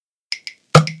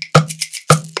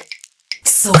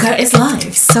Soca is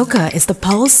live. Soca is the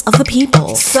pulse of the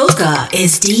people. Soca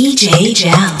is DJ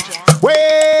Jal. Way.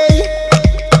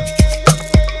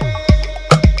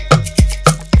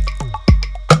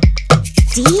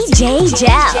 DJ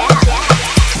Jal.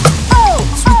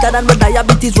 Sweeter than what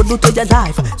diabetes would do to your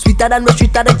life. Sweeter than what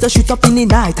street addicts to shoot up in the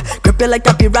night. Grip you like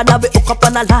a piranha, we hook up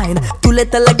on a line. Too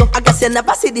little Lego, I guess you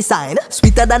never see the sign.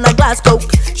 Sweeter than a glass coke.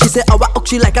 She say our hook,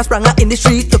 she like a spranger in the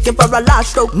street, looking for a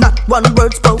last stroke. Not one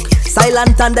word spoke.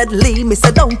 Silent and deadly, me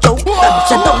say don't choke.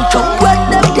 Say don't choke. When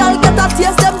them girl get a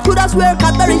taste, them coulda swear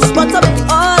cat the response of it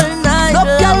all night. No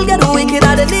girl get wicked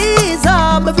at the knees.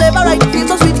 My flavor right feels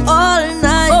so sweet all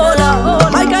night. Oh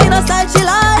Lord, my kind of style she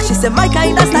like. She say my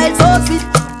kind of style so sweet.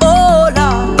 Oh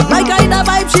Lord, my kind of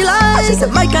vibe she like. She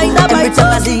said my kind of vibe so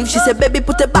sweet. She said baby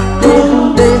put it back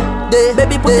there.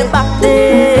 Baby put it back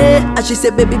there. And she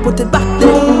said baby put it back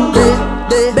there.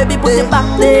 Baby put it back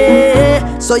there.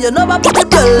 So you know I put it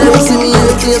back there. See me in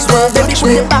the place where baby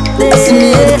put it back there. See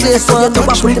me in the place where you know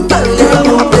I put it back there. I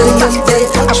put it back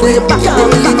there. I put it back there.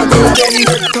 Leave until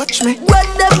again. Touch me. When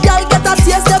them girl get a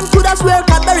taste, them coulda swear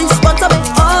cat the response of it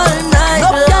all night.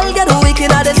 No girl get wicked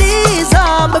at the knees.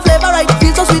 My flavor right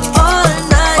feels so sweet all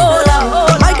night. Oh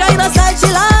Lord, my kind of style she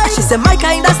like. She said my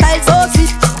kind of style so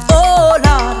sweet. Oh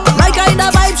Lord, my kind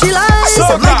of vibe she like. She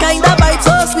said my kind of vibe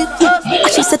so sweet.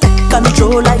 She said take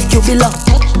control like you belong.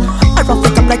 I rough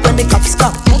it up like when the cops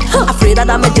come. Afraid that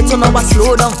I made it so now I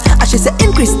slow down. And she said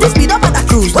increase the speed up and I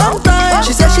cruise one time.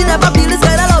 She said she never feel this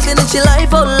kind of loving in she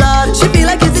life, oh Lord. She feel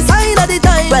like it's the sign of the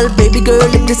time. Well baby girl,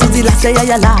 if this is the last day of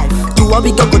your life, two of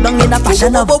we go down in a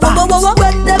passion of vibes.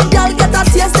 When them girl get a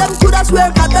taste, them coulda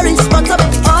swear cat the response of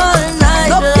it all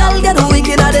night. No girl get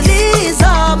wicked at the knees.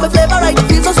 My flavor right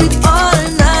feels so sweet all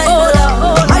night. Oh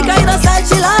Lord, my kind of style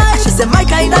she like. She said my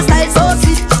kind of style so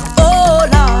sweet. Oh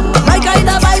Lord, my kind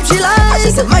of vibe she like. She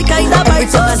said my kind of vibe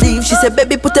so sweet. She said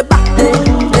baby put it back there.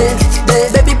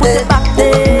 Baby put it back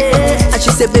there. And she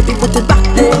said baby put it back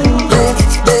there.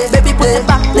 Baby put it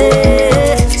back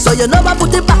there. So you know I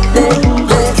put it back there.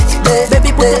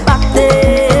 Baby put it back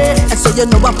there. And so you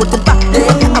know I put it back there.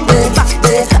 I put it back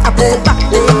there. I put it back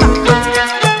there.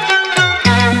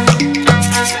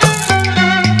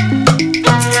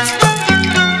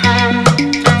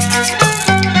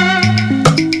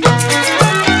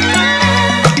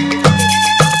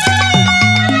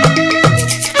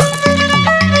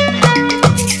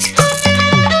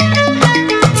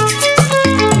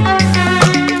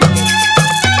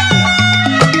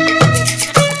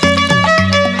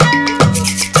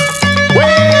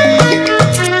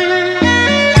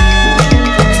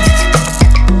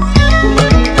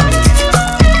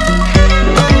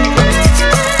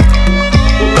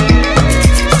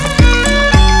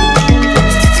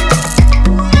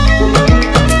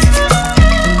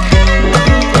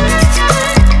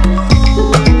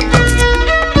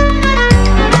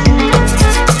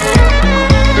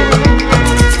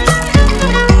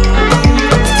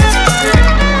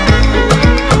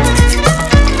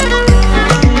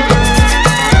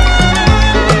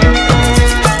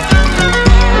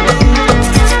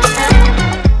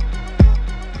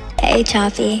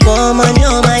 Choppy. Woman,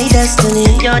 you're my destiny.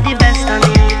 You're the best of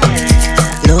me,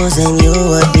 yeah. Losing you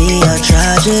would be a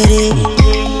tragedy.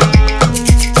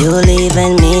 You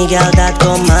leaving me, girl, that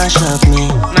go mash up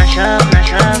me. Mash up,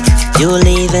 mash up. You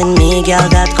leaving me, girl,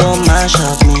 that go mash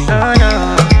up me. Oh no.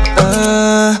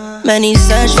 Many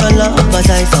search for love, but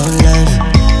I found love.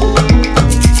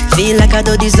 Feel like I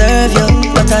don't deserve you,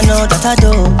 but I know that I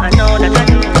do. I know that I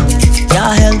do.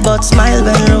 Your help but smile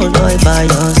when road boy by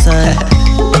your side.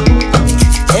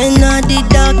 In all the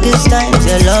darkest times,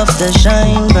 your love to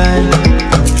shine bright.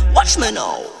 Watch me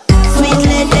now. Sweet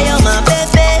lady, you're my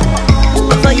baby.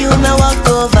 For you, me walk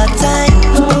over time.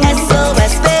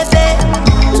 SOS, baby.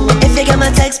 If you get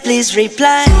my text, please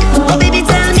reply. Oh, baby,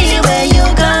 tell me where you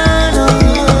gone.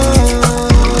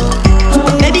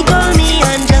 Baby, call me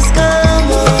and just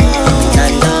come on.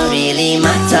 None don't really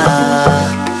matter.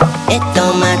 It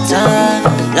don't matter.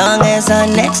 Long as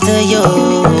I'm next to you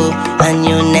and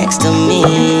you next to me,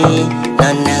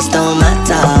 none else don't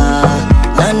matter.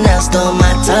 None else don't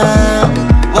matter.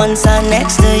 Once I'm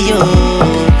next to you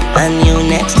and you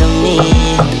next to me.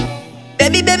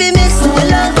 Baby, baby, miss your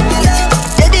love.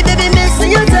 Baby, baby, miss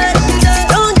your touch.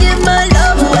 Don't give my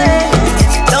love away.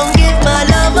 Don't give my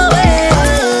love away.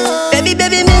 Baby,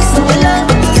 baby, miss your love.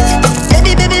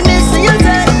 Baby, baby, miss your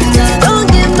touch. Don't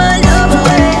give my love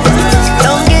away.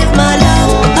 Don't give my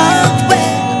love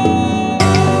away.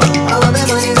 I want my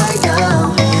money right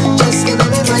now. Just give me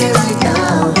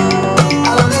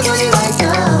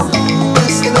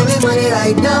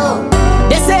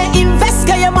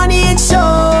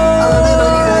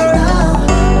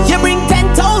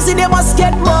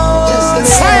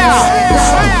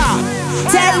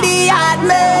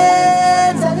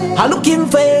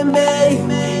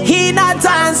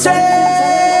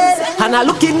and I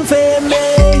looking for me.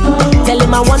 Tell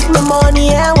him I want my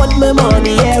money, I want my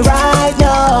money, yeah, right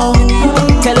now.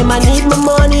 Tell him I need my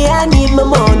money, I need my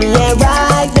money, yeah,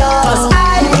 right now. 'Cause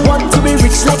I want to be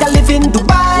rich like I live in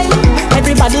Dubai.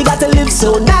 Everybody got to live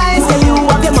so nice. Can you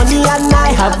have your money and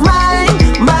I have mine,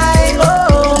 mine,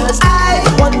 oh. 'Cause I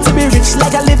want to be rich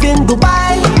like I live in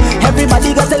Dubai.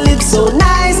 Everybody got to live so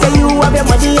nice. Can you have your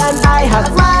money and I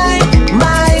have mine,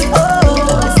 mine, oh.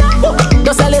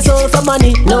 Don't sell your soul for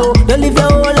money, no. Don't live your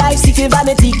whole life seeking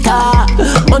vanity car.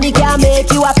 Money can't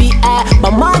make you happy,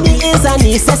 but money is a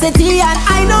necessity. And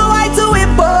I know why too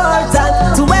important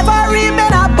to ever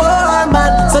remain a poor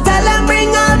man. So tell them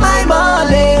bring all my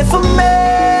money for me,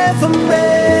 for me.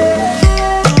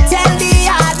 Tell the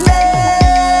hard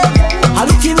man I'm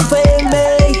looking for me.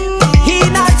 He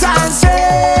not transfer,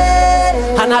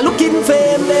 and I'm looking for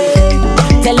me.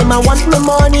 Tell him I want my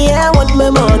money, I want my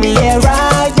money, yeah,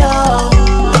 right now.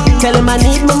 Tell him I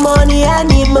need my money, I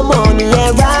need my money, yeah,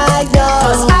 right now.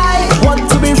 'Cause I want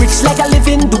to be rich like I live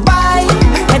in Dubai.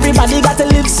 Everybody got to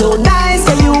live so nice.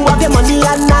 Can you have your money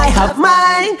and I have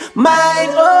mine,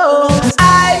 mine, oh. 'Cause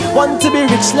I want to be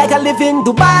rich like I live in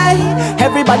Dubai.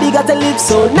 Everybody got to live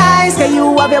so nice. Can you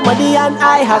have your money and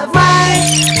I have mine?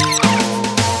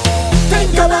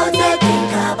 Think about it,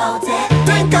 think about it,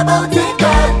 think about it,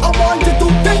 girl. I want you to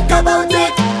think about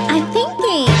it. I'm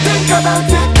thinking. Think about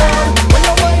it, girl. When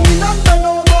you're whining and bend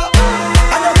over,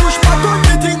 and you push back on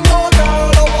the thing, oh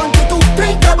girl, I want you to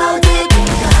think about it.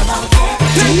 Think about it.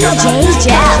 Think about it. DJ.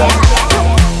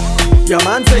 Your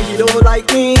man say he don't like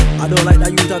me. I don't like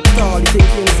that you at all. He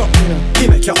thinking something. He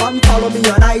make you unfollow me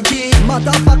on IG.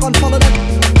 Matter of fact, unfollow that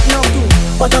now too.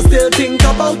 But I still think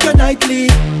about you nightly.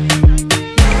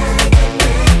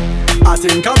 I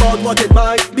think about what it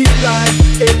might be like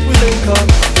if we link up.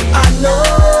 I know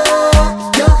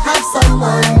you have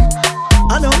someone,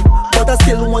 I know, but I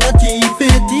still wanna keep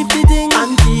it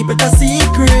and keep it a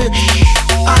secret.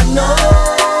 I know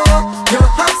you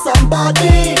have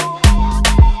somebody,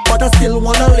 but I still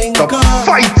wanna link up.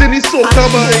 Fighting is so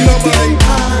common.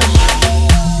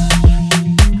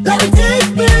 Let me take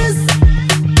this.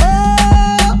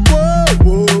 Oh, whoa,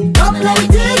 whoa. Come, let me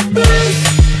take this.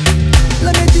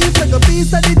 Let me taste like a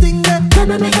piece of the thing that let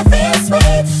me make a face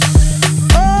sweet.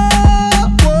 Oh,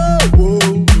 whoa, whoa.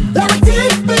 Let me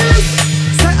take this.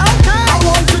 Say okay. I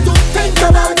want you to think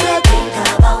about it. Think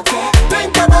about it.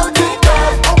 Think about it,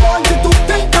 girl. I want you to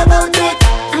think about it.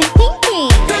 I'm thinking.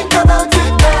 Think about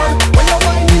it, girl. When you're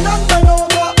whining and bend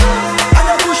over, and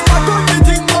you push back on the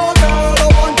thing, oh girl, I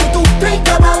want you to think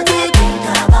about it. Think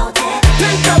about it.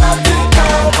 Think about it,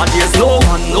 girl. But there's no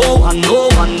one, no one, no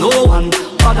one, no one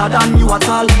other than you at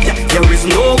all. Yeah, there is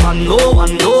no one, no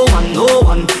one, no one, no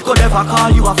one could ever call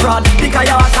you a fraud, because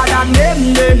you're hotter than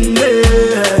them.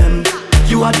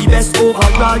 You are the best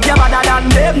overall. You're better than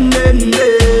them.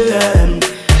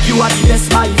 You are the best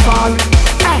by far.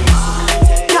 Hey.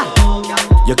 Yeah.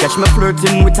 You catch me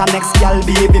flirting with a next gal,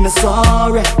 baby, me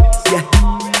sorry. Yeah.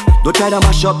 Don't try to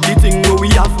mash up the thing where we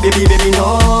have, baby,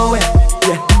 no way.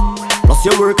 Yeah. Plus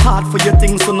you work hard for your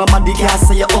things, so nobody can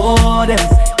say you owe them.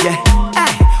 Yeah.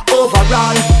 Hey.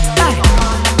 Overall, hey.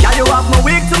 Yeah, you have me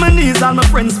weak to my knees, all my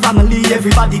friends, family,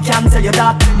 everybody can tell you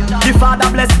that. The Father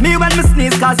bless me when me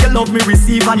sneeze, cause you love me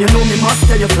receive and you know me must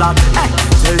tell you flat. Hey,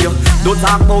 tell you, don't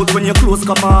talk about when your clothes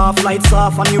come off, lights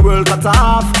off and your world cut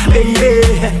off. Hey,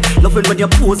 hey, loving when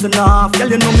you're posing off, girl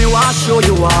you know me want to show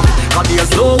you off. Cause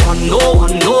there's no one, no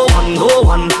one, no one, no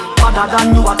one other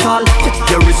than you at all.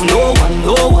 There is no one,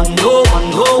 no one, no one,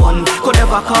 no one could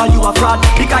ever call you a fraud,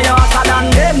 because you're hotter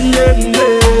than them.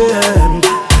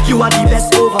 You are the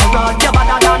best overall. You're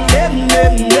better than them.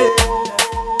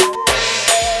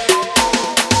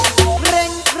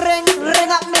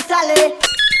 Ring up Miss Sally.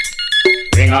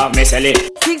 Ring up Miss Ellie.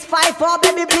 654,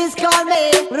 baby, please call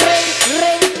me.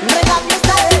 Ring up Miss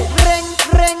Sally.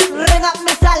 Ring up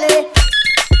Miss Sally.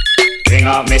 Ring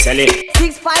up Miss Ellie.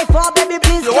 654, baby,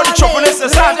 please call me. You want to chop on this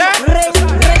inside, eh?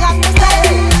 Ring up Miss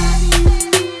Sally.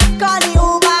 Call the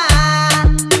Uber.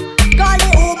 Call the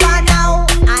Uber now.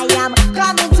 I am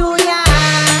coming to ya.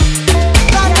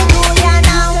 Coming to ya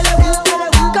now.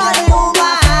 Call the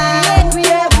Uber.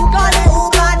 Call the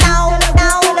Uber now.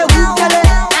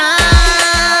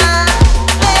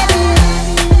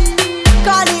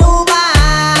 Call the Uber.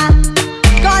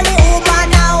 Call the Uber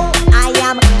now. I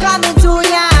am coming to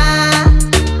ya.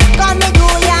 Coming to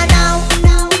ya now.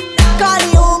 Call the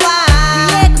Uber.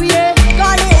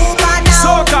 Call the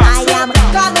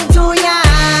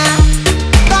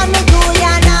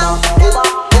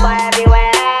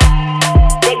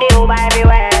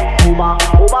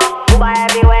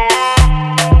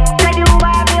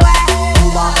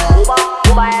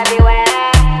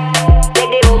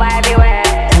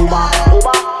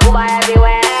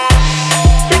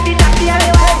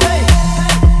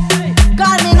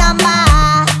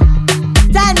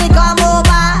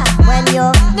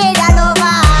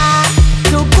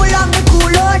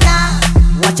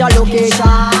What's your location?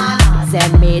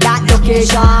 Send me that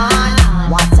location.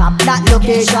 WhatsApp that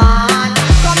location.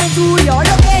 Coming to your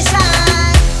location.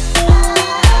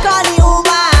 Call the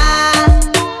Uber.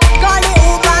 Call the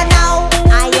Uber now.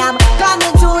 I am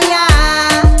coming to ya.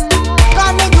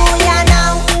 Coming to ya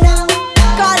now.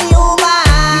 Call the Uber.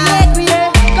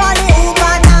 Call the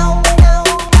Uber now.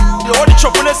 You want the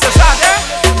choppiness is out there?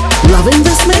 Loving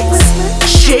this mix?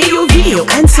 Share your video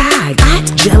and tag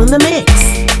at Gel in the Mix.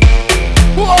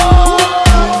 Whoa!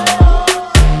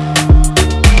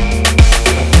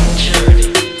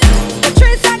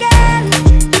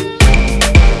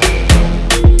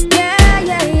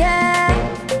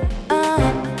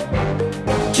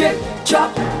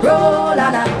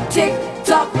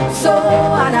 So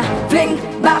and I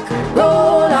fling back,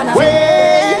 roll on a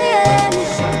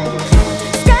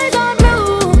skies are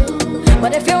blue,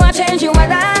 but if you want change you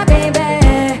weather,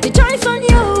 baby, the choice on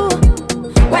you.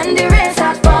 When the rain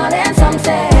starts falling, some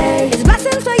say it's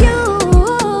blessings for you.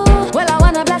 Well, I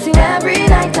wanna bless you every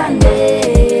night and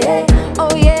day.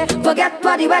 Oh yeah, forget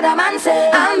what the weatherman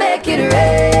say. I'll make it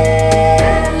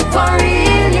rain for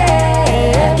real,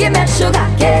 yeah. Give me sugar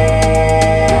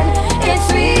cane, it's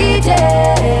sweet,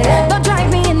 yeah. Don't drive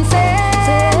me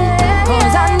insane,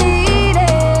 'cause I need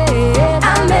it.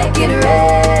 I'll make it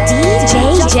rain. DJ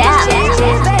Jell.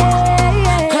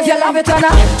 'Cause you love it when I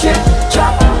trip,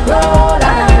 drop, roll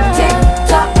on a tick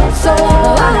tock, so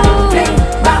on a fling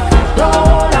back,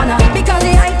 roll on a. Because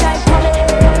the high tide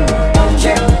coming,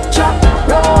 trip, drop,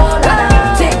 roll on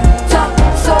a tick tock,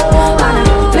 so on a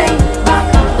fling back,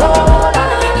 roll on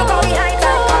a. Look how the high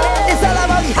tide coming. It's all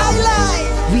about the high line.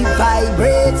 We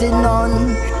vibrating on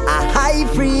a high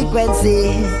frequency,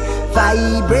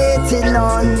 vibrating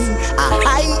on a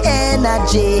high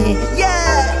energy.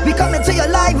 Yeah, we coming to your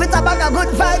life with a bag of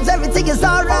good vibes. Everything is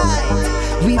alright.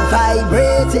 We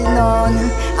vibrating on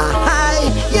a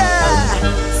high, yeah.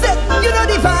 Say, you know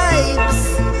the vibes.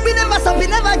 We never stop, we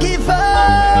never give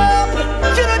up.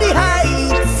 You know the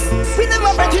heights. We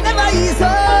never break, we never ease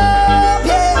up.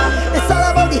 Yeah, it's all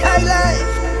about the high life.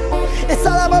 It's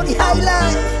all about the high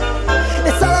life.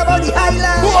 It's all about the high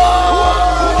life.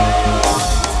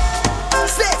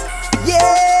 Say,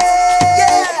 yeah,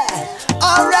 yeah.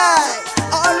 Alright,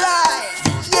 alright.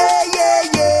 Yeah, yeah,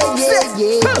 yeah, yeah,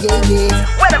 yeah, yeah, yeah.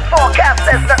 When the forecast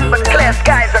says nothing but clear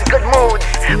skies and good moods,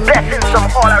 blessings from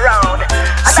all around.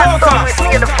 And that's all we see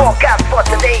in the forecast for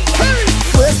today.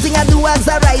 First thing I do as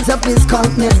I rise up is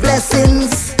count my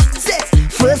blessings. Say,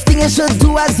 first thing you should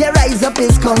do as you rise up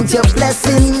is count your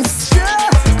blessings.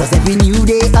 'Cause every new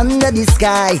day under the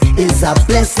sky is a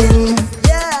blessing.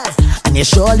 Yeah, and you're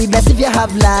surely blessed if you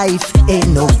have life, ain't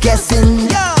no guessing.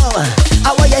 Yo,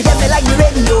 I want you hear me like the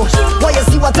radio. Want you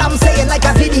see what I'm saying like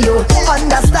a video.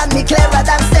 Understand me clearer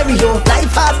than stereo.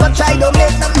 Life hard but try don't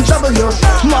make nothing trouble you.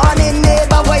 Morning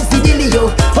neighbor, voice the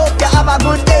dealio. Hope you have a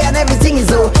good day and everything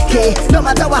is okay. No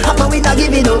matter what happen, we not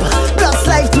giving up. Plus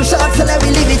life too short, so let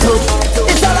me live it up.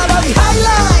 It's all about the high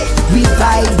life. We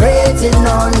vibrating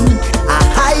on a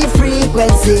high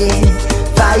frequency,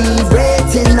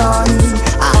 vibrating on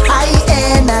a high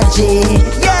energy.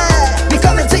 Yeah, we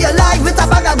coming to your life with a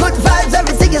bag of good vibes.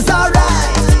 Everything is alright.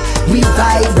 We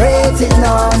vibrating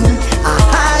on a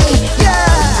high,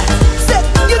 yeah. Say,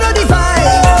 you know the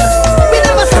vibes. We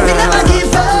never stop, we never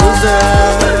give up.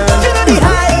 You know the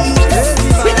heights.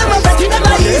 We never break, we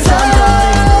never ease up.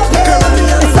 Yeah,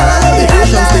 it's all about the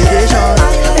high life.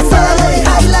 It's all about the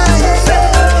high life.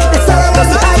 It's all about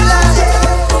the high life.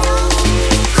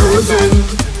 Cruising,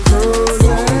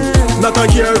 not a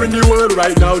care in the world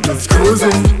right now, just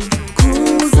cruising.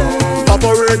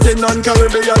 Operating on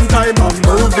Caribbean time, I'm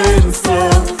moving slow.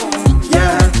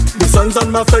 Yeah, the sun's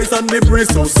on my face and the breeze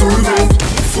so soothing.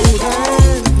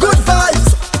 Good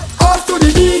vibes, off to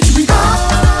the beach we go.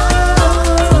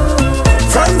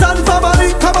 Friends and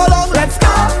family, come along, let's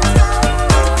go.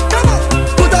 Come on,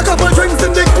 put a couple drinks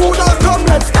in the cooler, come,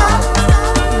 let's go.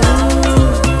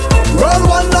 Roll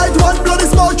one light, one bloody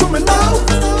smoke to me now.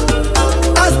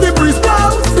 As the breeze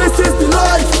blows, this is the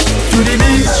life. To the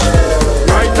beach,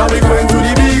 right now we going to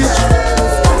the beach.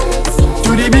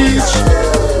 To the beach,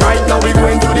 right now we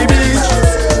going to the beach.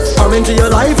 Come into your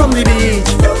life from the beach.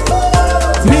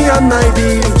 Me and my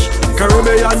beach.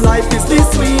 Caribbean life is the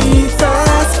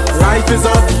sweetest. Life is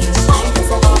a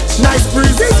beach. Nice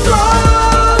breeze is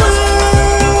flowing.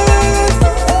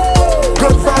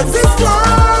 Good vibes is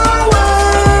flowing.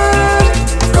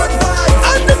 Good vibes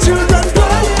and the children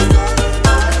playing.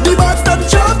 The birds them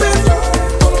chirping.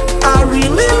 I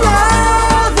really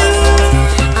love it.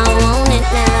 I want it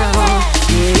now,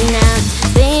 now.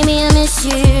 Baby, I miss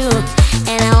you,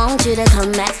 and I want you to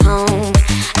come back home.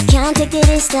 I can't take the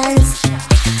distance.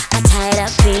 I tired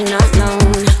of being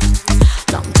alone.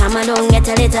 Long time I don't get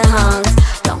a little hug.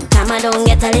 Long time I don't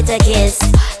get a little kiss.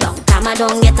 Long time I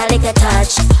don't get a little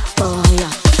touch. Oh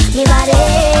yeah. Me body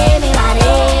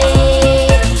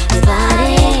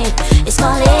is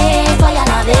calling for your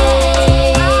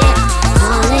loving.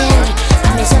 Calling, I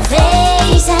miss your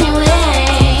face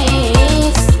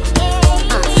anyways.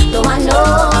 Don't want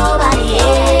nobody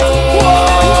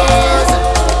else.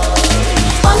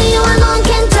 Only you alone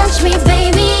can touch me,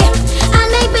 baby,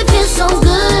 and make me feel so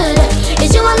good.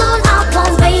 It's you alone I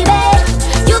want, baby.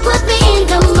 You put me in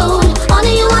the mood.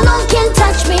 Only you alone can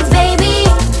touch me, baby,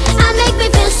 and make me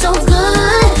feel so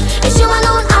good. It's you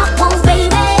alone I want, baby.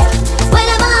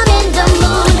 Whenever I'm in the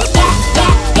mood, yeah.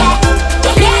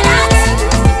 You hear that?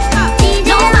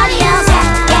 Nobody else, yeah.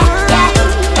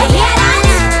 You hear that?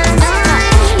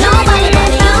 Nobody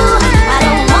but you. I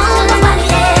don't want nobody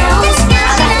else. I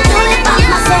gotta do it by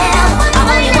myself. I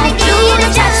only want you to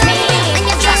touch me.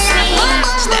 Trust me.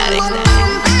 Static.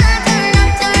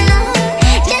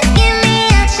 Just give me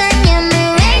action, yeah, me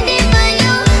ready for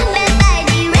you.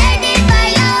 Baby, ready for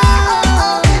you.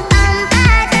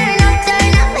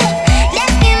 Turn up.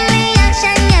 Just give me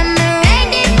action, yeah, me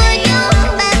ready for you.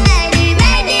 Baby,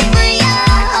 ready for you.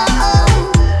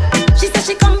 She said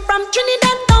she come from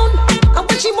Trinidad town, and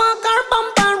when she walk her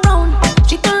bumper round,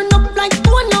 she turn up like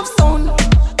phone of sound.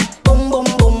 Boom, boom,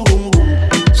 boom, boom, boom.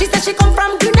 She said she come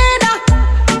from Grenada,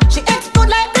 she explode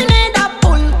like Grenada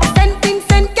bull. Sent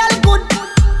girl good,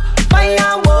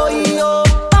 fire boy yo,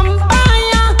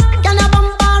 vampire, girl a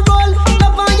bumper roll.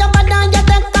 Love on your body and you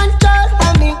take control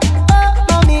of me, oh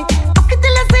mommy. I feel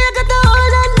till I say you got a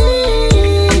hold on me.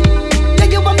 Yeah,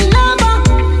 you want me lover,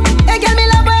 hey girl me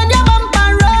love when you bumper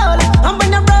roll. And when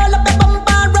you roll up, your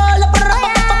bumper roll up.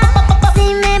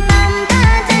 See me bumper,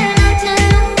 turn up.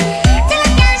 Till I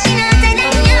can't she not take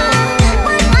them you.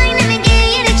 One wine and me give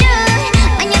you the joy.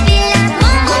 When you feel like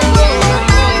boom, boom, boom, boom,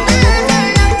 boom,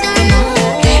 turn up.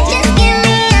 Just give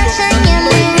me action, yeah,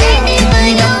 me ready for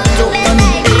you. Baby,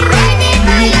 ready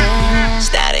for you.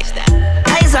 Static.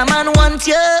 I's a man want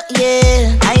you,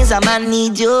 yeah. I's a man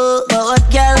need you. But what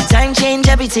girl, time change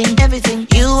everything.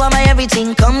 You are my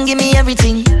everything, come give me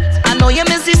everything. I know you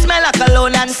miss the smell of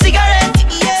cologne and cigarette,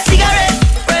 cigarette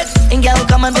breath. And girl,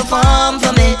 come and perform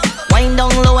for me. Wind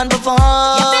down low and perform.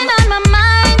 You've been on my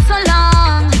mind so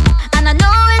long, and I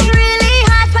know it's really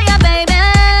hard for you, baby.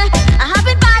 I have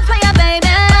it bad for you, baby.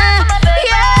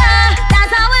 Yeah,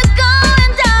 that's how it's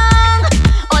going down.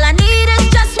 All I need is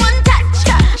just one touch,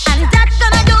 and that's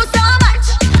gonna do so much.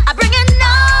 I bring it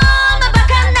on my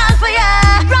back and down for you.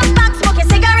 Rock back, smoking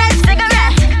cigarette.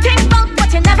 Think about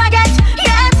what you never get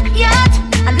yet,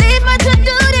 and leave me to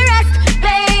do the rest,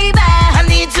 baby. I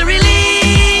need to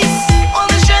release all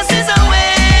the stresses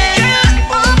away.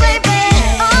 Oh baby,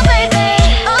 oh baby,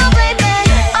 oh baby,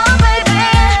 oh baby.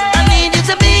 I need you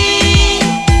to be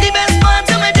the best part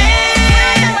of my day.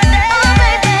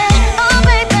 Oh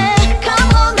baby, come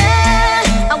on me.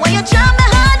 I want you jam me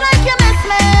hard like you miss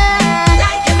me.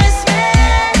 Like you miss me,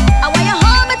 I want you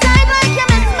hold me tight like you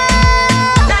miss me.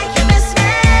 like you miss me,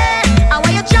 I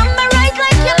want you jam me right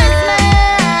like you miss me.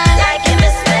 like you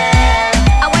miss me.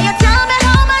 I want you tell me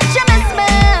how much you miss me.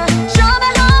 Show me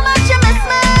how much you miss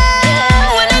me.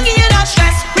 When I give you that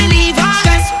stress reliever,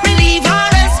 best believe that.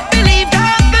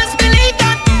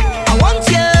 I want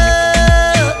you.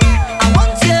 I'm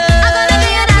gonna give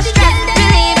you that stress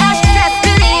reliever, best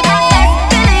believer.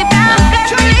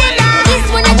 This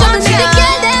when you jump to the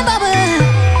girl, them bubble.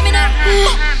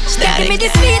 Give me the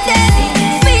sweetest,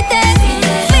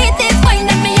 wine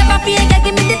that me ever feel. Girl,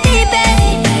 give me the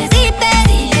deepest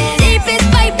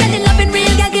vibe. Girl, the loving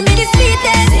real. Girl, give me the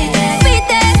sweetest,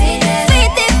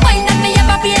 wine that me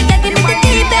ever feel. Girl, give me the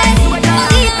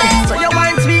deepest. So your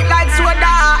wine sweet like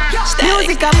soda.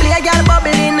 Music a play, girl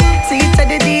bubbling. See it to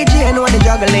the DJ, know the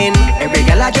juggling. Every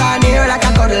girl a draw near like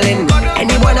a cuddling.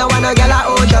 Anyone I want a girl a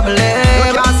oh juggling.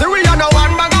 You can't see we on no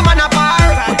one bag of man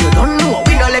apart. But you don't know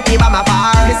we don't let people my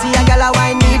far. Me see a girl a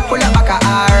wine need pull up back a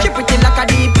R. She pretty like a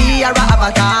DP or a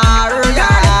avatar.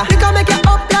 Yeah, we can make you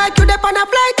up like you dep on a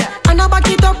flight, and I back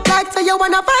it up like so you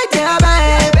wanna fight, yeah,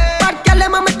 babe. Bad girl,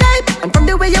 them on my type, and from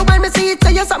the way you wine, me see it so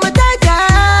you something tight,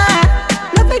 yeah.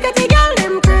 Love me get the girl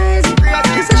them crazy.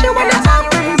 She say she wanna talk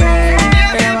crazy.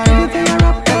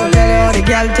 The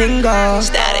girl thing go.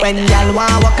 When girl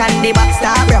want walk on the back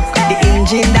start broke. The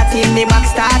engine that in the back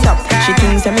start up. She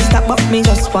thinks that me stop up, me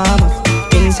just warm up.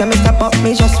 Thinks that me stop up,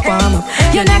 me just warm up.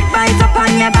 Your neck bite up on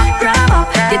your back grab up.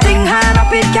 The thing hard up,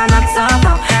 it cannot stop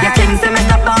up. Your things say me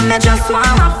stop on, me just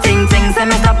warm up. Things say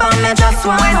me stop on, me just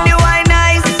warm up. When the wine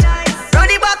nice, run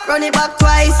the back run it back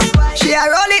twice. She a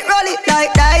roll it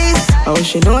like dice. Oh,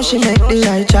 she know she make the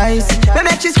right choice. Me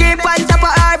make she scream on top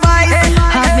of her voice.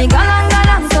 Have me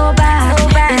galang so bad.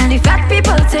 And the fat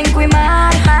people think we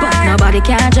mad, but nobody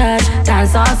can judge.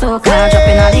 Dance on soca,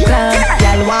 dropping all the club.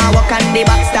 Girl want walk on the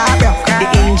back start broke. The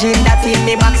engine that in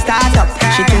the back start up.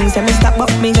 She thinks me stop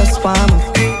up, me just warm up.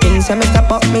 Thinks me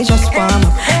stop up, me just warm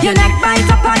up. Your neck bite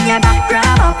up on your back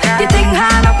grab up. The thing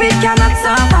hard up, it cannot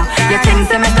suffer. You think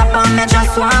me stop up, me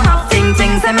just warm up. Think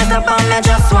me stop up, me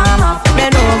just warm up.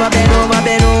 Bend over, bend over,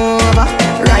 bend over.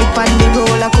 Right on the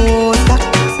roller coaster.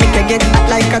 Make you get hot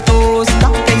like a toaster.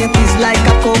 Then you fizz like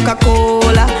a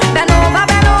Coca-Cola. Bend over,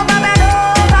 bend over, bend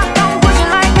over. Don't push it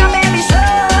like a baby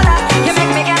shoulder. You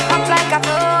make me get hot like a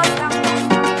toaster.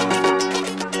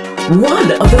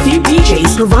 One of the few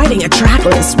DJs providing a track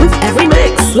list with every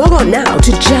mix. Log on now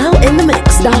to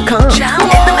gelinthemix.com.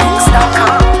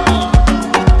 Gelinthemix.com.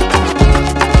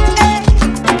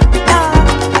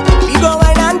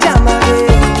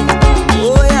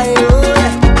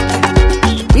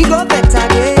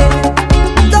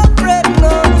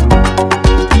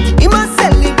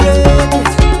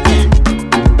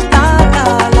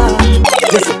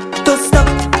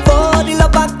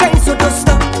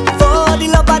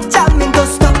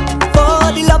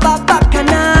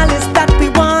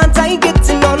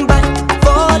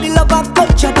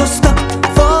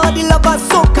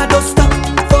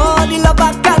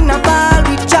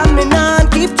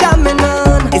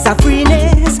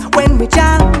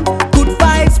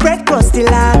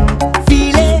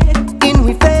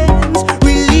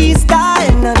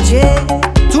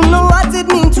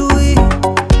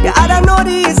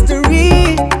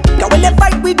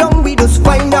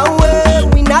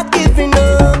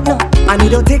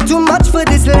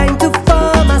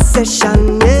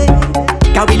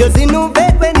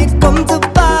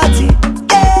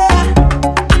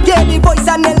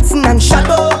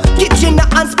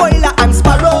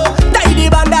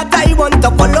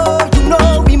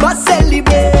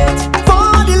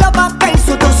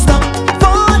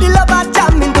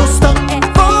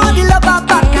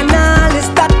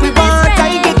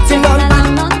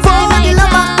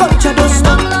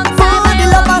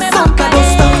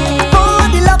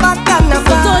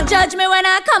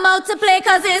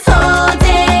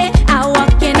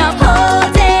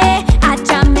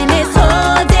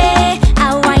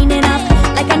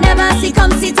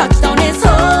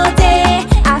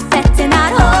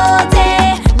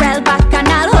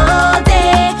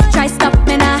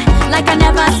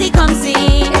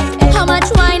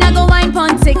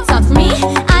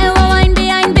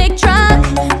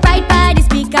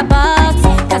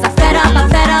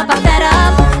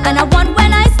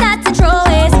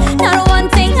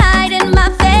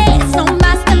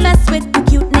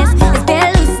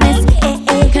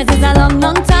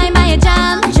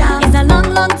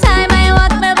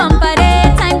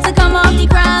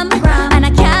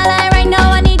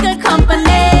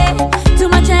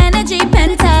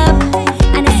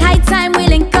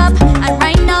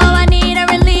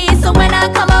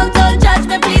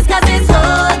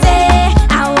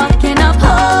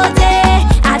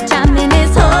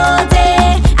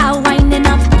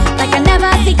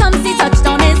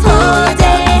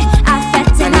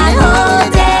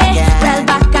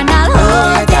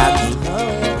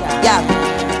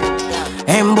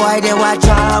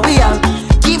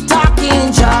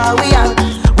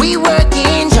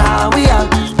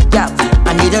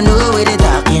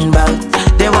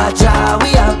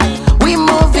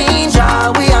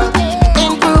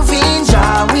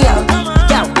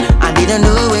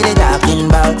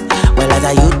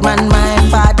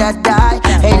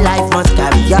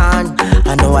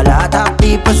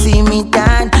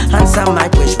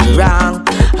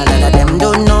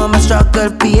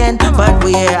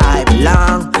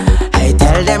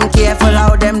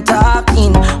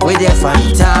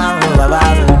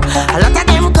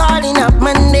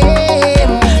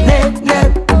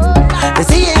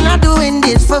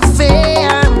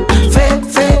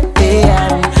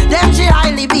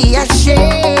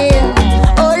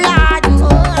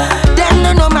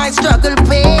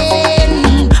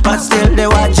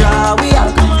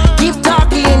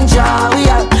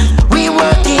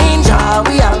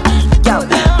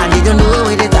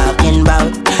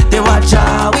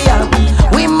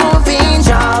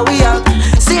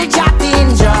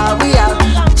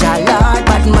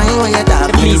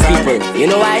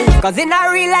 Cause in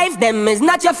our real life, them is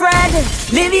not your friend.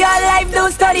 Live your life,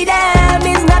 don't study them.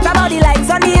 It's not about the likes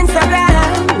on the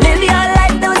Instagram. Live your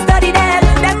life, don't study them.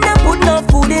 Them don't put no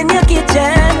food in your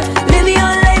kitchen. Live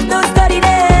your life, don't study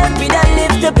them. We don't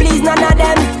live to please none of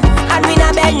them, and we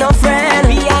not beg no friend.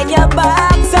 Behind your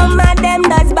back, some of them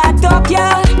that's bad.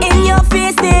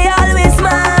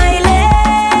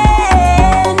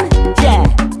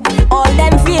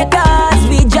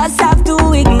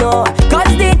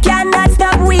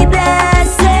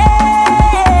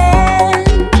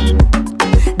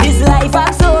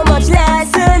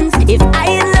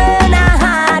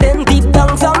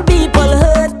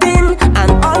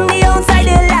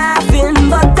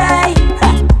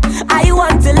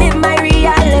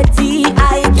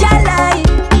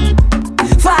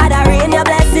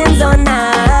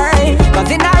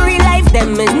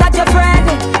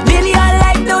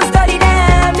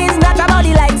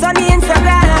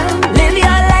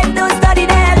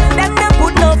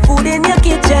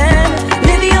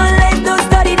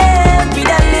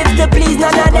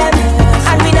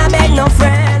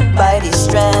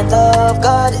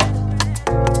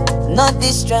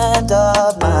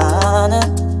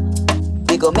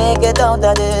 gon' make it out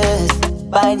of this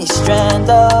by the strength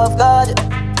of God,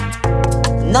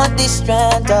 not the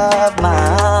strength of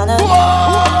man.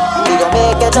 We gon'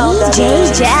 make it out of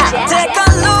this. Take a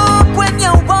look when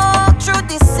you walk through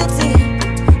the city,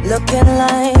 looking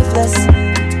lifeless.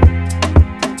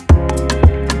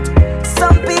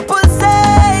 Some people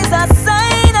say it's a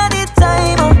sign of the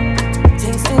time,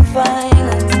 things too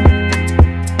violent.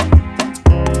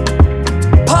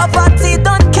 Poverty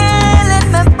don't kill it,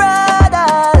 my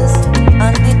brothers,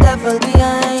 and the devil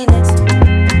behind it.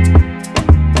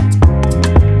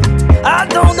 I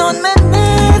don't know my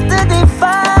knees to the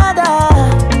Father.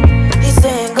 He's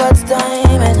saying God's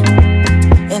timing,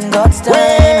 in God's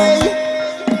timing.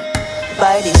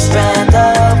 By the strength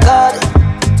of God,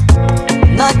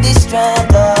 not the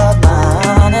strength of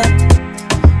man.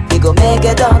 We gon' make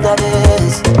it out of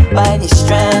this by the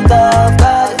strength of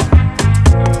God,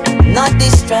 not the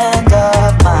strength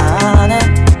of man.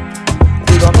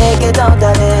 We gon' make it out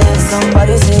of this.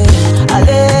 Somebody say,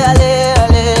 Ale, ale,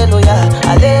 alleluia,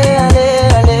 ale, ale,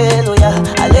 alleluia,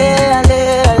 ale, ale,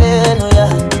 alleluia.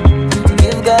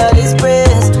 Give God His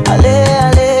praise. Ale,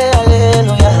 ale,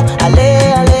 alleluia, ale,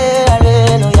 ale,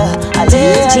 alleluia, ale,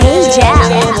 ale,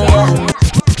 alleluia.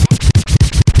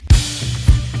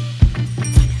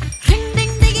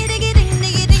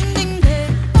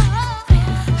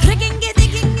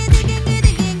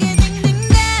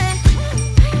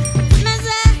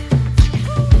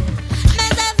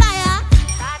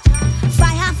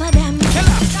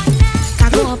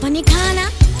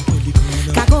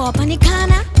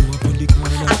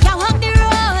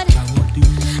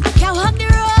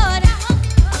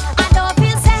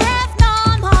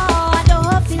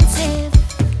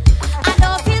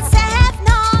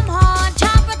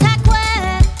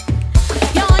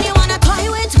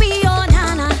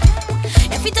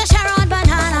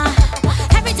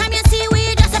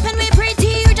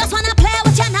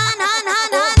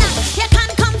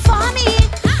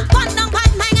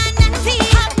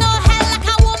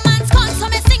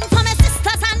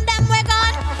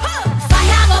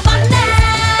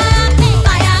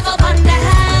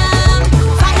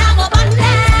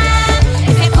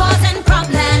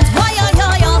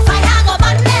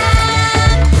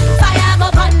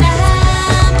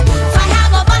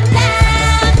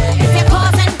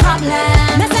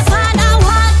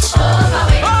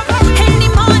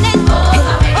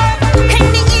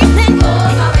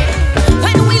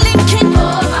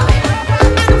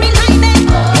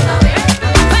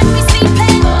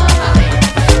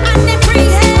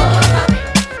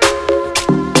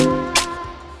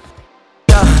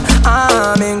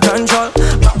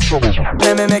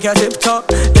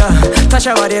 Touch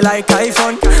your body like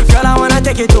iPhone. Girl, I wanna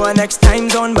take you to a next time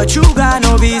zone, but you got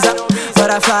no visa.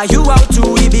 But I fly you out to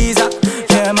Ibiza.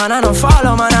 Yeah, man, I don't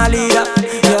follow, man, I lead up.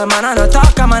 Yeah, man, I don't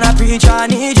talk, man, I preach. I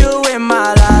need you in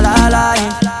my la la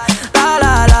life, la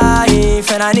la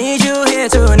life, and I need you here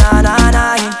too, na na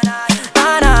na,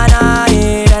 na na na,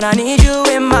 and I need you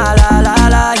in my la la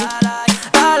life,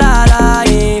 la la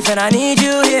life, and I need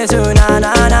you here too, na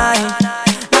na na,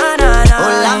 na na na.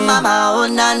 Oh la mama, oh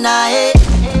na na, eh.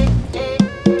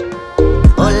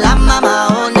 Hola mama,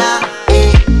 oh na,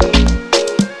 eh.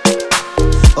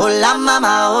 Hola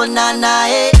mama, oh na na,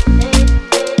 eh.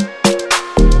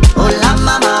 Hola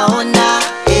mama, oh na,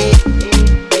 eh.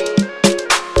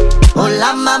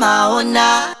 Hola mama, oh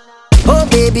na. Oh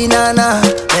baby nana,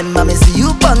 remember me see you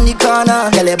on the corner.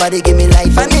 Tell your body give me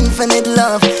life and infinite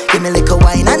love. Give me little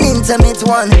wine and intimate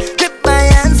one. Grip my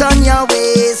hands on your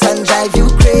waist and drive you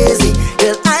crazy.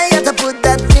 Girl, I have to put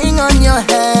that ring on your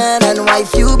hand and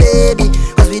wife you, baby.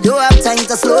 We don't have time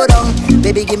to slow down.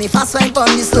 Baby, give me fast wine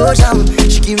on the slow jam.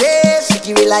 Shake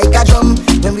it like a drum.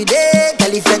 When we there,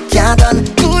 girl, if it can't done.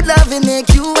 Good love, it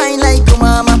make you wine like a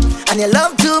mama. And your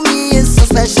love to me is so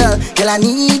special. Girl, I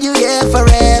need you here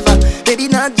forever. Baby,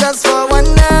 not just for one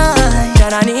night.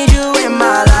 And I need you in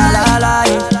my la la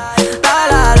life, la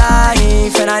la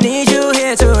life. And I need you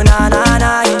here too, na na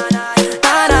na,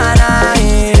 na na na.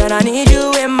 And I need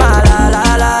you in my la la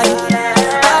life,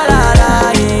 la la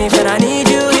life. And I need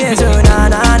you here too, na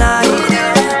na na,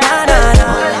 na na na.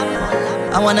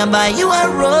 I wanna buy you a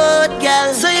road,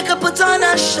 girl, so you can put on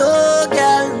a show,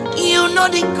 girl. You know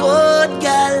the code,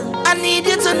 girl. I need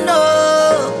you to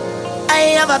know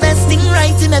I have a best thing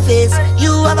right in my face.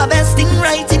 You have a best thing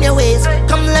right in your waist.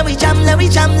 Come, let we jam, let we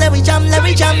jam, let we jam, let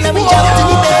we jam, let we jam to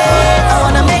the bed. I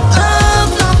wanna make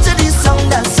love to this song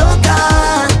that's so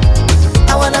good.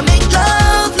 I wanna make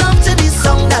love to this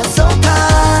song that's so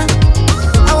good.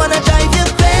 I wanna drive you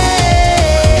crazy,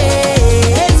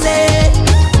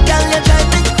 girl, you drive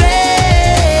me crazy.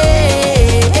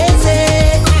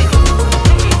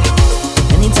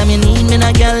 And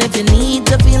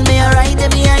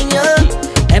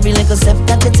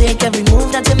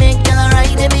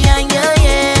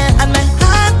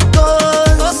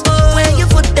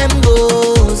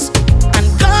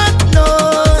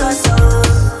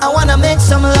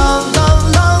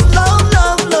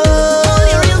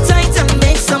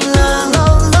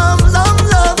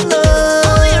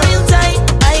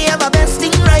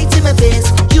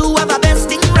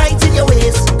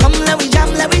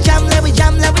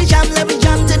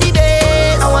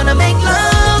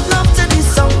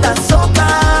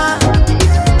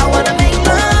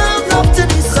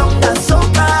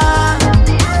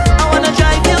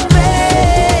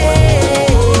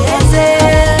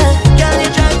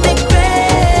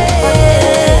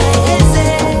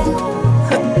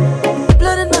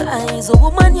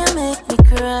make me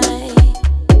cry.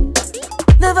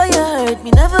 Never you hurt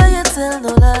me, never you tell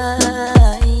no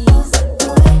lies.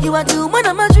 You are the woman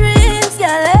of my dreams,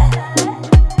 girl.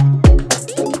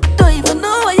 Don't even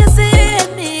know what you're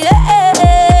saying me.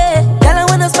 Girl, I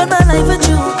wanna spend my life with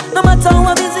you. No matter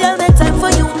how busy, I'll make time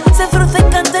for you. Say through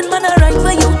thick and thin, man, I write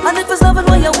for you. And if it's loving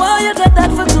what you want, you get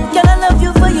that from too. Girl, I love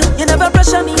you for you. You never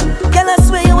pressure me. Girl, I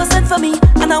swear you were sent for me.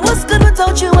 And I was good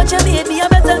without you. What you made me a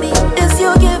better me. Is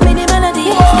you give me the melody.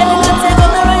 Girl, you can take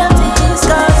up the royalties.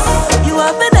 Cause you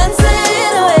have been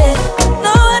dancing away.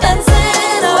 No one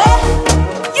dancing away.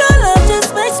 Your love just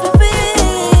makes me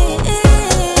feel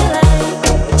like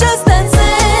just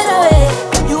dancing away.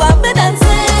 You have been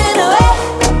dancing away.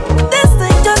 This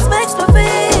thing just makes me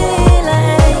feel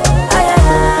like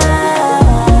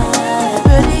I'm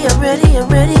ready, I'm ready, I'm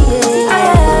ready,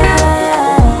 yeah.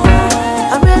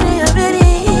 I'm ready, I'm ready,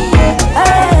 yeah.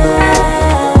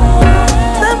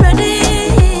 I'm ready,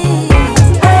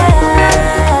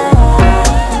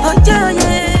 oh yeah,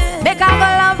 yeah. Make I go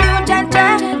love you, Jaja,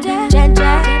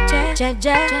 Jaja,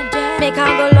 Jaja. Make I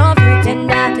go love you,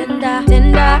 tender, tender,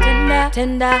 tender, tender,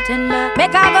 tender, tender.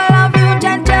 Make I go love you,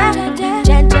 Jaja,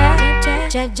 Jaja,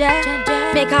 Jaja.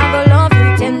 Make I go love you,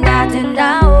 tender,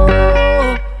 tender, oh,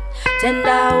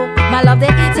 tender, oh. My love, the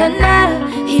eternal,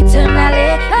 eternally,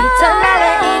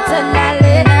 eternally,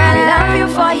 eternally. I love you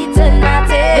for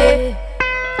eternity.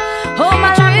 Oh,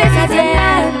 my love is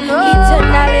eternal,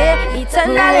 eternally,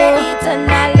 eternally,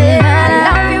 eternally. I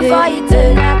love you for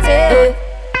eternity.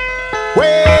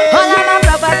 All of my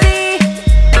property,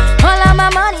 all of my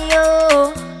money,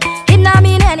 oh, it not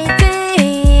mean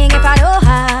anything if I don't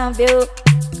have you.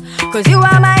 Cause you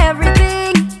are my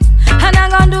everything, and I'm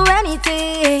gonna do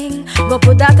anything. Go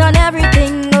put that on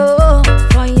everything, oh,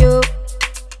 for you.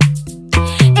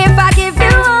 If I give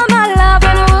you all my love,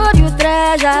 and would you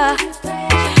treasure?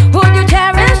 Would you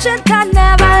cherish it and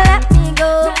never let me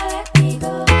go?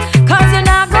 Cause you're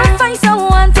not gonna find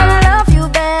someone to love you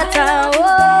better,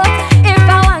 oh. If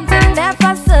I want it, then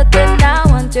for certain I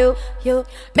want you.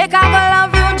 Make I go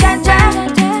love you, Jaja,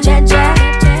 Jaja,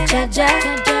 Jaja.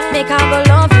 Make I go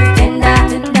love you, tender,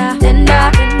 tender, tender,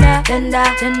 tender, tender,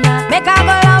 tender. Make I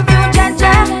go love you,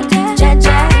 Jaja,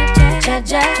 Jaja,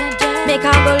 Jaja. Make I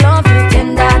go love you,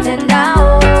 tender, tender,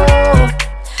 oh,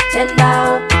 tender,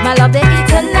 oh. My love, the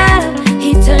eternal,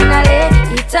 eternally,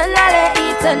 eternally,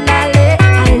 eternally.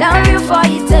 I love you for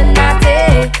eternity.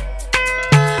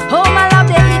 Oh, my love,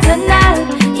 the eternal,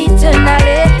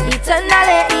 eternally,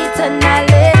 eternally,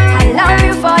 eternally. I love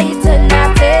you for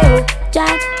eternity. Oh, Ja,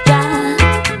 ja,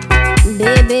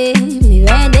 baby, me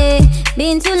ready.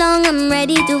 Been too long, I'm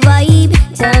ready to vibe.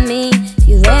 Tell me,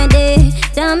 you ready?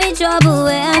 Tell me, trouble,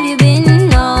 where have you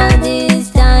been all this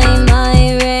time?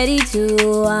 I'm ready to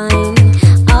whine.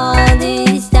 All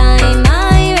this time,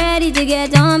 I'm ready to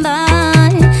get on by.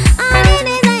 All the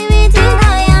days I waited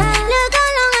for ya. Look how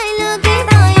long I looking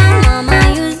for ya. Mama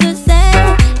used to say,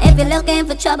 if you're looking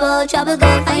for trouble, trouble go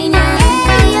find ya.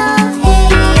 Hey yo,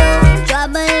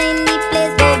 trouble in the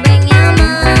place, go bring your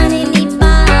man in the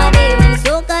party. When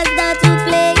soca start to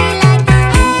play, like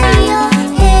hey yo,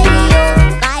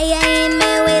 fire in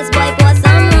my waist, boy, pour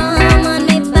some rum on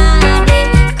my body.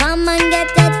 Come and get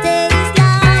that taste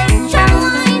like trouble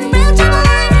wine, real trouble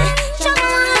wine, trouble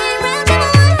wine, real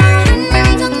trouble wine. And then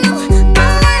I don't know, go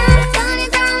on, turn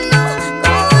it around now,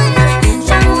 go on.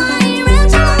 Trouble wine, real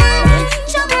trouble wine,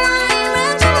 trouble wine,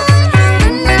 real trouble wine.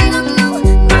 And then I don't know,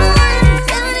 go on,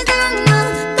 turn it around now,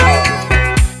 go on.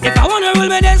 If I wanna rule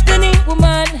my destiny,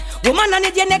 woman, I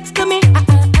need you next to me.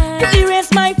 To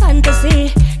erase my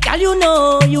fantasy, girl, you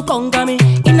know you conquer me.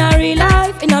 In a real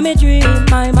life, in a me dream,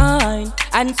 my mind,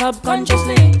 and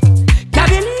subconsciously. Can't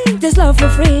believe this love for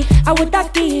free. I would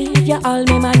not give you all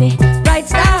my money. Bright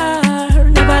star,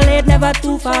 never late, never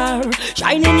too far.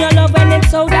 Shine in your love when it's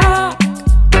so dark,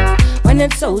 when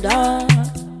it's so dark.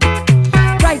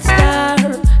 Bright star,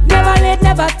 never late,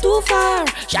 never too far.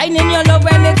 Shine in your love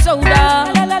when it's so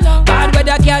dark. Bad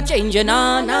weather can't change you,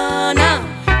 nah, nah, nah.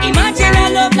 Imagine a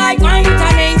love like mine with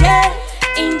an angel,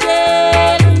 angel,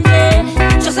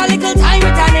 angel. Just a little time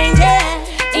with an angel,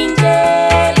 angel,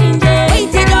 angel.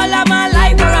 Waited all of my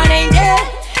life for an angel,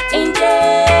 angel,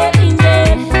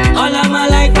 angel. All of my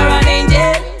life for an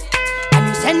angel, and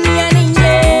you send me an angel.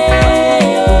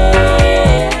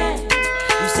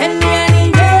 You send me an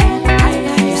angel.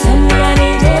 You send me an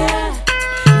angel.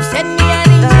 You send me an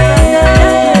angel.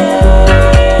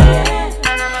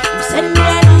 You send me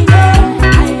an angel.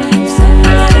 You send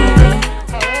me an angel.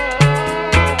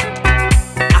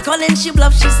 I call and she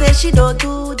bluff, she say she don't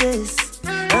do this.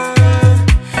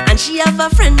 And she have a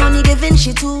friend only giving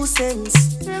she 2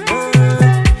 cents.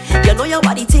 You know your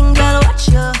body thing, girl, watch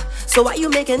you. So why you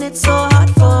making it so hard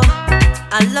for?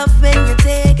 I love when you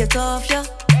take it off, yeah.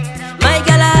 My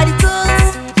girl, I had the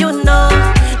tools, you know.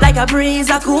 Like a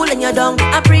breeze, I cool in your dung.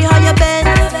 I pray how you bend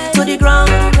to the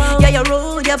ground. Yeah, you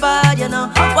roll your body, you know.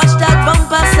 Watch that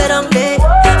bumper sit down there.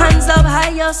 Hands up high,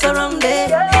 you're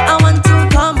surrounded. I want to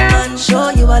come and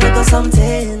show you a little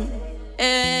something.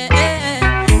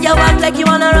 You walk like you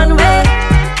wanna run away.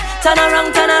 Turn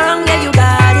around, yeah, you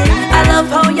got it. I love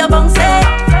how you bounce it.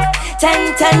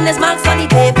 10, is marks on the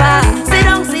paper. Sit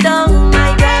down,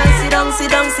 my girl. Sit down,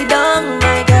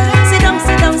 my girl. Sit down,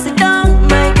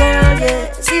 my girl,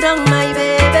 yeah. Sit down, my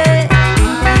baby.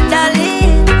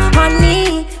 Darling,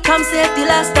 honey, come save the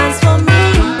last dance for me.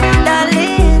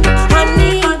 Darling,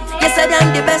 honey, you said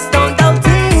I'm the best, don't doubt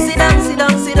it. Sit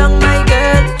down, my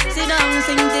girl. Sit down,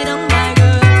 my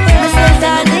girl. Mr.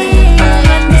 Darling,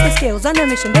 Mr. Skills on a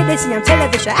mission, baby, see on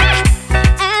television.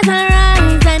 As I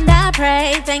rise and I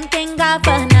pray, thanking God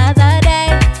for another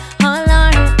day.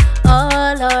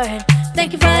 Oh Lord,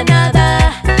 thank you for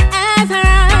another. As I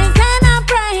rise and I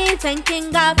pray,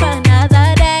 thanking God for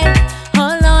another day.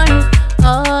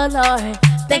 Oh Lord,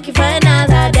 thank you for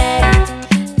another day.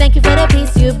 Thank you for the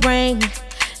peace you bring.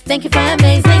 Thank you for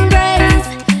amazing grace.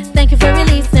 Thank you for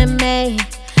releasing me.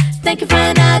 Thank you for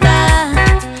another.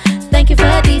 Thank you for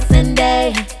a decent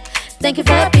day. Thank you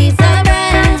for a piece of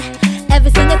bread.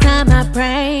 Every single time I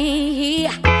pray,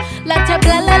 let your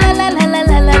blah la la la la la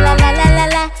la la la la la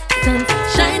la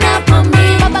shine up on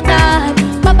me, Papa God,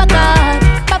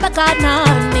 now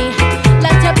on me.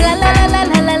 Let your blah la la la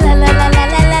la la la la la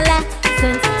la la la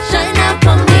shine up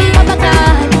on me, Papa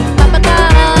God,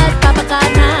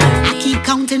 now on me. I keep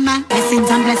counting my blessings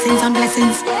on blessings on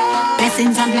blessings,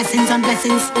 blessings on blessings on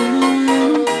blessings.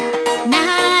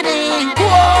 Nothing.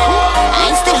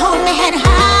 I still hold my head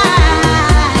high.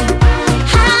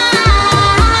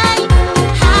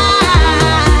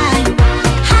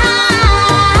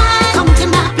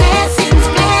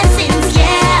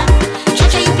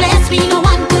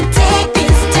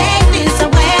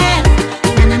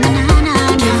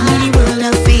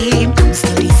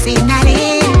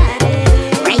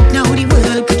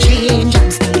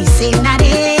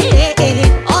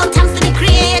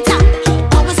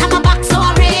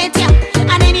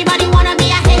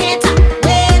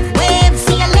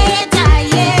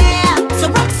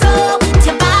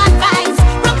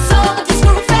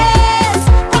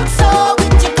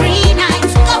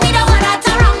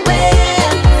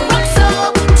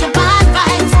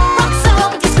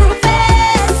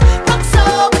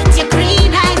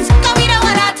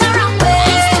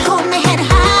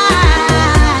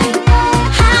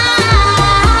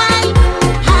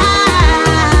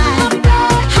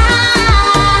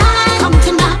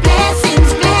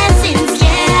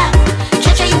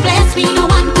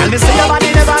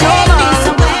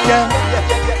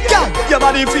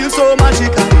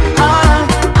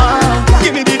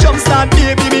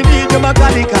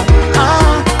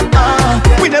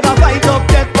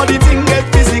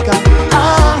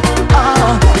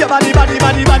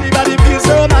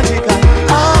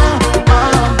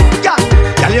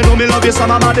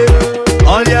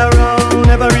 All year round,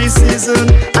 every season,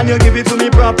 and you give it to me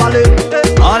properly.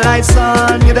 All right,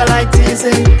 son, you don't like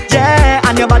teasing. Yeah,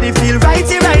 and your body feel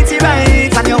righty,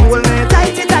 and you hold me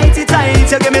tighty.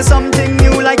 You give me something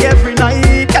new like every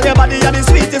night. Tell your body you're the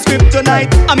sweetest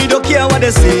kryptonite. I mean, don't care what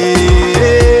they say.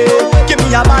 Give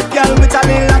me a bad girl with a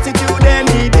real attitude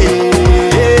any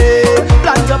day.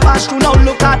 Plant a patch to now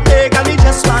look at me, girl, me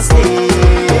just want stay.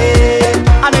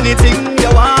 And anything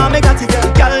you want, me got it,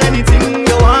 girl. Anything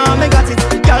you want, me got it,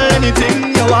 girl.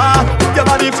 Anything you want, your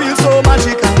body feels so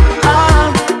magical.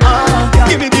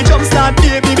 Give me the jump start,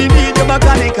 baby, we need your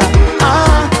mechanical.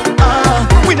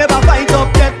 We never fight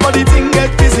up yet, but the thing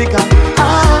get physical.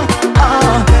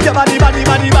 Your body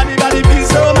feels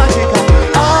so magical.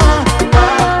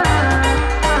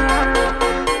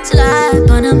 Slide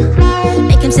on him,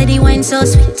 make him say the wine so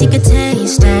sweet he could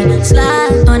taste it.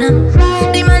 Slide on him,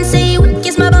 the man say he would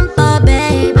kiss my bumper,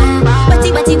 baby. Wet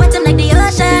him like the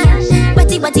ocean.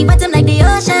 Wet him like the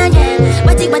ocean, yeah.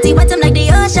 Wet him like the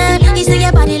ocean. He say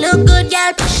your body look good,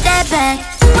 girl, push that back.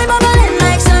 We bubbling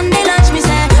like Sunday lunch, me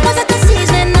say. Was it the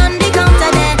seasoning on the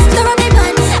counter there? Stir up the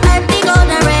pan, I big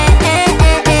golden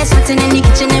red. Sweating in the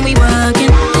kitchen and we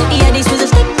working. Yeah, this was a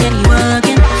stick and he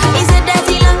working. He said that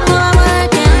he love how I'm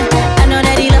working. I know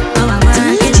that he love how I'm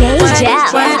working. DJ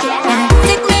Jal.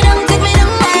 Take me down,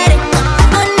 ride it.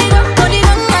 On the ground,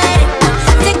 ride it.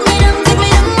 Take me down,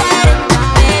 ride it.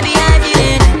 Baby, I feel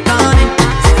it coming.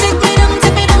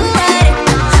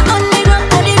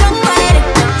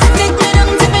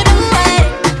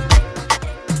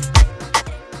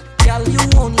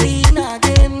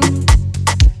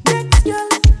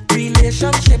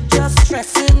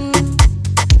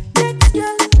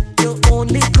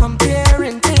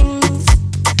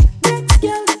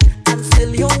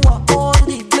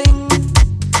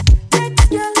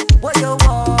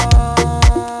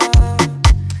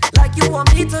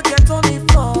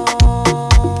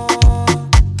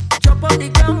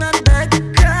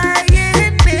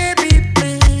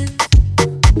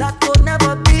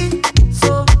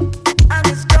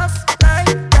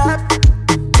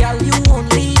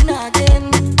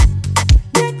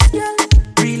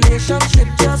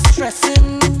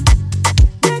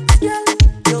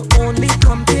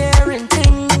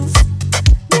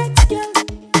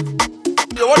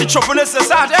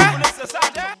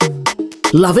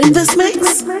 Loving this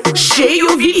mix? Share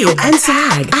your video and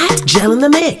tag at Gel in the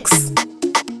Mix.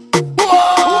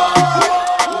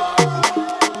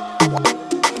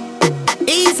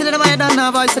 Easy to the way down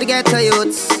now, voice to the ghetto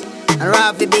youths and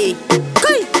Rafi B.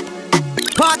 Okay.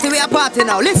 Party, we are party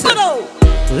now, listen.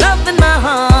 Love in my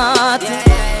heart,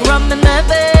 rum in my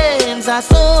veins. I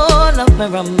so love my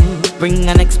rum. Bring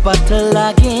an next bottle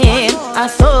again. I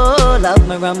so love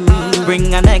my rum.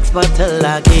 Bring an next bottle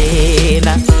again.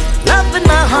 Love in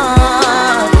my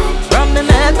heart, rum in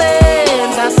my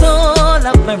veins. I so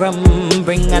love my rum.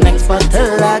 Bring an next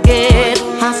bottle again.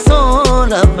 I so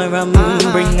love my rum.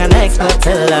 Bring an next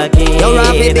bottle again. Yo,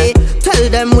 Rafi, tell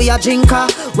them we a drinker,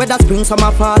 whether spring,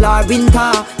 summer, fall or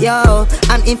winter. Yo,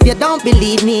 and if you don't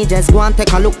believe me, just go and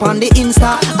take a look on the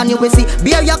Insta, and you will see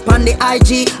beer yak on the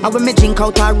IG. And when me drink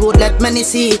out our road, let many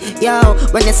see. Yo,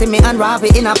 when you see me and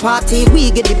Ravi in a party, we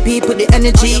get the people the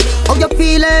energy. How you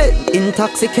feeling?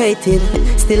 Intoxicated,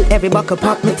 still every buckle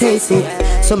pop me taste it.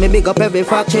 So me big up every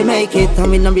factory make it, and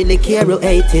we don't really care who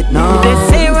hate it. No. They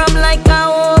say I'm like a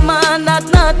woman, that's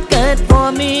not good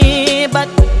for me, but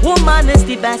woman is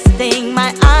the best thing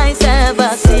my eyes ever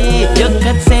see. You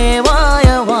could say what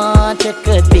you want, you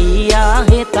could be a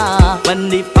hitter. When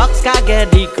the fox can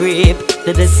get the grip,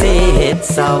 did they say it's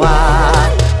so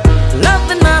hard?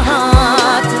 Love in my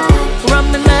heart,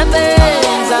 rum in my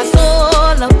veins. I so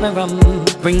love my rum.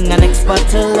 Bring an next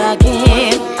bottle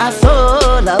again. I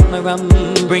so love my rum.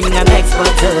 Bring an next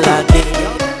bottle again.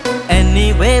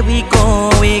 Anywhere we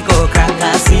go crack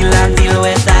a seal and deal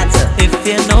with that. If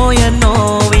you know,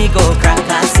 we go crack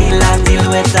a seal and deal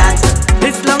with that.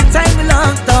 This long time we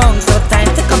long tongue, so time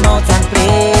to come out and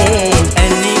play.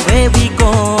 Anywhere we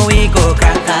go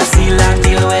crack a seal and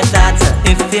deal with that.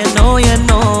 If you know,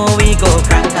 we go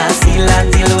crack a seal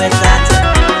and deal with that.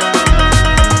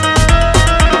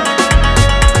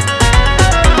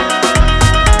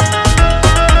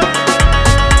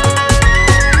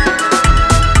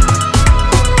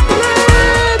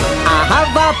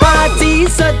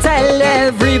 So tell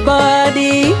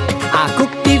everybody, I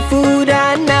cook the food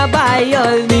and I buy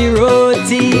all the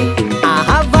roti. I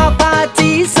have a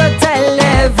party, so tell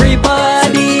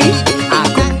everybody, I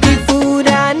cook the food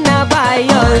and I buy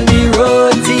all the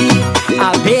roti. I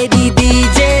pay the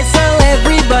DJ so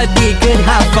everybody could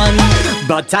have fun,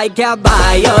 but I can't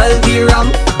buy all the rum.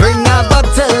 Bring a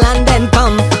bottle and then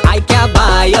come. I can't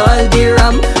buy all the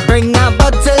rum. Bring a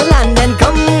bottle and then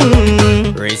come.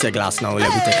 Raise your glass now, let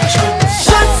me take a shot.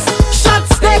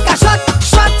 Shots, take a shot.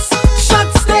 Shots,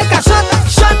 take a shot.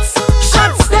 Shots,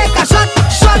 take a shot.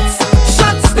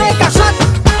 Shots, take a shot.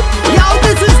 Yo,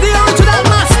 this is the original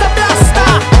Master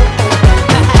Blaster.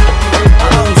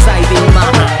 Alongside the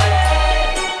man.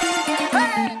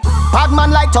 Bad man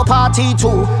like to party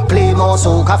too. Play more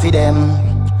soca for them.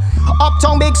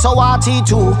 Uptown big so hearty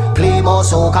too. Play more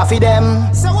soca for them.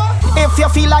 If you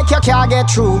feel like you can't get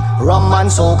through, rum and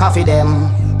soca for them.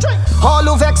 All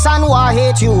who vex and who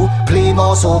hate you, play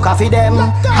more soca for them.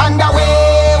 And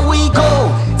away we go,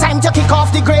 time to kick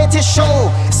off the greatest show.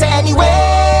 Say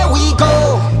anywhere we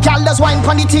go, gal does wine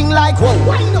pon the thing like whoa.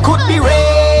 Could be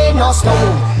rain or snow,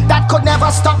 that could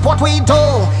never stop what we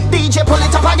do. DJ pull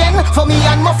it up again, for me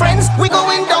and my friends. We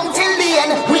going down till the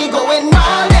end, we going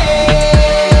all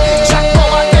day. Jack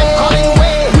power them calling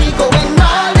way, we going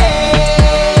all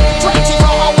day. 24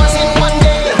 hours in one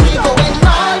day, we going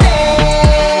all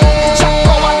day. Jack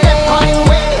power them calling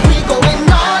way, we going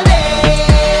all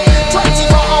day.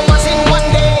 24 hours in one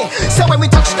day. So when we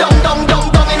touch down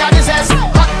in a disease,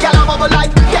 hot gal a bubble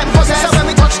like them possess. So when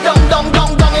we touch down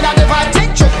in a divide,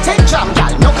 take trick, take jam,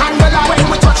 gal no candlelight. When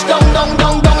we touch down in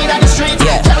a the street,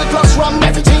 gal plus rum,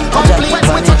 everything complete. When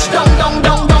we touch down in a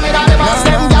the bus,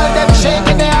 them gal them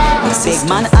shaking their ass. Big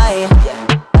man I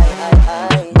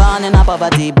born in a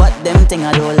poverty, but them thing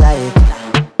I don't like.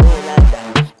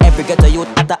 Every ghetto youth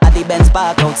at the Benz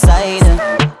park outside.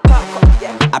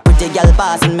 A pretty girl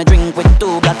passing me drink with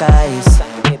two black eyes.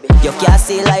 You can't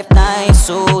see life nice,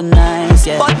 so nice,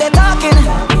 yeah. But they talking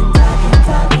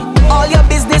all your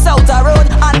business out the road,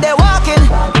 and they walking,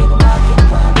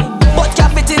 but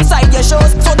can't fit inside your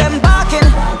shows, so them barking,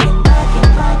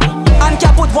 and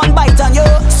can't put one bite on you.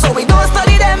 So we don't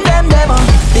study them.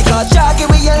 Because Jah give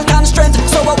we health and strength.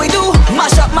 So what we do?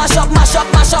 Mash up that.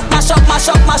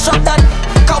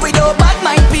 Cause we do bad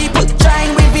mind people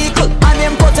trying with vehicle and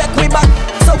them protect we back.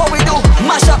 So what we do?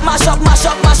 Mash up that.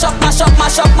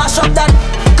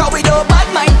 Cause we do bad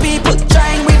mind people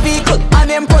trying with vehicle and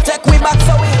them protect we back.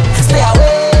 So we stay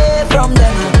away from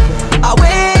them.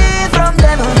 Away from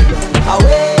them.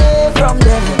 Away from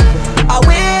them.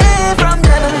 Away from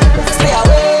them. Stay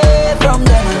away from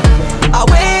them.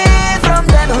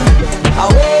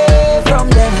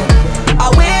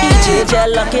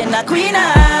 Jell looking a queen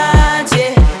heart,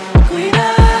 yeah. Queen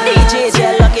heart. DJ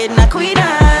Jell looking a queen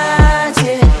heart,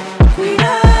 yeah. Queen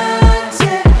heart,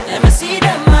 yeah. Let me see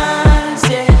them hands,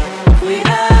 yeah. Queen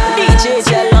heart. DJ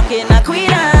Jell looking a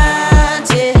queen heart,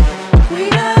 yeah.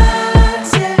 Queen heart,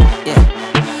 yeah.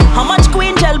 How much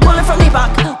Queen Jell pulling from the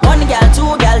back? One gal,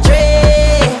 two gal,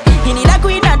 three. He need a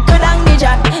queen that good and the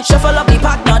jack. Shuffle up the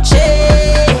pack, not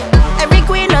shake. Every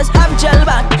queen does have gel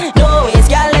back. No waste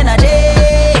gal in a day.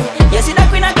 You see that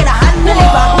queen I get a hand in the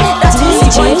back. That's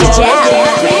DJ Jell.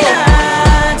 Queen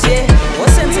heart, yeah.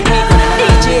 What's in the queen?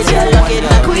 DJ Jell looking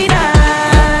like queen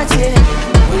heart, yeah.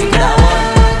 Queen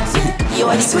heart, you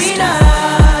are the queen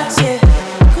heart, yeah.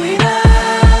 Queen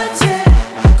heart, yeah.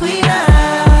 Queen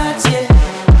heart, yeah.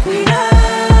 Queen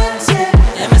heart, yeah.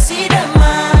 Let me see them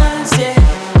hands, yeah.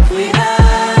 Queen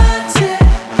heart, yeah.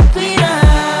 Queen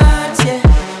heart, yeah.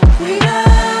 Queen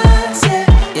heart,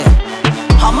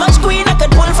 yeah. How much queen I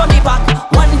could pull from the pack?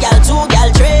 One gal, two gal,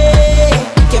 three.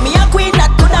 Give me a queen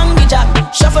that could hang the jack.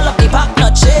 Shuffle up the pack,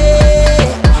 not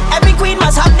shake. Every queen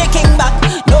must have the king back.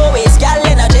 No waste gal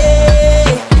in a day.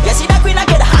 You see that queen I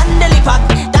could handle the pack.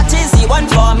 That is the one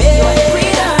for me.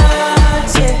 Queen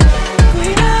heart, yeah.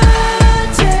 Queen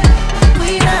heart, yeah.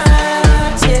 Queen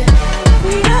heart, yeah.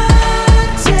 Queen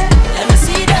heart, yeah. Let me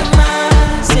see them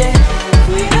hands, yeah.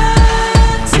 Queen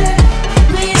heart, yeah.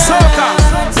 Queen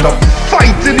heart, The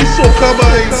fight in the soca,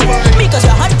 boys. because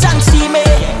you're hot and steamy,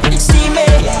 steamy,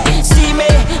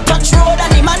 steamy. Touch road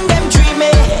and the man them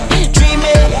dreamy,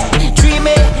 dreamy,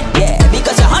 dreamy. Yeah,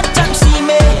 because you're hot and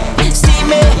steamy,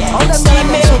 steamy,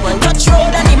 steamy. Touch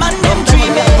road and the man them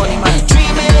dreamy,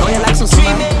 dreamy,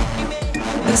 dreamy.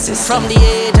 From the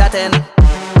age of 10,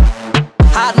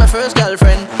 had my first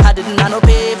girlfriend. I didn't have no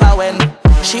paper when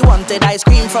she wanted ice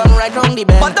cream from right round the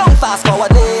bend. But don't fast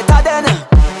forward later then.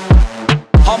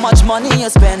 How much money you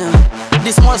spend?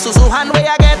 This small Suzu hand where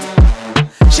I get.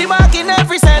 She marking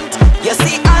every cent. You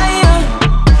see I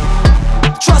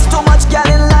trust too much gal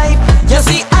in life. You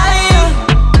see I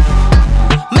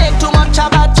make too much a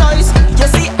bad choice. You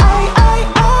see I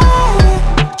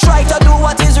try to do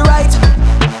what is right.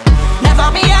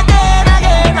 Never me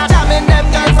again. I'm jamming them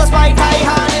girls for spite. I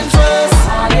hand in first.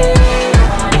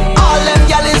 All them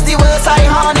gal is the worst. I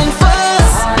hand in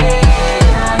first.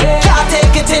 Can't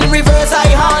take it in reverse. I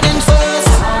hand in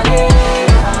first.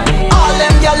 All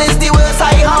them gal is the worst.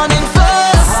 I hand in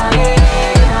first.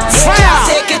 Can't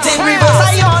take it in reverse.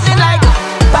 I hand in like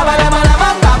baba la baba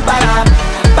bam bam bam,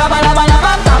 baba la baba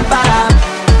bam bam bam,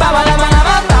 baba la baba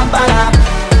bam bam bam,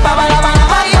 baba la baba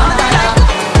bam bam bam,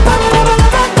 baba la baba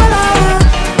bam bam,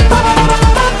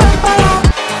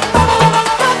 baba la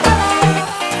baba bam bam.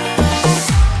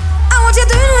 I want you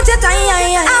doing with your time.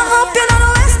 I hope you're not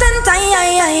wasting time.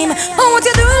 I want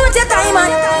you doing with your time. I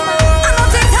know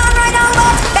things hard right now,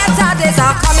 but better days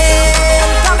are coming,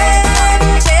 coming.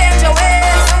 Change your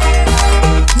ways.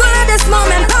 Don't let this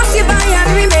moment pass you by and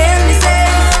remain the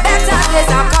same. Better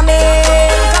days are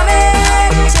coming,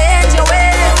 coming. Change your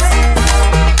ways.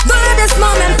 Don't let this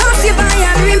moment pass you by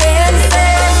and remain the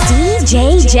same.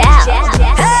 DJ Jell.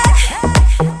 Hey,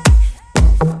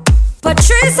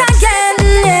 Patrice again,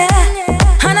 yeah.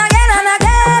 And again and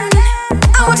again.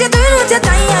 I want you doing with your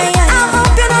time. I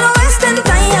hope you're not wasting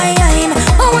time.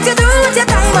 I want you doing with your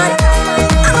time.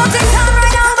 I know things hard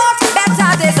right now, but better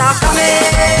days are coming,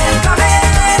 coming.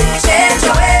 Change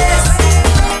your ways.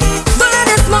 Don't let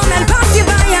this moment pass you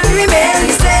by and remain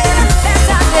the same.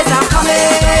 Better days are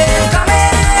coming,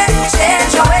 coming.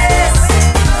 Change your ways.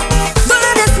 Don't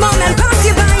let this moment pass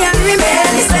you by and remain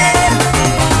the same.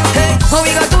 Hey, what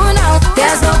we gonna do now?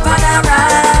 There's no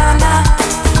panorama.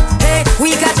 Hey,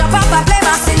 we can jump up and play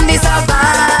mass in the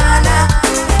savannah.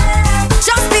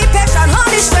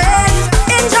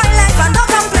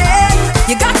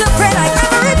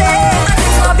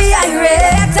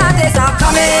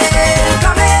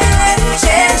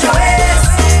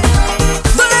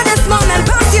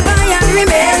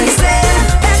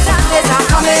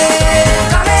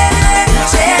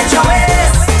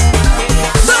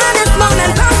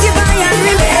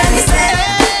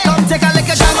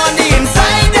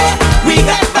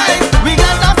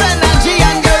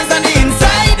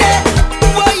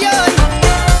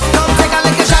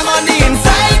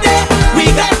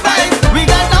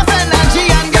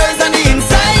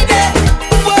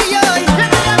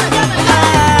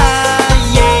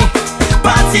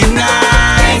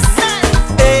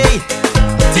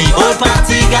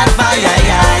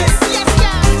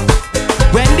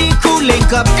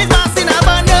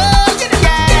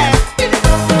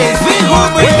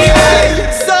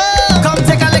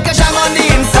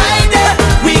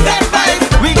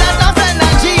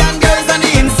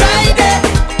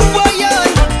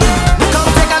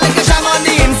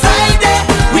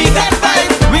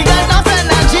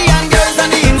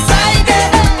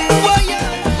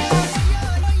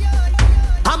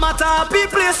 at a happy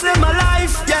place in my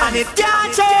life, and it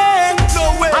can't change.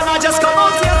 No way. And I just come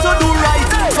out here to do right.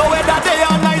 So whether day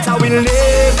or night, I will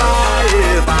never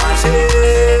ever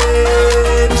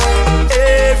change.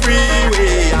 Every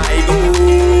way I go,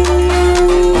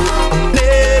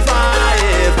 never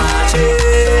ever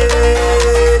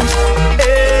change.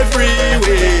 Every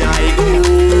way I go,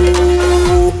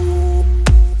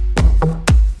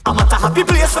 I'm at a happy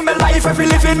place in my life every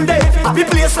living day. Happy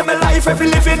place in my life every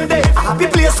living day. A happy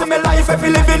place in my life every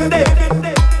living day.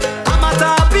 I'm at a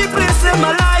happy place in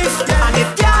my life, and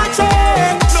it can't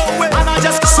change. No way. And I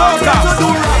just come out here to do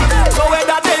right. So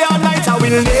whether day or night, I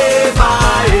will never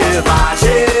ever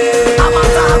change. I'm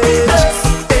at a happy place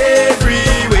every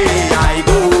way I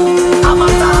go. I'm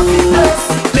at a happy place,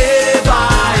 never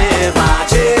ever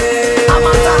change. I'm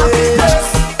at a happy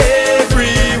place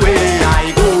every way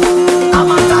I go.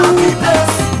 I'm at a happy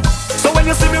place. So when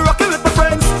you see me rocking with my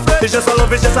friends, it's just a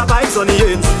love, it's just a vibes on the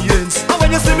ends. And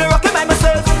when you see me rocking by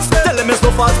myself, tell them it's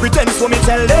no false pretense, so me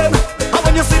tell them. And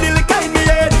when you see the liquor in me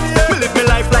head, me live my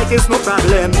life like it's no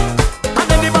problem.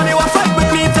 And anybody who fight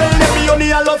with me, tell them me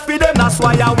only a love for them. That's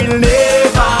why I will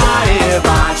never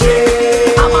ever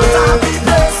change. I'm at a happy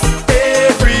place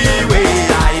every way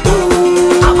I go.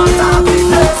 I'm at a happy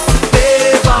place,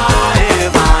 never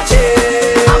ever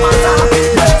change. I'm at a happy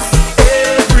place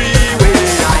every way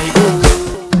I go.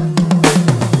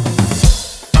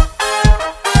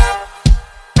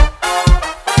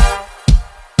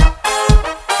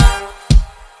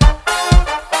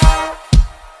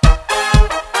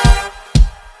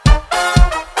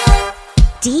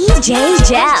 DJ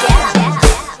Gel.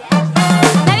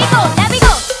 Let me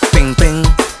go. Ping ping,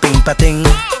 ping pating,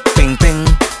 ping ping,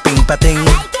 ping pating,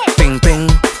 ping ping,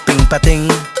 ping pating,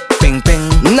 ping ping.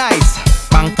 Nice.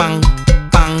 Pang pang,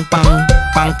 pang pang,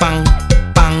 pang pang,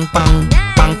 pang pang,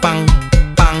 pang pang,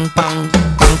 pang pang,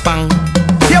 pang pang.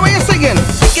 Yeah, what you singing?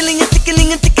 Tickling it, tickling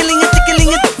it, tickling it,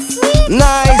 tickling it.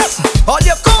 Nice. All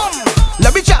you come,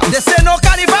 let me jam. They say no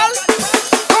carnival.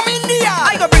 Come in here.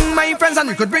 I go bring my friends and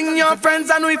we could bring your friends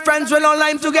and we friends will all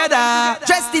lime together.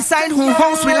 Just decide who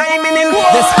house we liming in.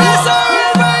 This place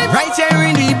right here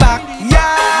in the back.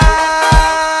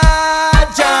 Yeah,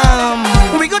 jam.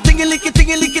 We go tingy-licky,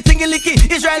 tingy-licky,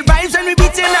 tingy-licky. Israel vibes and we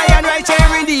beating iron right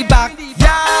here in the back. Yeah,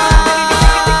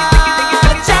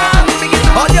 jam.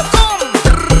 All you come.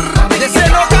 They say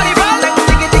no carnival.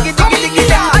 Come in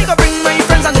here. I go bring my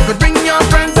friends and you could bring your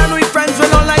friends and we friends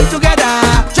will all line together.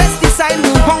 Just decide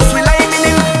who house we liming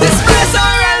in. This place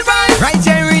Israel vibes right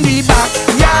here in the back.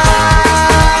 Yeah,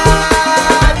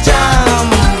 jam.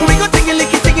 We go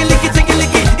tingy-licky, tingy-licky,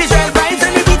 tingy-licky. Israel vibes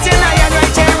and we beating iron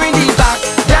right here in the back.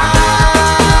 Yeah,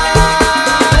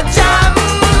 jam.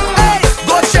 Hey,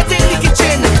 go straight in the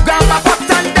kitchen, grab a pot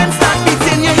and then start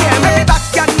beating. You hear me?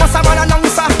 Backyard must have an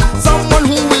announcer, someone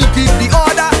who will give the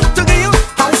order to give you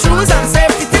house rules and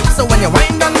safety tips. So when you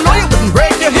wind down low, you wouldn't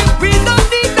break your hip. We don't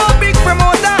need no big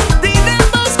promoter. The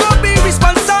neighbors go be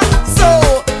responsible. So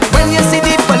when you see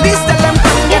the police, tell them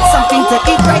come get something to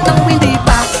eat right now in the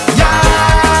back. Yeah,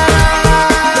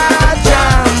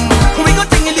 jam. We go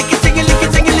tingy-licky, tingy-licky,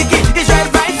 tingy-licky. Israel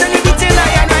vibes and we beating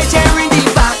iron right here in the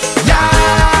back. Yeah,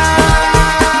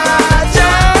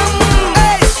 jam.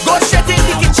 Hey, go straight in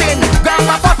the kitchen, grab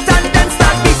a pot and then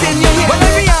start beating your head. Well,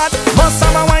 every yard must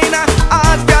have a whiner,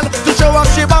 hard girl to show off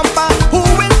she bumper. Who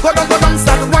will go down,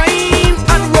 start wine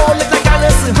and roll it like a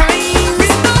lesson high. We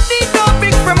don't need no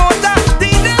big promoter.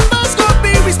 The neighbors go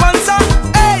be responsible.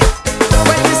 Hey,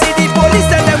 when you see the police,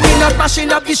 tell them we not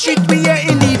mashing up the street, we here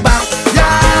in the back.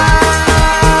 Yeah,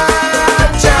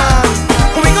 jam.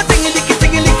 We go tingy-licky,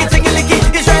 tingy-licky, tingy-licky.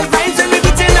 Israel vibes and we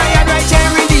beating iron right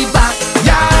here in the back.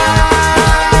 Yeah,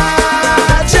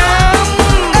 jam.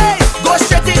 Hey, go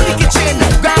straight in the kitchen,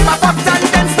 grab a pot and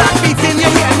then start beating. You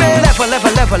hear me? Level,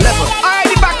 level, level, level. Alright,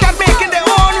 the backyard making their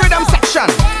own rhythm section.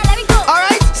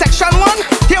 Alright, section 1.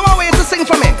 Here one way to sing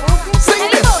for me. Sing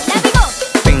this.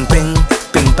 Ping ping,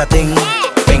 ping pating,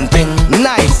 ping ping.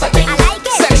 Nice.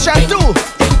 Section 2.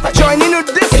 Join in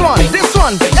with this one.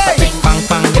 Hey. Pang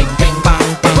pang, pang pang,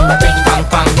 pang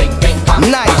pang.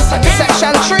 Nice.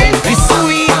 Section 3. The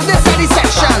sweetness of the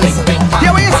sections.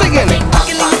 Here what you singing?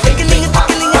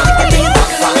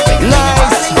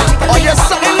 Nice. Oh, you're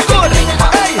something good.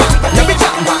 Hey, let me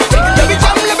jam. Let me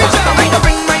jam, let me jam. I go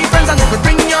bring my friends and you could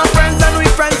bring your friends and we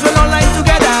friends will all line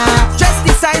together. Just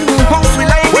decide who house we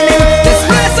like in. This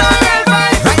place Israel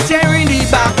vibes right here in the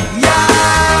back. Yeah,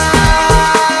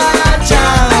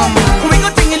 jam. We go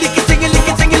tingy-licky,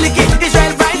 tingy-licky, tingy-licky.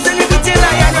 Israel vibes and we beating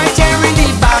iron right here in the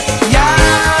back. Yeah,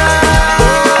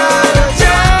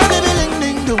 jam.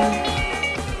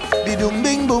 Di dum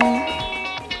bing boom.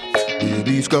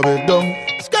 Baby, scrub it down.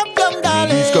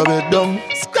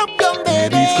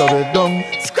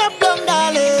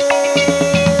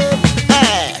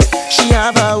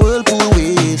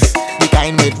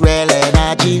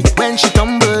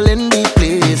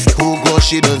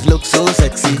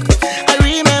 sexy. I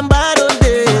remember those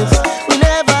days. We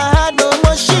never had no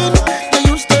machine.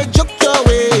 You used to juke your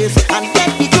waist and get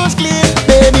the juice clean.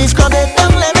 Baby, scrub it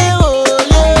down, let me hold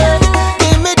you.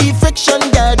 Give me the friction,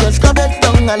 girl. Just scrub it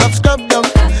down. I love scrub down.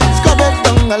 Scrub it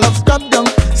down. I love scrub down.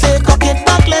 Say cock it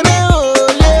back, let me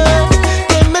hold you.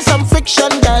 Give me some friction,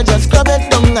 girl. Just scrub it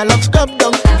down. I love scrub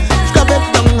down. Scrub it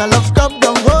down. I love scrub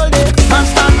down. Hold it. Man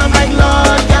stand up like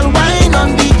Lord, girl. Wine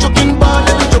on the juking ball,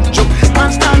 let me juke juke.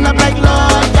 Man stand up like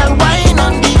Lord, girl. Wine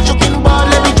on the juking ball,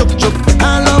 let me juke juke.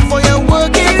 I love for you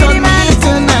work it on me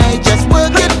tonight. Just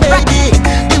work it, baby.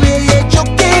 The way you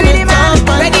juking it up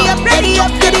and Ready up, ready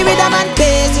up, to the rhythm and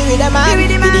bass, the rhythm and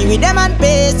to the rhythm and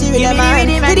bass, the rhythm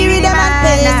and to the rhythm and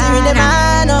bass, the rhythm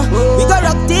and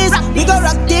we go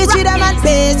rock this rhythm and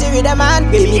bass, the rhythm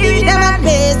and baby, the rhythm and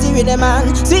bass, the rhythm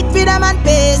and sweet rhythm and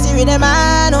bass, the rhythm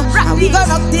and we go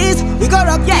rock this,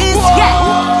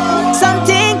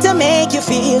 something to make you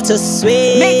feel so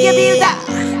sweet, make you feel that.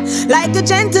 Like a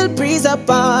gentle breeze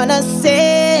upon a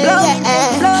sail,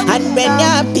 yeah. And when your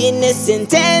happiness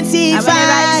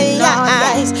intensifies, your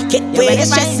eyes kick away the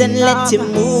stress and let your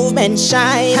movement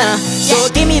shine. So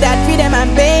give me that rhythm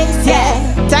and bass, yeah.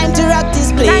 Time to rock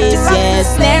this place, yeah.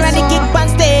 Snare and the kick on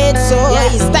stage, so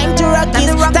it's time to rock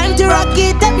it, time to rock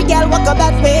it. Every girl walk up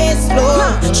that way slow.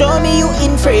 Show me you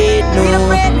in afraid, no.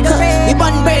 We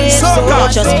born brave, so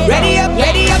just ready up,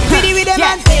 ready with them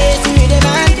and bass, with them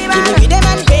and give me with them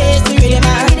and bass.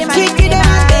 Sweet rhythm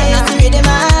and bass, rhythm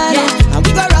and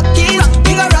we go rock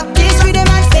this rhythm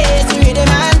and bass,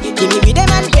 rhythm and give me rhythm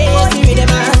and bass,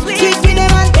 rhythm and sweet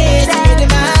rhythm and bass,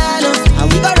 rhythm and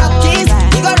we go rock this,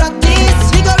 we go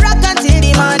rock until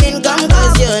the morning come,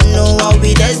 'cause you know how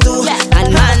we just do.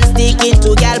 And man sticking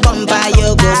to girl bumper,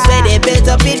 you go sweat a bit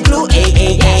up with glue,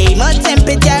 ay. My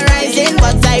temperature rising,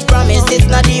 but I promise it's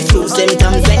not the flu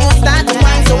symptoms when you start to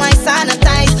whine, so I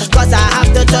sanitize, 'cause I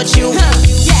have to touch you.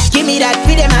 Give me that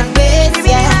rhythm and bass,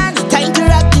 yeah. Time to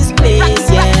rock this place,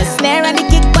 yeah. Snare and the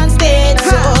kick on stage,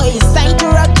 so it's time to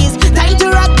rock it, time to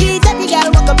rock it. Every girl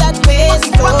walk up that way,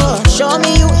 so show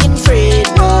me you in afraid,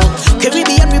 no.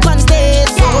 Caribbean we on stage,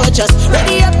 so just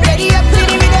ready up, with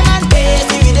the rhythm and bass,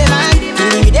 the rhythm and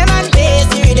rhythm and bass,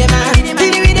 the rhythm and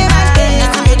with the rhythm and bass,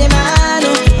 the rhythm and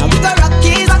we go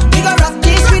rock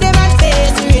this rhythm and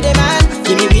bass, the rhythm and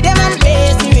give me rhythm and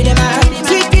bass, the rhythm and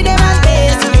sweet rhythm and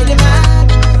bass, the rhythm and.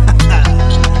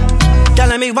 Girl,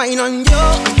 let me wine on you,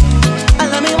 and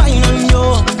let me wine on you.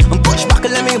 And push back,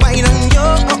 let me wine on you,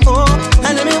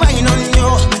 and let me wine on you.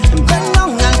 And bend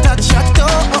down and touch your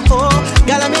toe,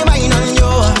 girl, let me wine on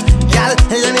you. Girl,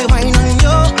 let me wine on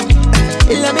you,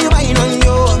 let me wine on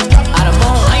you.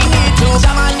 I need to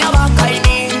jam on your back, I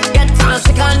need get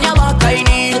sick on your back, I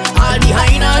need all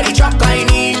behind all the track, I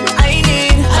need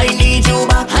you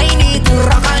back, I need to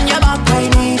rock on your back, I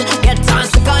need get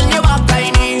sick on your back,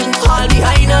 I need all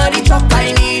behind all the track,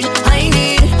 I need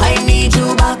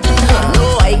you back.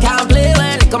 No, I can't play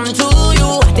when it comes to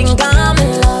you. I think I'm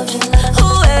in love.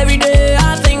 Oh, every day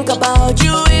I think about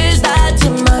you. Is that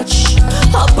too much?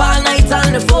 Up all night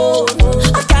on the phone.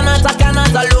 I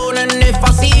cannot alone. And if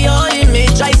I see your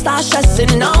image, I start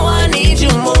stressing. Now I need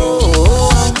you more.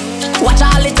 Watch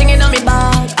all the thing in my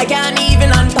bag. I can't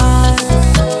even unpack.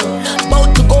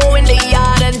 About to go in the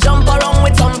yard and jump around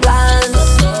with some plans.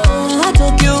 I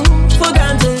took you for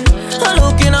granted. I'm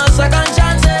looking on second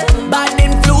chances. Bad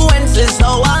influences,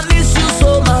 so I miss you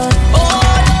so much. Oh,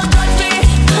 don't touch me,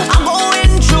 I'm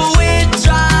going through it.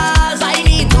 Just I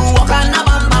need to walk on a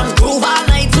bam bam groove all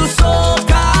night to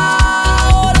Soca.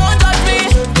 Oh, don't touch me,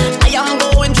 I am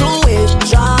going through it.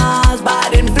 Just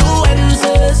bad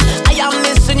influences, I am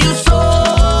missing you so.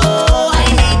 I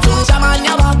need to jam on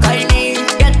your back, I need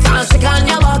get sick on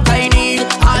your back, I need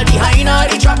all behind all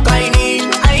the track, I need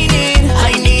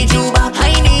you back,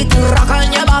 I need to rock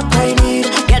on your back, I need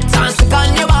get sick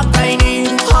on your back, I need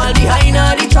all behind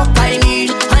all the track, I need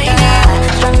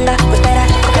stronger, we're better,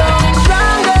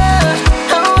 stronger,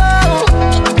 oh,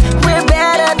 we're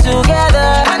better together,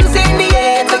 hands in the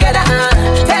air together,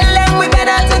 tell them we're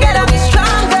better together, we're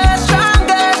stronger,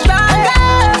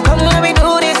 come let me do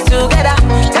this together,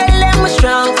 tell them we're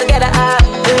strong together,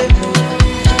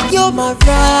 You're my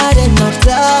ride and my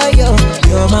tire,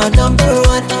 you're my number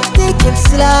one. They can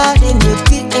slide in your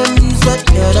DMs, but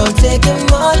you don't take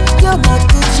them on. You're my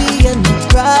Gucci and my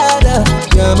Prada,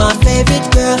 you're my favorite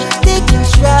girl. They can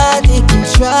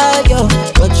try, yo,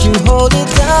 but you hold it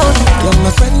down. You're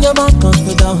my friend, you're my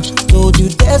confidant. Told you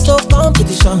there's no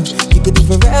competition. You could be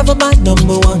forever my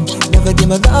number one. never give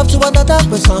my love to another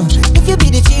person. If you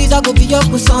be the cheese, I go be your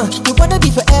croissant. You wanna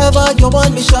be forever, your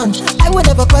one mission. I will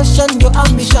never question your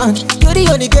ambition. You're the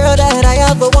only girl that I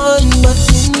ever want.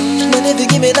 And if you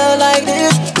give me love like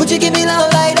this, would you give me love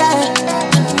like that?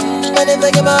 And if I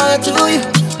give my heart to you,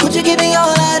 would you give me all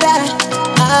of that?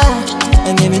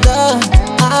 And give me love,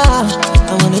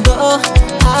 I wanna go,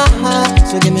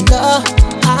 so give me love,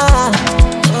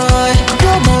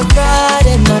 you're my pride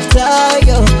and my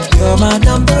tire. You're my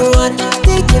number one.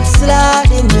 They can slide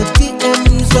in your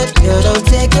DMs, but you don't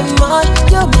take them on.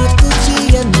 You're my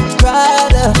Gucci and my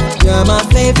Prada. You're my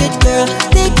favorite girl.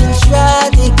 They can try,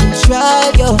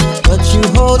 yo, but you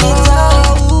hold it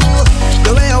down.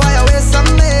 The way you waist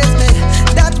amaze me.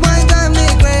 That one drive me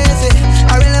crazy.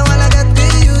 I really wanna get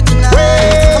with you tonight.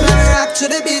 Come let me rock to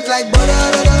the beat like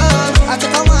ba-da-da-da. I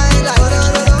take a wine like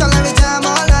ba-da-da-da. Come let me jam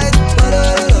all night.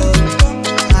 Ba-da-da-da.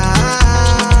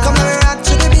 Come let me rock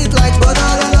to the beat like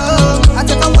ba-da-da-da. I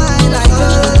take a wine like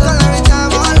ba-da-da-da. Come let me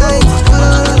jam all night.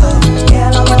 Ba-da-da-da.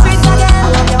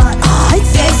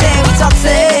 Say we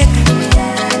toxic.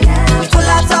 Full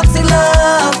of toxic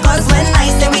love. Cause when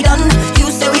I say we done, you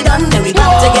say we done, then we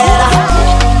back together.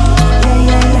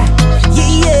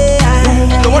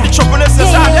 The one the choppiness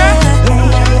is out there.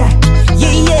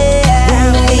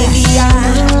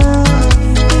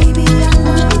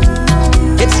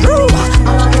 It's true.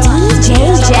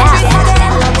 DJ Jazz.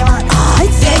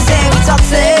 Say we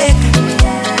toxic.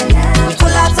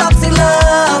 Full of toxic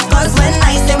love. Cause when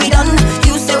I say we done,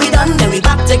 you say we done, then we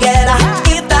back together.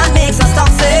 If that makes us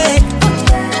toxic,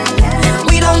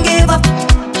 we don't give up.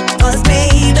 Cause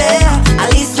baby, at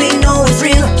least we know it's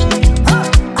real.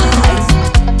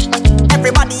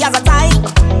 Everybody has a type,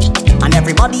 and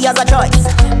everybody has a choice.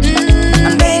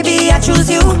 And baby, I choose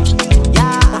you.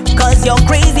 Cause you're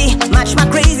crazy, match my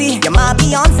crazy. You're my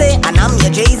Beyonce, and I'm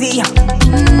your Jay-Z.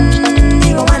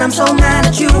 Even when I'm so mad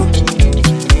at you.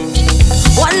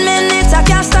 1 minute I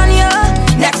cast on you,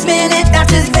 next minute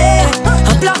that is bad.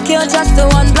 I block you just to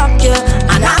unblock you,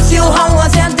 and ask you how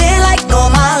was your day like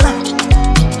normal.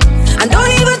 And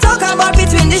don't even talk about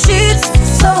between the sheets.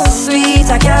 So sweet,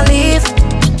 I can't leave.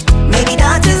 Maybe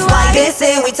that is why they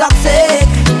say we toxic.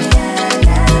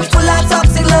 Full of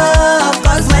toxic love.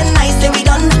 Cause when I say we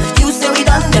done, you say we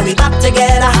done, then we back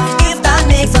together. If that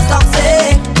makes us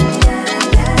toxic,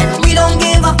 we don't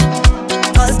give up.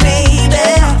 Cause baby,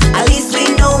 at least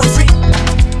we know it's real.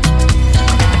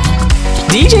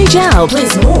 DJ Jal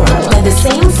plays more than the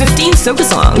same 15 Soca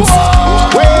songs.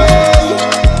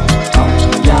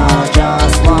 Y'all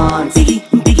just want Biggie,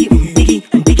 Biggie, Biggie,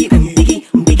 Biggie, Biggie,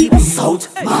 Biggie, South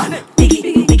man. Biggie,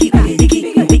 Biggie, Biggie,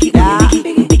 Biggie,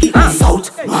 Biggie, Biggie, South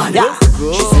man. Yeah.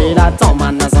 She say that Tom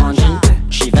man is on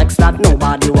she vex that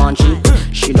nobody want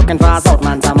she looking for a South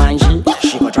man to mind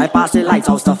she go try past the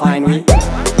lighthouse to find me.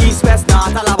 East, West,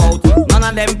 North, all about. None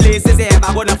of them places they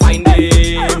ever gonna find them.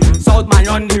 South man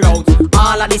run the route.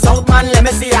 All of the South man, let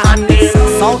me see your hand.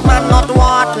 South man not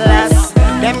worthless.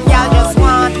 Them y'all just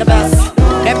want the best.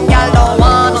 Them y'all don't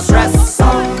want no stress.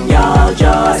 Some y'all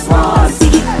just want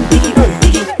Biggie, Biggie,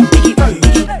 Biggie,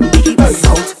 Biggie, Biggie, Biggie,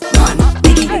 South man.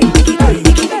 Biggie, Biggie,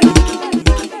 Biggie,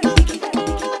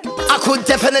 I could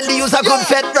definitely use a good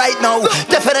fet right now.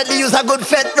 Definitely use a good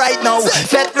fet right now.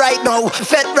 Fet right now,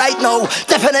 fet right now.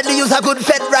 Definitely use a good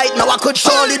fet right now. I could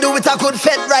surely do it a good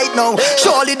fet right now.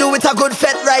 Surely do it a good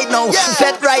fet right now.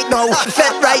 Fet right now,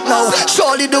 fet right now.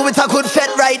 Surely do it a good fet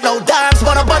right now. Dance,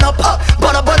 bun up, bun up,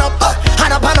 bun up, bun up,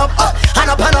 hand up, hand up, hand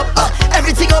up, hand up,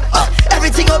 everything up,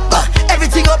 everything up,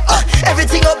 everything up,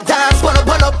 everything up. Dance, bun up,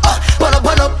 bun up, bun up,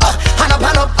 bun up, hand up,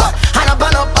 hand up, hand up,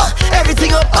 hand up,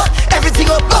 everything up, everything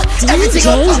up, everything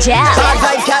up. Bad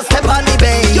vibe can't step on the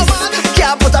bass.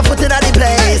 Can't put a foot in the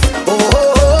place. Oh,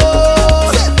 oh,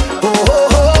 oh, oh, oh,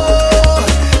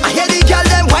 oh. I hear the girl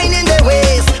them whining their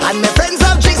waist, and my friends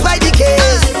have drinks by the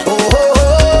case. Oh, oh,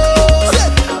 oh,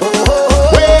 oh,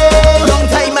 oh, oh. Long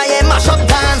time I ain't mash up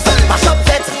dance, mash up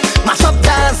fet,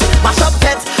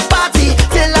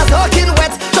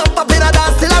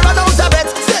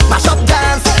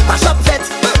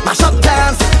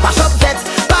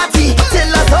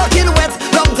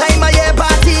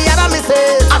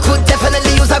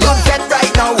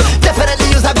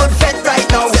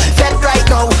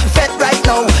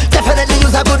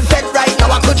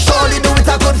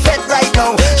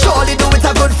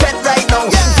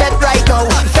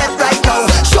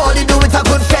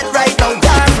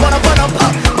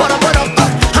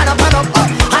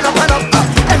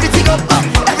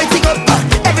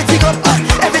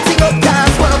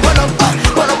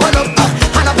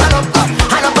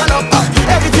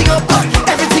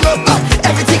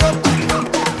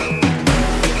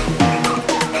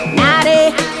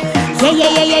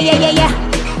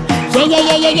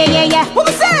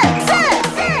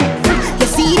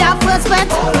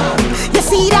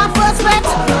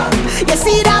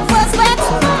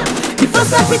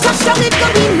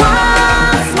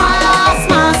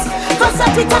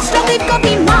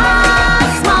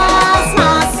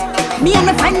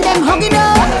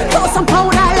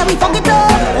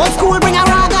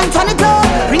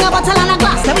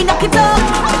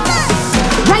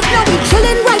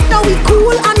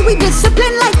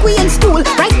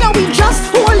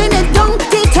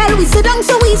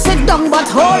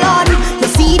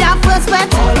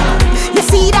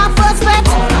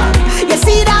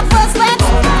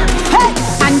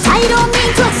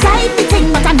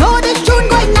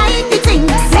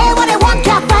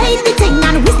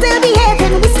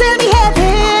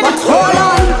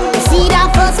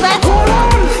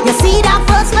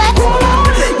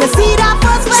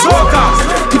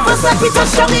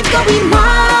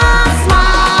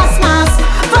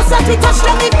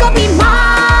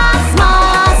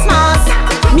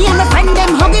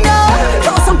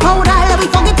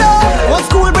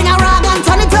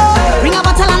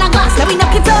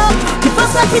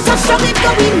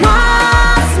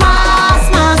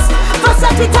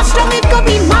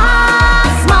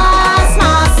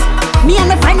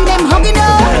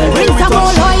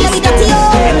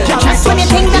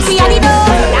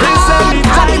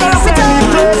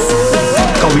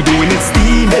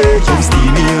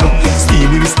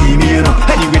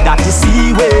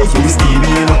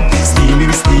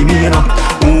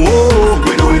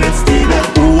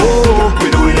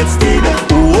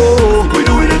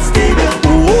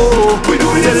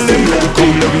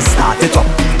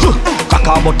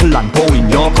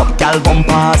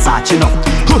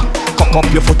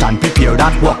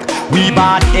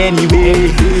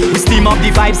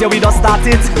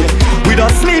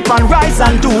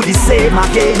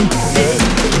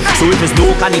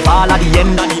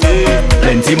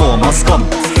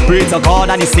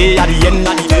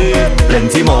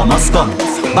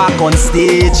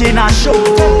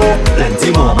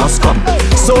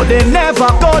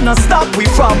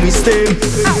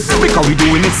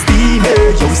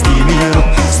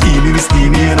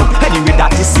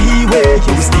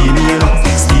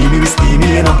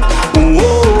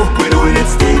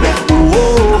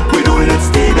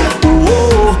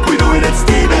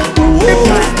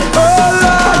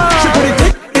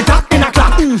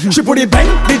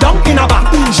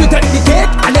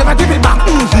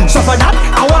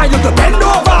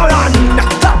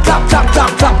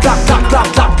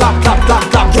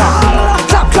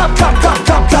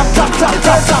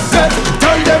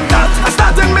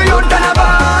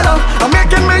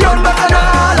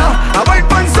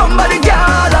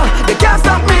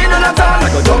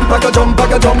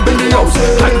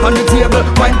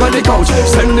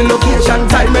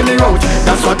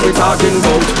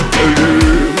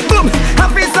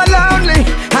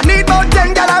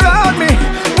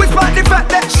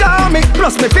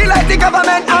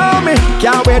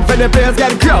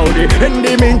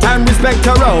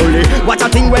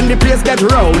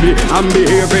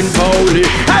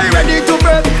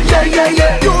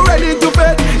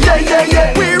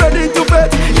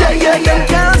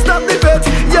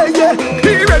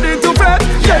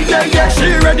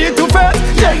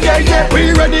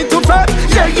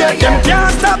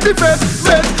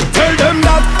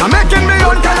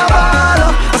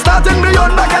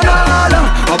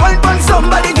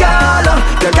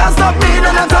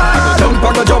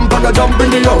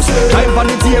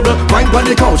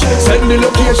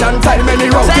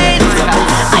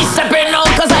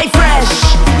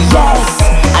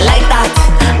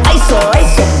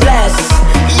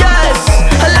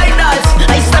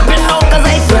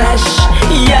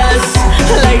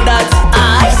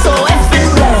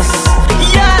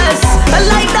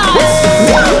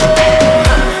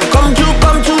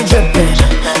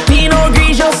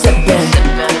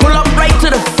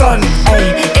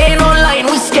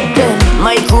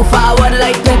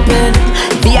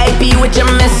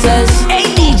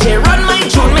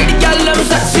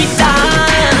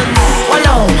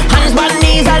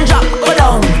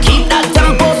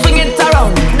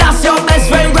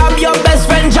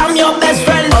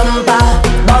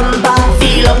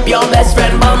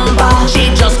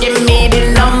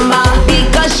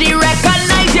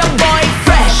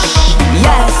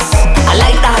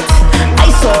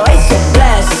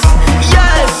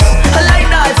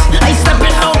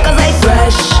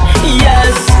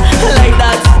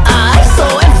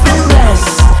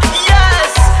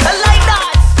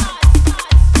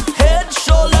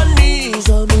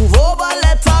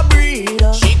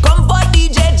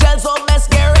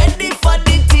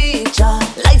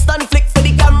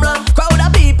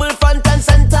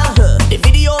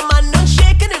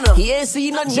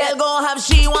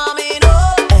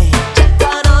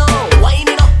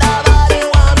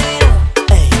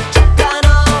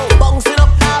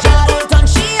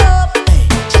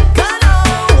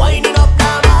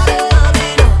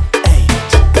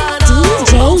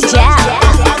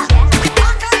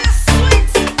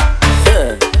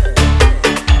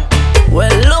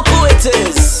 it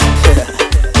is.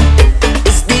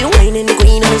 It's the whining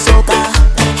queen of the soca.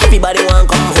 Everybody want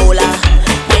come hold her.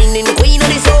 Whining queen of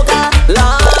the soca.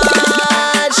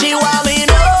 Lord, she want me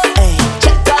know. Hey,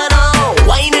 check her now.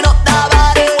 Whining up the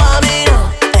body, want me know.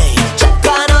 Hey, check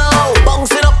her now.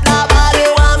 Bouncing up the body,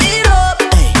 want me know.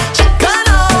 Hey, check her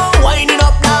now. Whining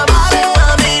up the body,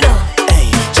 want me know.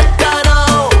 Hey, check her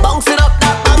now. Bouncing up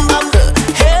the bam bam.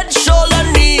 Head, shoulder,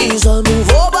 knees. Move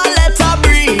over, let her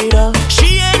breathe.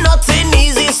 She ain't nothing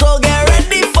easy, so get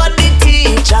ready for the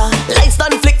teacher. Lights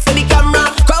done flick for the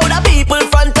camera. Crowd of people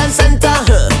front and center.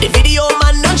 The video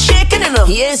man not shaking enough.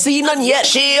 He ain't seen none yet.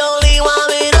 She only want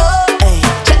me know. Hey,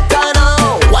 check her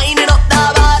now. Winding up the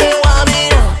body, want me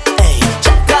know. Hey,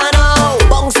 check her now.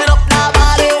 Bouncing up the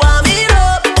body, want me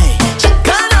know. Hey, check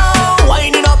her now.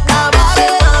 Winding up the body,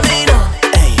 want me know.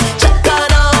 Hey, check her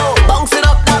now. Bouncing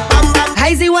up the bam bam.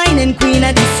 I's the whining queen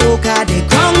of the soca. They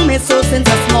crown me so since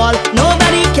I'm small.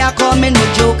 Nobody can call me no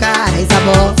joker. I's a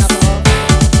boss.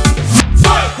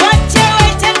 What you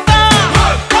waiting for?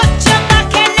 Put your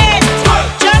back in it.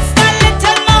 Just a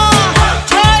little more.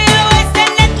 Throw your waist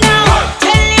in it now.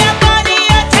 Tell your body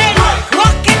your thing.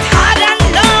 Rock it hard and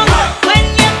long. When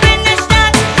you finish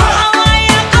that, I want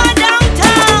you go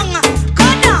downtown. Go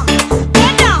down, go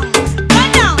down, go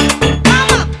down.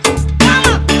 Come up, come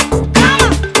up, come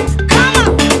up, come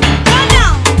up. Go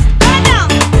down, go down,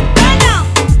 go down,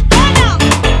 go down. Come up,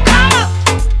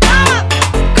 come up,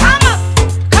 come up,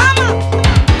 come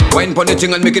up. Wine pon the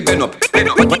thing and make it bend up.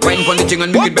 Wine pon the thing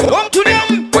and make it bend up.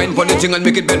 Wine pon the thing and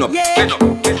make it bend up.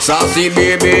 Saucy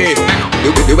baby,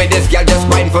 the way this girl just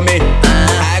wine for me.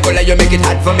 I go let you make it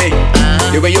hard for me.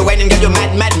 The way you whining, girl, you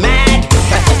mad, mad, mad.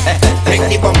 Make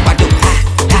the bumper do.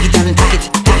 Tack it and tack it,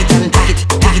 tack it and tack it,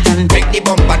 tack it and make the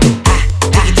bumper do.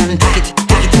 Tack it and tack it,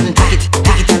 tack it and tack it,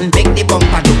 tack it and make the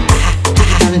bumper do. Tack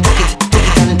it and tack it, tack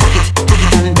it and tack it, tack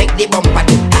it and make the bumper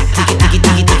do. Tack it, tack it,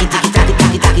 tack it, tack it, tack it,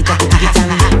 tack it, tack it, tack it, tack it,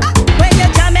 tack it. When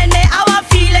you're jamming me, our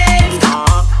feelings.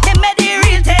 Give me the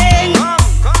real thing.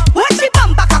 Watch the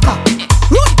bumper cock up.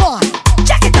 Rude boy,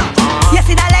 check it up. You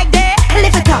see that leg there?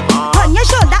 Lift it up. On your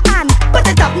shoulder and put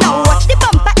it up. Now watch the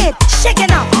bumper it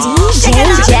shaking up.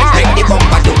 Shaking up. Make the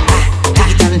bumper do.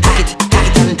 Tack it and tack it, tack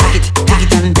it and tack it, tack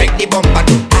it and make the bumper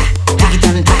do. Tack it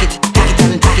and tack it, tack it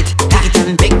and tack it, tack it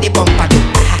and make the bumper do.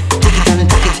 Tack it and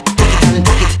tack it, tack it and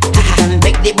tack it, tack it and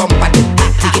make the bumper do.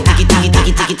 Tack it, tack it, tack it, tack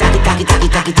it, tack it, tack it, tack it, tack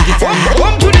it, tack it, tack it.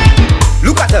 Come to them.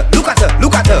 Look at her, look at her,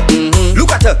 look at her.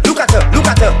 Look at her, look at her, look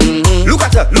at her. Look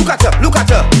at her, look at her, look at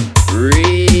her.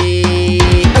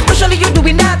 Especially you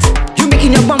doing that. You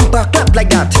making your bumper clap like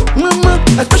that.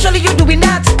 Especially you doing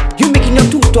that. You making your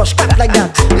toothbrush clap like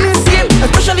that.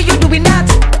 Especially you doing that.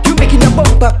 You making your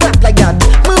bumper clap like that.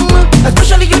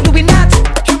 Especially you doing that.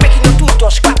 You making your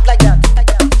toothbrush clap like that.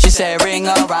 She said ring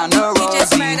around the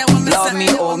rosy. Love me,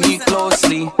 hold me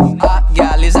closely. Hot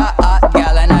gal is a hot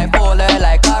gal and I pull her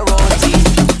like a rosy.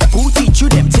 Who teach you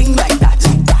them ting like that?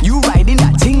 You riding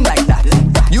that ting like that?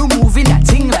 You moving that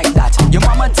ting like that? Your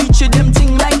mama teach you them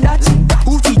ting like that?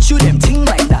 Who teach you them ting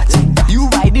like that? You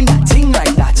riding that ting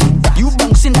like that? You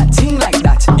bouncing that ting like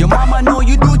that? Your mama know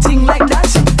you do ting like that?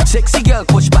 Sexy girl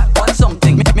push back on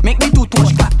something. Make me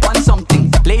toothwash clap on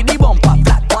something. Lady bumper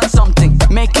flat on something.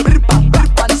 Make it rip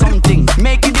on something.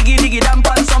 Make it diggy diggy damp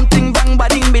on something. Bang ba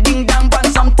ding be ding damp on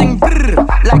something. Brr,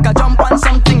 like a jump on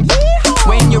something.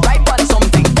 When you ride on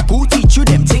something, who teach you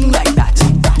them ting like that?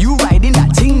 You riding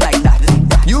that ting like that?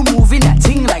 You moving that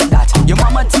ting like that? Your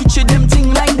mama teach you them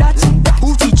ting like that?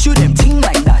 Who teach you them ting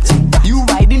like that? You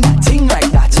riding that ting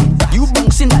like that? You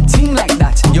bouncing that ting like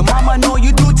that? Your mama know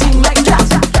you do ting like that.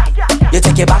 You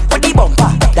take it back for the bumper.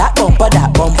 That bumper,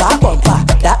 that bumper, bumper.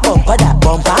 That bumper, that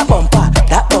bumper, bumper.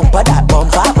 That bumper, that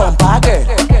bumper, bumper, girl.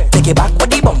 Take it back for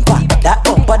the bumper. That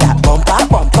bumper, that bumper,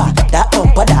 bumper. That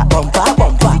bumper, that bumper,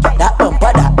 bumper. That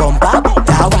bumper, that bumper, bumper.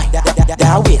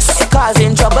 That waist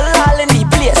causing trouble all in the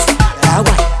place.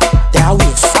 That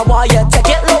waist. I want you take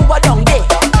it lower down there.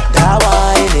 That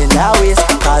wine in that waist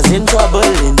causing trouble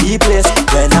in the place.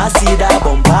 When I see that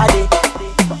bumper day.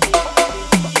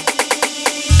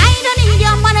 I don't need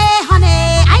your money,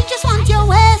 honey. I just want your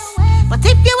waist. But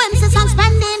if you insist on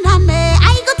spending on me,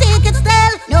 I could take it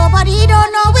still. Nobody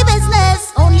don't know we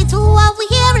business. Only two of we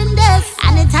hearing this.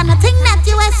 And it's nothing that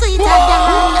you are sweeter than.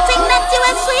 Nothing that you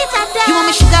are sweeter than. You want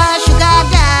me sugar, sugar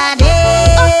daddy.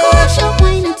 Of course you're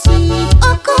wine and sweet.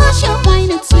 Of course you're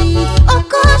wine and sweet. Of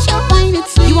course you're wine and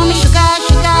sweet. You want me sugar,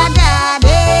 sugar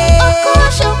daddy. Of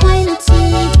course you're wine and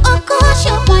sweet. Of course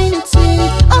you're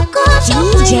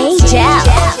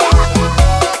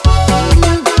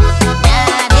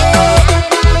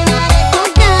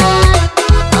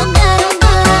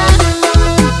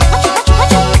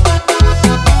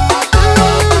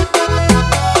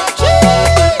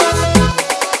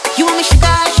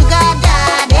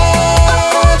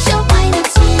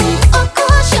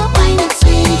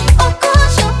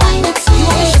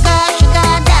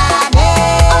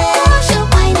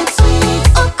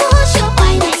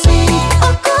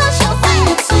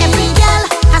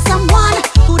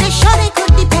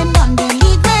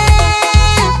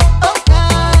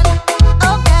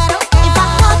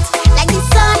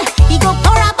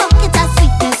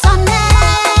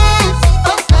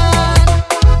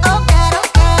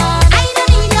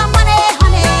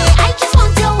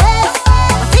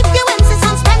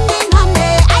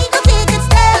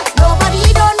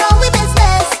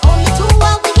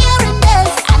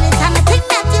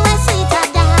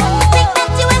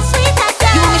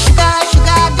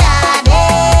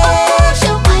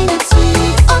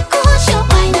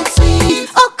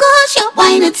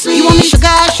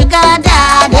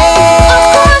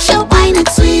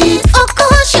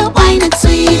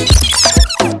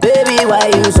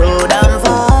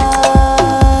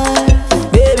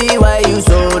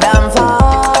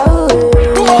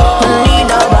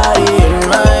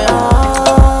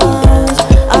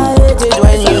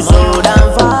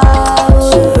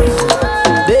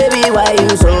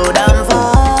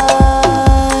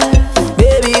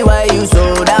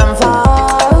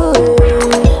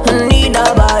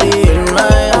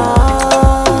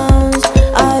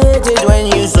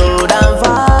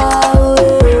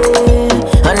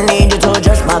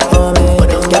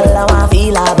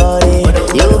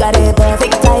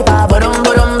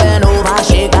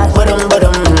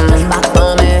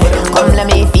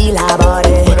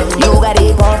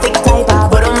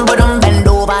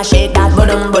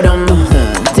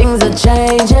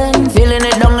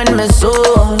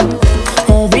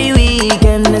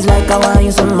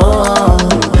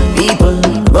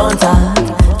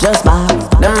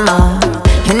them up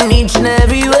in each and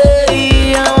every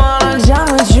way. I wanna jam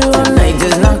with you all night,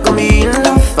 it's not gonna be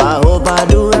enough. I hope I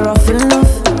do it rough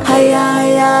enough. Higher,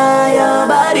 higher, your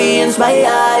body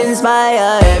inspire,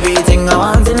 inspire everything I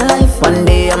want in life. One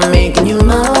day I'm making you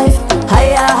my wife.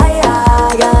 Higher,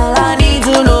 higher, girl, I need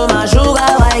to know my sugar.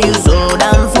 Why you so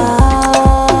damn far?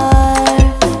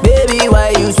 Baby, why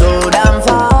you so damn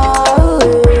far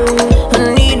away? I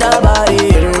need a body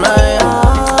in my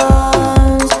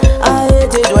arms. I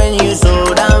hate it when you so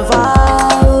damn far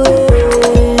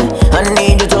away. I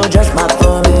need you to just back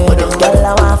for me. Girl,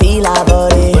 I wanna feel our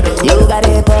body. You got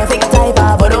a perfect type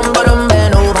of ba-dum,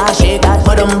 bend over, shake that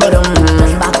ba-dum.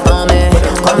 Just back for me.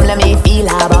 Come let me feel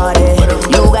our body.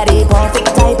 You got a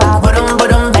perfect type of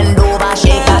ba-dum, bend over,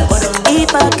 shake that ba-dum.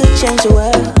 If I could change the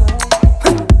world,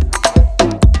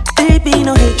 there'd be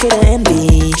no hatred or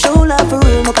envy. Show love for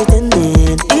real, no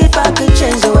pretending. If I could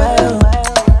change the world,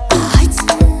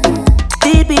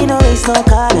 there'd be no race, no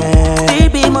color.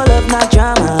 There'd be more love, not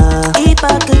drama. If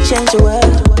I could change the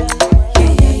world,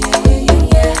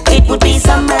 it would be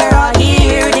somewhere out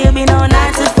here. There'd be no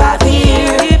 9 to 5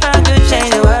 here. If I could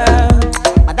change the world,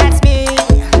 but that's me.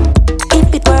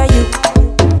 If it were you,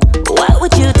 what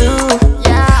would you do?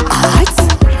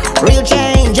 Real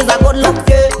change is a good look.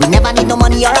 We never need no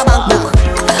money or a bank book.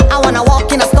 I wanna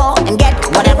walk in a store and get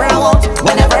whatever I want,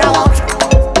 whenever I want.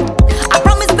 I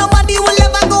promise nobody will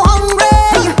ever go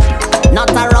hungry.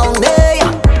 Not around there.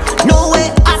 No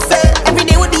way, I say every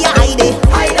day would be a high day.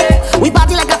 We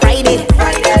party like a Friday.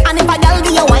 And if a girl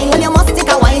be a wine, well you must take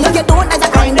a wine. If you don't, that's a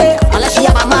crime day. Unless she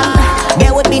have a man,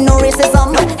 there would be no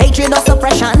racism, hatred or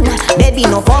suppression. There'd be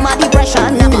no form of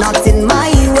depression. Not in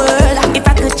my world. If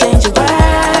I could change the world,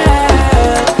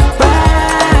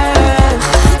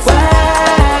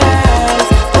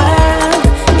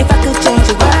 if I could change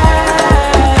the world,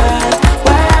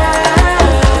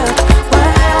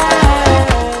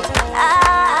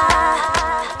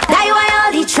 That why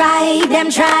all they try, them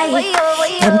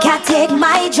can't take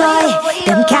my joy,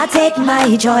 them can't take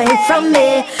my joy from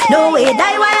me. No way,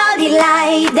 that why all they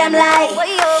lie, them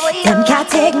can't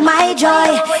take my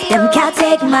joy, them can't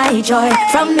take my joy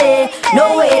from me.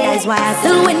 No way, that's why I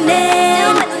still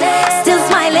winning, still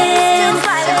smiling,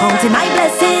 counting my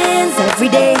blessings every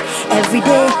day, every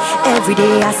day, every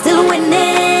day. I still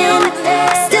winning,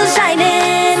 still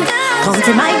shining,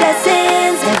 counting my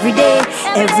blessings every day,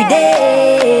 every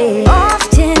day.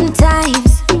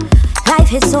 Oftentimes, life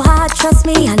hits so hard, trust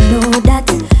me, I know that.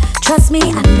 Trust me,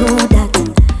 I know that.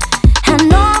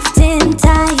 And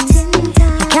oftentimes,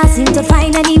 I can't seem to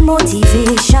find any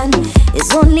motivation.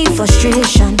 It's only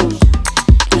frustration.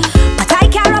 But I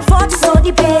can't afford to slow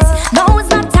the pace. No, it's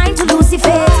not time to lose the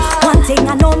faith. One thing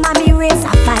I know, mommy race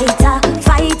a fighter,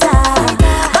 fighter.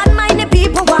 But mind the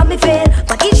people want me fail.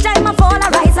 But each time I fall, I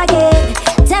rise again.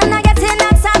 Till I get in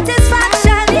that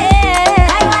satisfaction,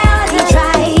 yeah. I why all they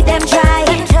try, them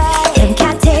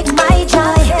can't take my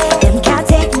joy, them can't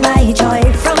take my joy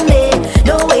from me.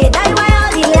 No way, that why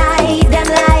all they lie, them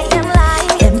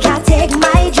can't take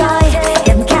my joy,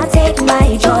 them can't take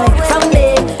my joy from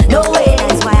me. No way,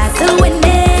 that's why I still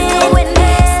winning,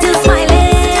 still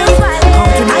smiling,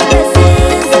 counting my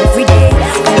blessings every day,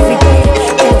 every day,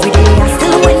 every day. I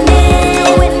still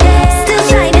winning, still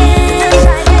shining,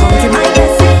 counting my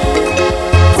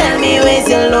blessings. tell me where's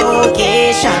your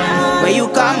location, where you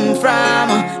come from.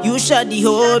 You shut the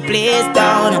whole place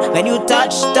down when you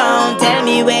touch down. Tell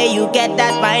me where you get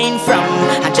that wine from.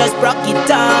 I just broke it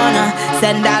down.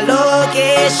 Send a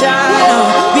location.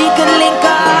 We can link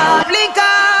up, link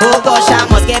up. Oh gosh, I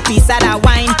must get piece of that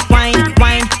wine, wine,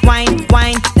 wine, wine,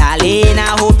 wine. Darling,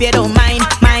 I hope you don't mind,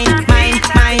 mind, mind,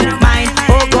 mind, mind.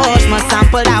 Oh gosh, must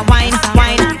sample that wine,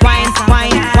 wine, wine,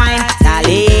 wine, wine.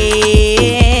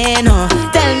 Darling,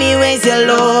 tell me where's your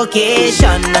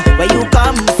location, where you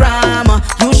come from.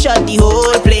 You shut the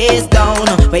whole place down.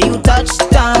 Where you touch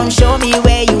down, show me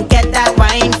where you get that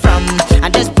wine from. I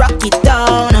just broke it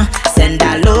down. Send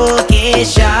a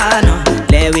location.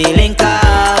 Let we link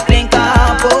up,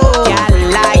 oh.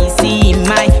 Girl, I see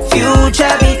my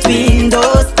future between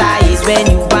those thighs. When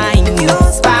you wine, you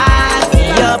spark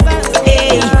me up,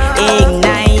 hey,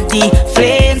 ignite the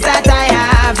flames that I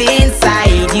have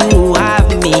inside. You have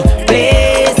me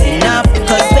blazing up.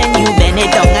 'Cause when you bend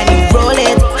it down and you roll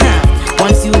it,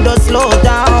 once you don't slow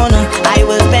down, I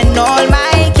will spend all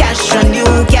my cash on you,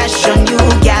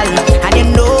 girl.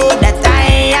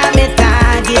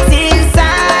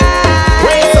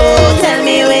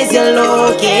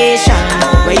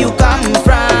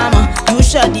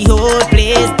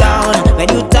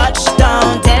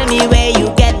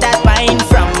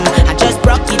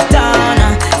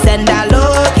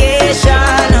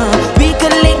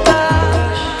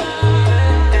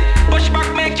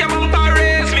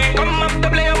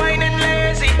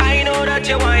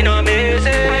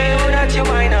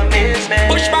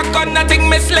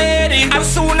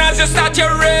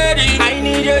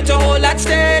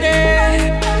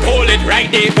 it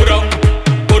right there. Go down,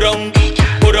 go down,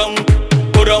 go down,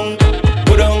 go down,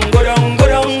 go down, go down, go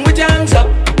down with your hands up.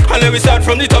 And let me start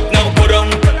from the top now. Go down,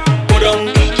 go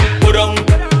down, go down,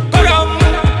 go down,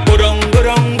 go down, go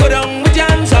down, go down with your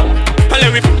hands up. And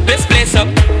let me put this place up.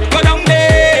 Go down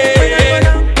there,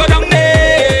 go down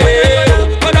there,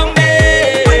 go down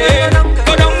there,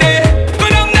 go down there, go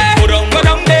down there, go down, go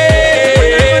down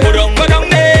there, go down, go down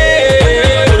there,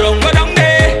 go down, go down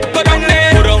there, go down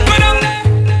there, go down, go down there.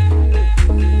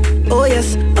 Oh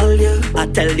yes, all you, I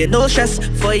tell you, no stress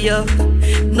for you,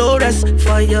 no rest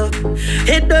for you.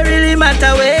 It don't really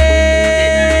matter where.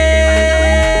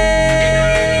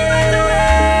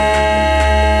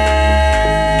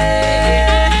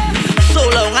 So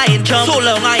long I ain't jump, so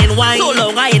long I ain't wine, so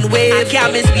long I ain't wave. I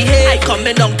can't misbehave. I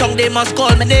coming downtown, they must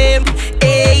call my name.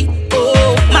 Hey,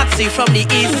 oh, Maxi from the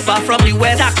east, Uber from the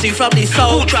west, taxi from the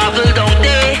south. Who travel down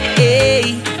there?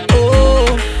 Hey,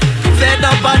 oh. Fed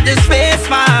up on this face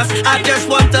mask. I just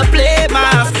want to play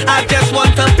mask. I just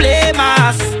want to play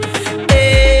mask.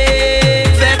 Hey,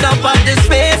 fed up on this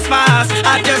face mask.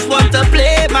 I just want to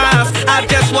play mask. I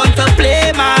just want to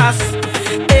play mask.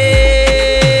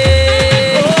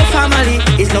 Hey, oh family,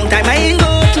 it's long time I ain't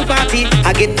go to party.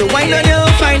 I get to wine on you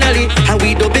finally, and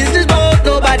we do business about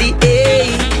nobody.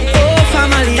 Hey, oh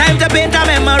family, time to paint a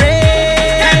memory.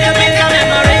 Time to paint a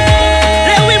memory.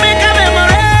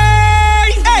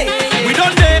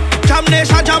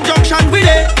 Jam junction, we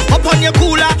dey. Up on your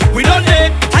cooler, we done dey.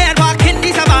 I had walk in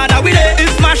the savannah, we dey.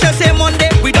 If Marshall say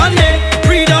Monday, we done dey.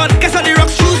 Pre-done, guess on the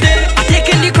rocks Tuesday. I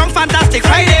taking the crown fantastic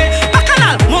Friday.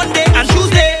 Bacchanal, Monday and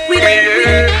Tuesday, we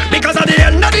dey. Because at the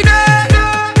end of the day,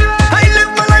 I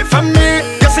live my life for me.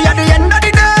 You see at the end of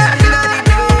the day,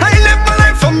 I live my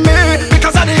life for me.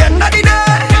 Because at the end of the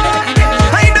day,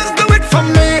 I just do it for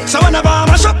me. So whenever I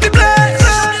mash up the place,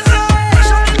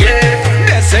 yeah,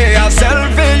 they say I'm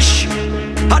selfish.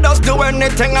 I just do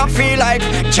anything I feel like.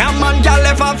 Jam and gal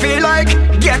if I feel like.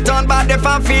 Get on bad if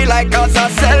I feel like. Cause I'm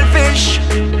selfish.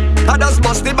 I just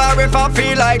bust the bar if I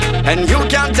feel like. And you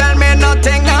can't tell me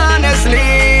nothing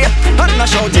honestly. I'm not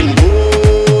shouting boo.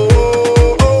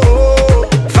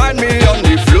 Find me on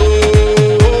the floor.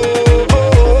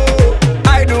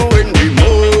 I do in the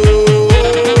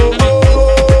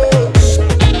most.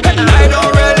 And I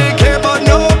don't really care about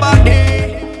nobody.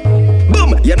 Boom,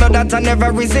 you know that I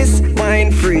never resist.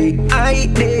 Wine free, I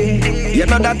did. You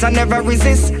know that I never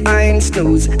resist. I ain't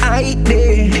snooze, I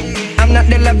did. I'm not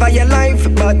the love of your life,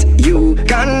 but you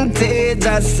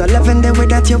contagious. I loving the way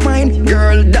that you whine,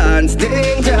 girl, dance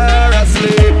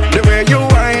dangerously. The way you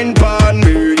whine pon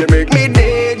me, you make me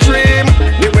daydream.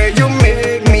 The way you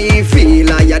make me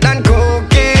feel higher than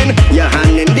cocaine. Your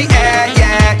hand in the air,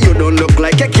 yeah. You don't look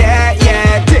like a cat,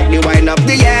 yeah. Take the wine up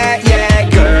the air, yeah,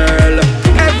 girl.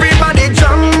 Everybody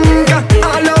drunk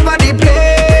all over the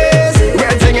place.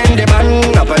 We're singing the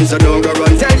band up, and so don't go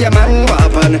run tell your man what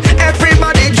happen.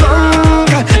 Everybody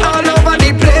drunk all over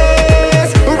the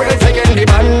place. We're singing the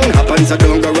band up, and so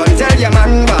don't go run tell your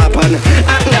man what happen.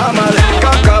 At normal,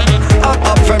 cock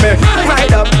up for me.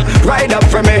 Ride up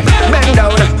for me. Bend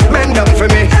down for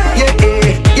me. Yeah,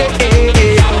 yeah, yeah,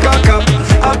 yeah. Cock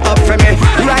up for me.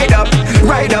 Ride up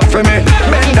for me.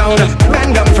 Bend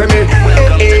down for me.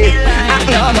 Yeah, yeah. At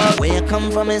normal. Where you come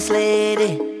from, Miss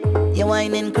Lady? You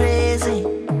whining crazy.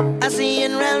 I see you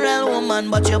in real woman,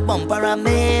 but your bumper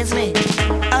amaze me.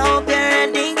 I hope you're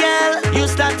ready, girl. You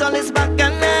start on this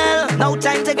bacchanal. No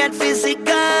time to get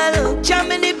physical.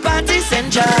 Jam in the party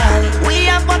central. We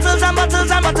have bottles and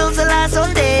bottles and bottles to last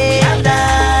all day. We have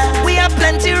that. We have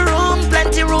plenty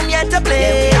room yet to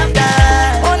play. Yeah, we have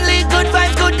that. Only good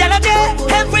vibes, good energy.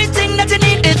 Everything that you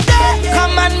need is there.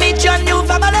 Come and meet your new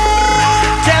family.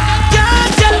 Tell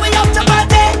we out to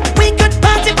party. We could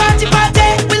party.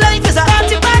 We life is a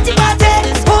party.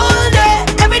 This whole day,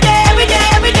 every day.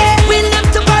 We live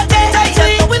to party.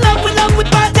 We love with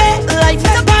party. Life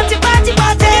is a party.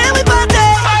 Yeah, we party.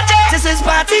 This is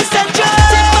party central.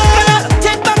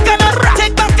 Take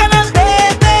back on us,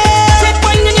 baby. Take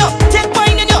wine in you,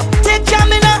 take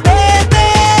jam in us, baby.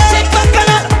 Take back on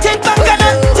us, baby.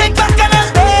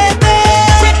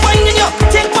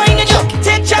 Take wine in you,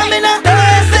 take jam in us,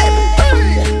 baby.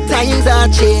 Times are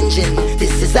changing,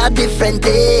 this is a different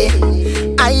day.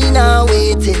 I ain't not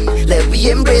waiting, let we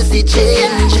embrace the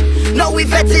change. Now we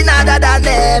vetting harder than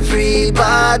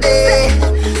everybody.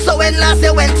 So when last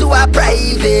I went to a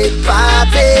private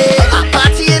party, a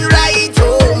partying right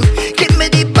home. Give me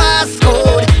the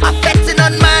passcode, affecting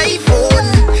on my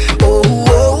phone.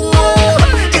 Oh,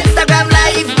 Instagram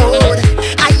live mode,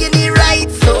 I in the right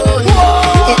zone.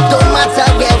 It don't matter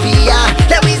where we are,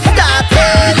 let we start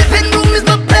it. Living room is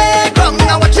my playground,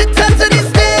 I watch it turn to the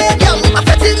stadium.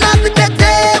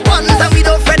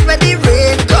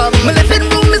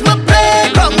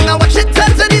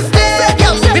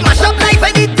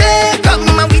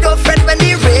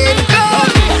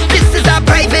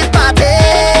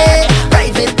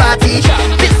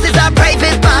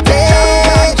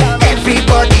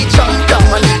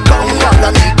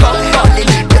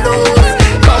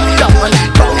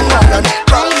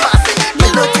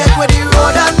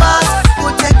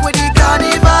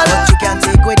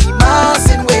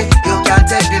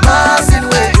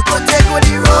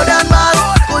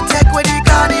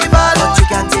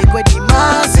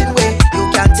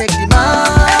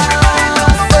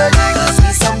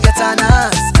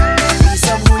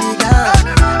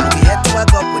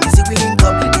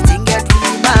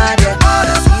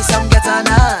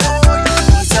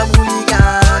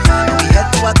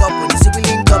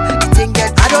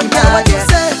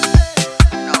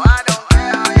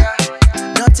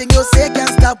 Nothing you say can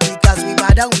stop we, cause we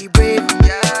bad and we brave.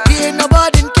 We ain't no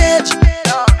bird in cage.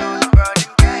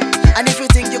 And if you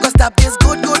think you can stop this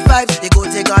good vibes, they go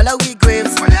take all of we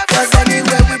graves. Cause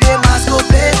anywhere we dey mask go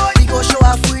pay, we go show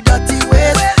off we dirty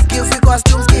ways. Give we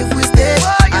costumes, give we stage.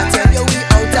 I tell you we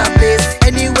out of place.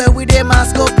 Anywhere we dey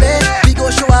mask go play, we go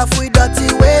show off we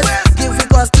dirty ways. Give we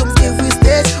costumes, give we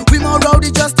stage. We more rowdy,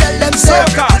 just tell them so. You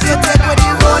can take with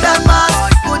the road and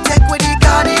mask, go take with the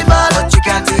carnival, but you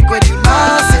can't take with the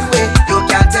massing way. You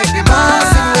can't take the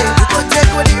massing way. You can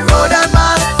take with the road and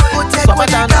mask, go take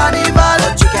with the carnival,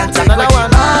 but you can't take with the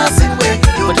massing way.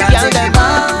 You can't take the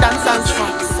massing way.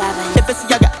 If it's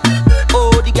yaga,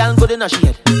 oh the girl good in her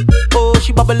head. Oh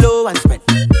she bubble low and spread.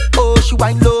 Oh she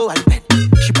wine low and bend.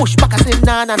 She push back and say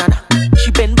na na na na. She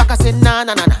bend back and say na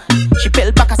na na na. She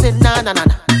peel back and say na na na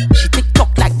na. She tick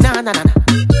tock like na na na na.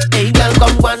 Hey girl,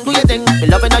 come go and do your thing. Me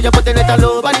loving how you putting it all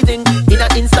over the thing. In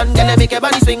an instant, girl, you make your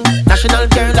body swing. National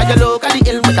girl, like you locally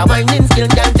ill with a whining skill,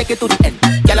 girl, take it to the end.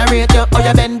 Girl, I rate you, how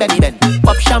you bend, baby bend.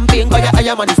 Pop champagne, cause you how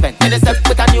your money spent. Then you step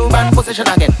with a new brand position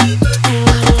again.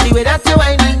 The way that you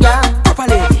whining, girl,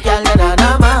 properly, girl, you na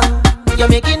na ma. You're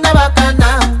making the back and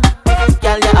now,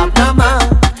 girl, you abnormal.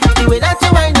 The way that you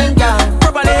whining, girl,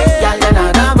 properly, girl, you na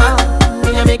na ma.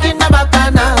 You're making the back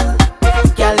and now,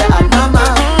 girl, you abnormal.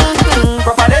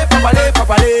 Properly, properly,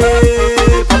 properly,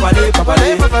 properly,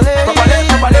 properly, properly, properly,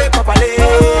 properly,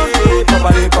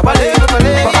 properly, properly,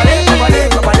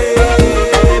 properly,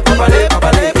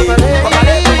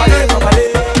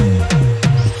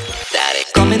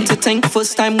 Coming to think,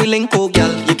 first time we link, oh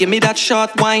girl. You give me that short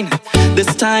wine.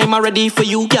 This time I'm ready for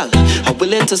you, girl. I'm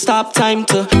willing to stop time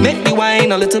to make me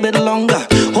wine a little bit longer.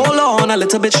 Hold on a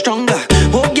little bit stronger.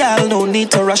 Oh girl, no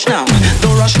need to rush now.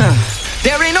 Don't rush now.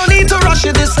 There ain't no need to rush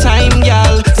it this time,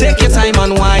 girl. Take your time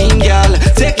and wine, girl.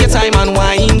 Take your time and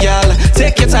wine, girl.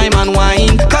 Take your time and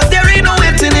wine. Cause there ain't no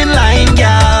waiting in line,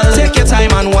 girl. Take your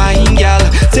time and wine, girl.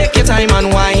 Take your time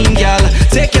and wine, girl.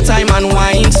 Take your time and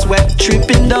wine. Sweat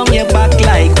dripping down your back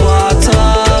like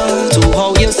water. To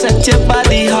how you set your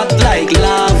body hot like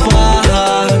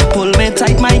lava. Pull me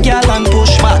tight, my girl, and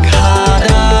push back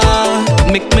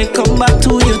harder. Make me come back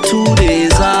to you 2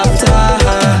 days after.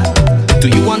 Do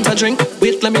you want a drink?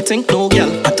 Wait, let me think. No, girl,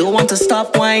 I don't want to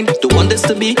stop wine. Don't want this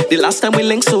to be the last time we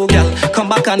link. So, girl, come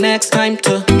back next time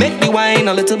to make me wine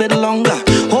a little bit longer.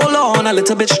 Hold on a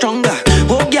little bit stronger.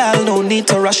 Oh, girl, no need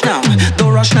to rush now.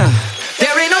 Don't rush now.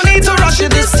 There ain't no need to rush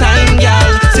it this time,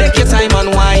 girl. Take your time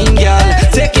and wine, girl.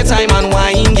 Take your time and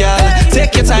wine, girl.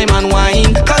 Take your time and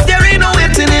wine. Cause there ain't no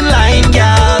waiting in line,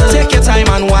 girl. Take your time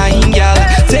and wine, girl.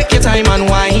 Take your time and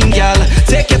wine, girl.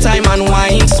 Take your time and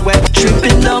wine. Sweat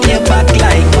dripping down your back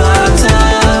like water.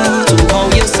 To how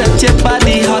you set your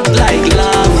body hot like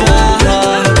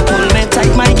lava. Pull me tight,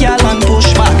 my girl, and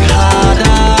push back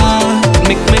harder.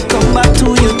 Make me come back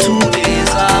to you 2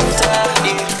 days after.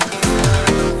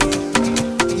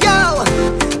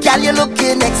 Girl, you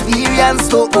looking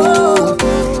experienced, oh.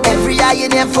 Every eye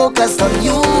in here focused on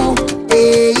you,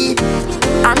 hey.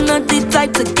 I'm not the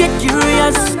type to get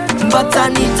curious, but I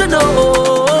need to know,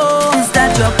 is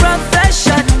that your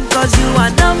profession? Cause you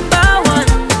are #1.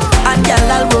 And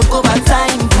girl, I'll work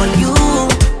overtime for you.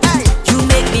 You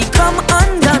make me come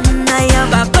undone. I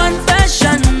have a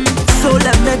confession, so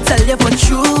let me tell you for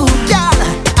true. Girl,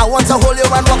 I want to hold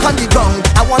you and walk on the ground.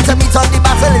 I want to meet on the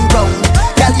battling ground.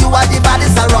 Girl, you are the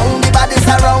baddest around, the baddest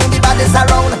around, the baddest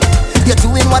around. You're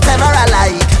doing whatever I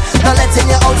like, not letting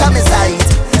you out of my sight.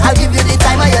 I'll give you the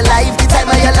time of your life, the time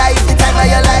of your life, the time of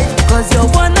your life. Cause you're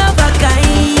one of a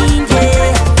kind,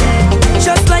 yeah.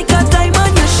 Just like a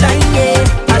diamond you shine, yeah.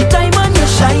 A diamond you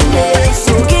shine, yeah.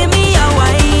 So give me a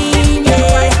wine,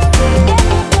 yeah.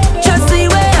 Just the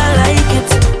way I like it,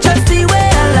 just the way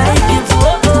I like it,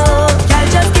 oh, oh. Girl,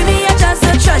 just give me a chance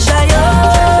to treasure you.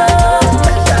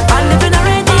 I'm living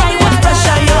already, I want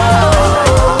pressure you.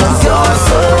 You're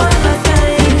so,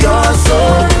 you're so,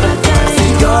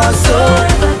 you're so,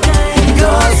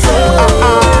 you're so.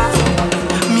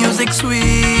 Music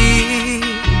sweet,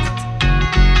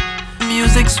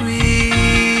 music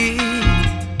sweet.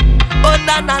 Oh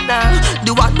na na na,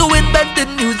 the one who invented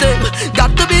music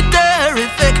got to be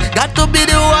terrific, got to be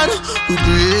the one who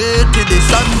created the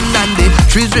sun and the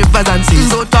trees, rivers and seas.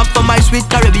 So talk for my sweet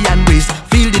Caribbean breeze.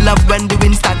 Feel the love when the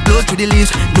wind start blow through the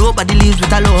leaves. Nobody leaves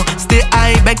with a low. Stay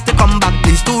high, beg to come back,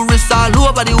 please. Tourists all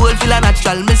over the world feel a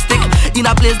natural mystic in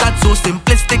a place that's so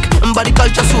simplistic, but the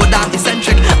culture so damn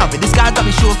eccentric. And with this card that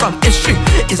we show from history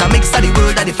is a mix of the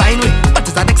world that define way. But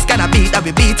it's the next kind of beat that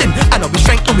we beating, and now we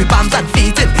strength to we palms and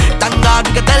feet in. Thank God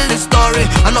we can tell this story,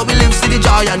 and now we live see the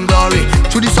joy and glory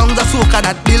through the songs of soca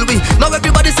that build we. Now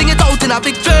everybody sing it out in a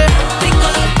victory.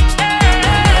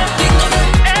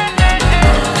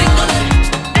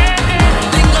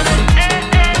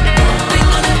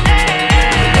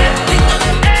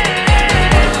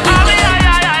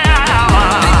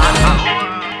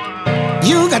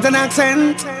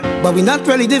 1%, but we not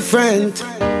really different.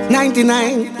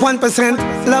 99,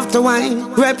 1% love to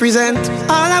wine, represent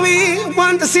all that we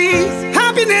want to see.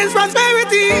 Happiness,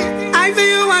 prosperity, I for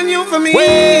you and you for me.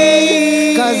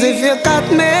 Cause if you cut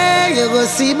me, you go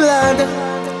see blood.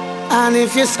 And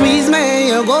if you squeeze me,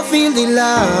 you go feel the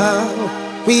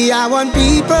love. We are one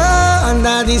people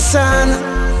under the sun,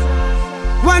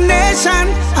 one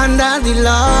nation under the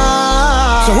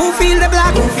law. So who feel the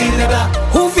black? Who feel the black?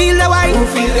 Who feel the white? Who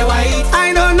feel the white?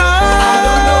 I don't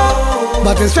know.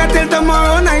 But it's straight till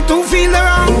tomorrow night. Who feel the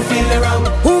wrong? Who feel the wrong?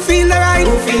 Who feel the right?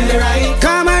 Who feel the right?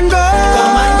 Come and go.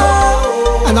 Come and go.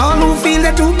 And all who feel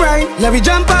the too bright, let me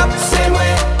jump up. Same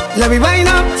way. Let me wind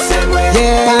up. Same way.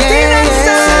 Yeah,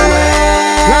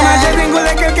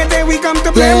 we come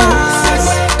to play mass.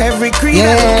 Every creed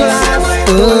and class.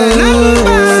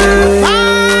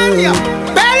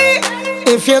 Belly.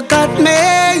 If you cut me,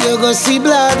 you go see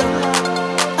blood.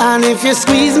 And if you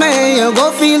squeeze me, you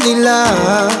go feel the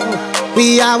love.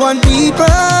 We are one people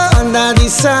under the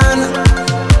sun,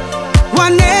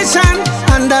 one nation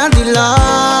under the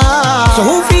law. So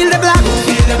who feel the black? Who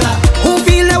feel the black? Who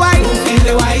feel the white? Who feel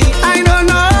the white? I don't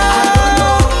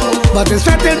know. But it's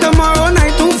straight till tomorrow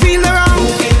night. Who feel the wrong? Who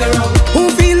feel the wrong? Who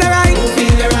feel the right? Who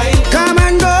feel the right? Come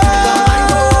and go.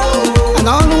 And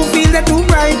all who feel the too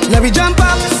bright, let me jump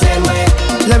up. Same way.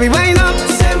 Let me wind up.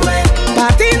 Same way.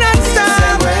 Party non-stop.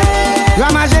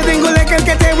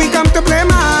 We come to play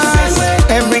mass.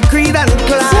 Every creed and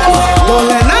class. Don't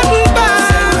let nothing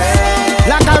pass.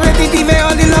 Like a ready TV,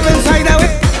 all the love inside the way.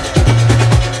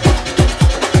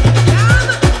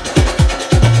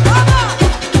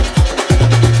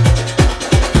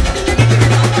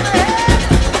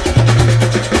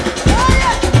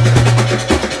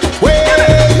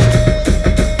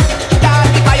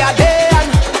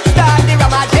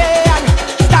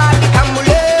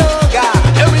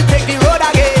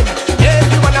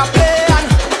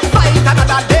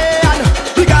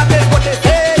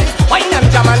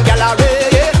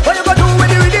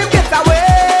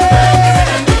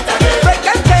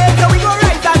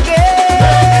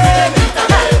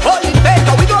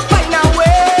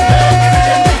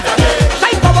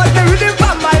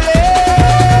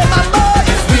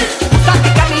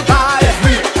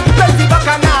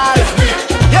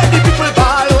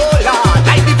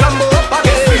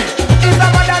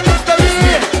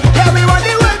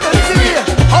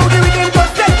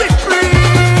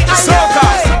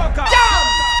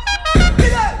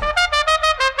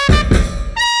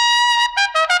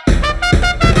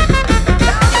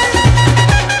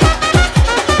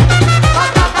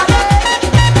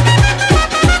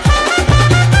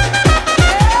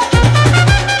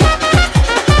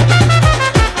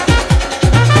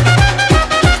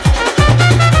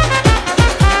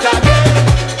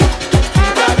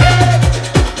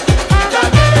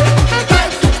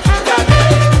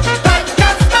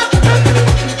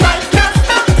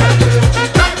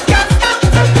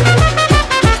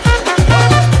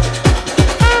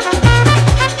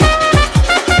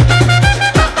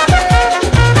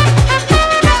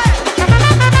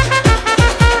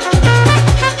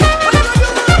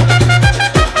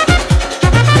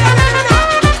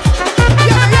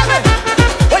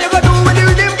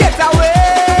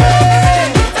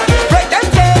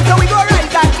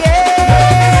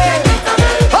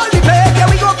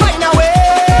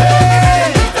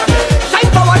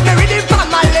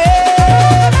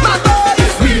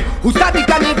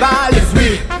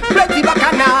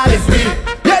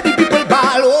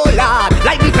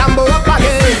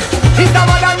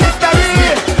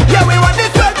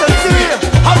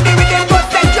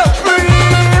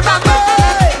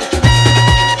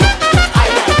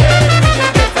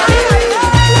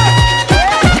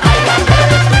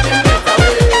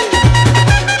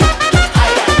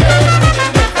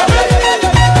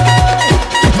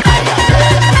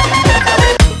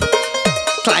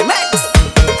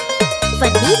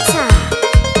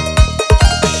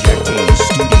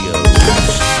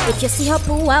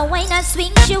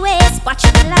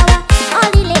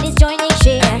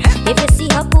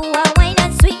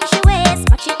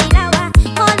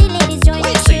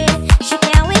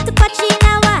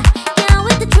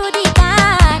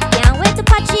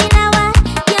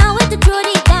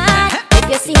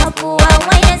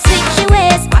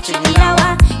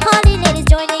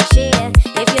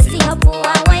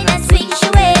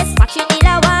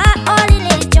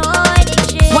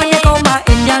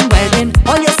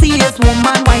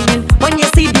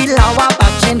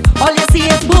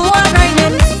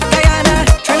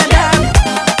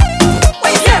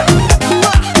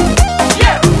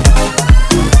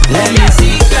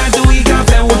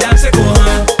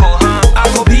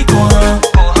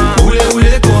 Ule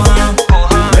ule kohan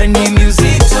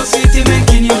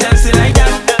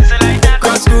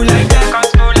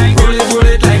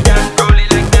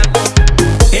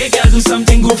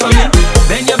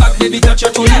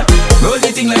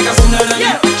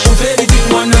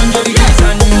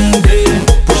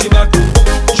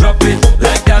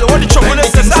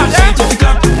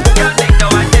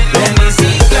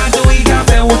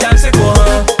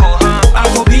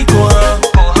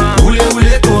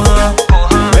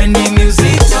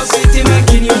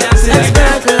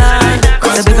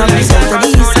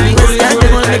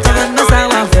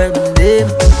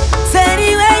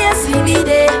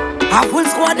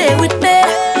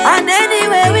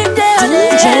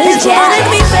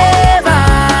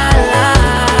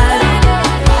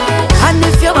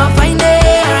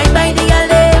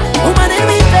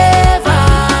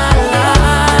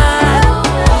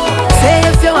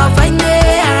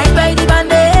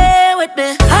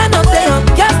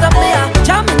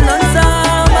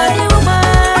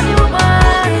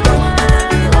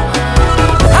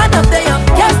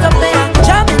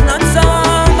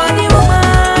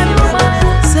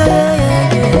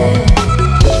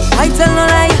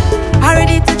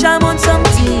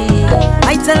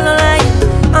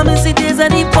I miss the days of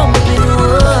the pumping,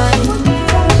 boy.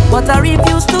 But I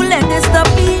refuse to let this stop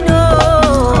me, no.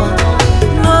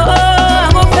 No,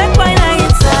 I'm a fake wine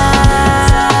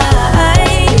inside.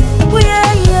 Oh,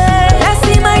 yeah, yeah. I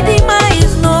see my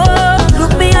demise, no.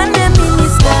 Look beyond them in the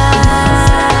sky.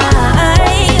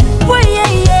 Oh,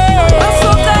 yeah, yeah. My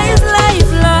soca is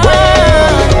lifelong.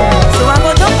 So I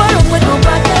go jump around with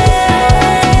nobody.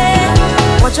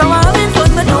 Watch how I'm having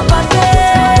fun with nobody.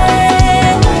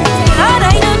 And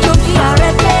I don't joke, you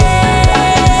already.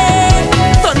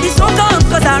 Turn this soca on,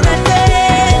 cause I ready.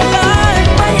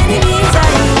 My enemies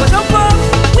are you. Go jump up,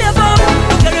 wave up.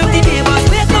 Look around the neighbors,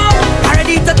 wake up. I'm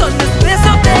ready to turn this place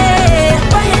up there.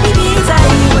 My enemies are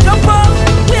you. Go jump up,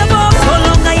 wave up. So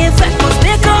long I ain't fat, must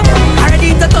make up. I'm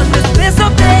ready to turn this place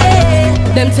up there.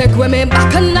 Them take women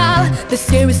back and all. This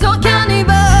year is no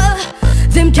carnival.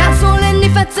 Them cancel any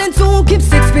fets and two keep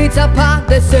 6 feet apart.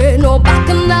 They say no back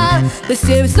and all. This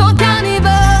year is no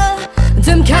carnival.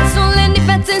 Them cancel any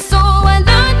fets and so I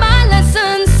learned my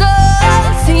lesson. So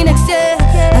see you next year.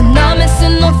 I'm not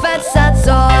missing no fets. That's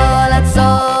all. That's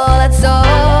all. That's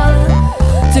all.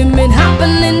 Them been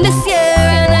happening this year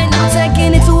and I'm not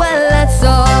taking it well. That's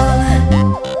all.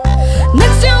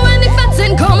 Next year when the fets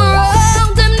and come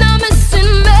around, them not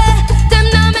missing me. Them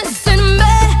not missing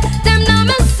me. Them not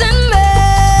missing me.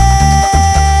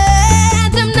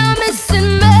 Them not missing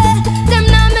me. Them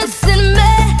not missing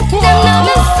me. Them not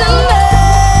missing me.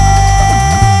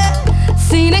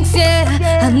 See you next year.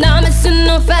 I'm not missing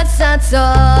no fats. That's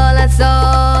all. That's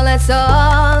all. That's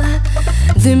all.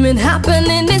 Them been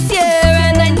happening this year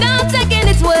and I'm not taking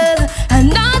it well. I'm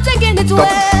not taking it well.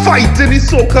 Fighting the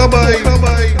soca vibe.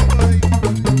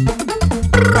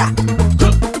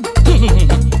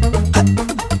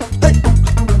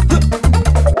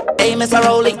 Hey, Mr.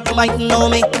 Rowley, you might know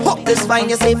me. Hope this fine,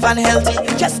 you're safe and healthy.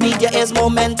 Just need your ears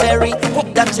momentary.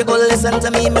 Hope that you go listen to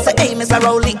me. Me say, hey, Mr.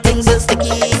 Rowley, things is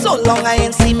sticky. So long I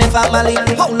ain't see me family.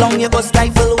 How long you go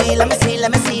stifle we? Let me see,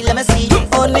 let me see, let me see.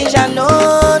 Oh, Nisha, no,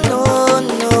 no,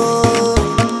 no.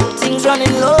 Things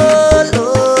running low,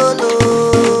 low,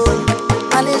 low.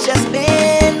 And it's just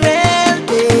been real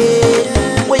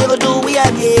big. What you gonna do we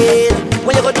again?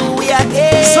 What you gonna do we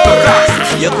again?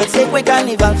 Soca! You could take away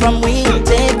carnival from we,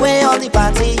 take away all the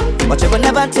party, but you could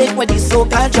never take away the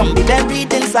soca drum be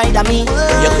buried inside of me.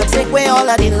 You could take away all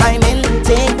of the liming,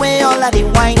 take away all of the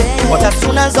wine, but as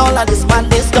soon as all of this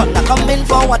madness done, I'm coming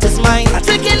for what is mine. I'm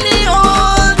taking the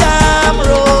old damn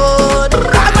road.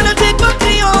 I'm gonna take back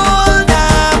the old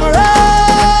damn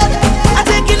road. I'm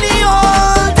taking the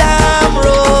old damn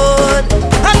road,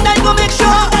 and I go make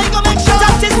sure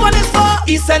that this one is for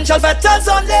essential veterans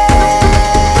only.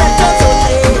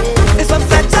 It's for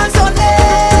veterans only.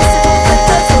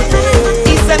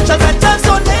 Essential veterans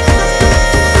only.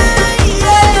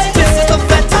 Yeah. This is for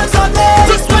veterans only.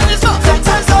 This one is for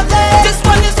veterans only. This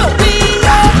one is for me.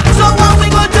 So what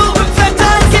we gonna do?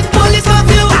 Veterans get police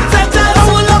review. Veterans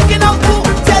who looking out who?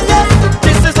 Tell them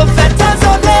this is for veterans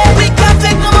only. We can't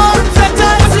take no more.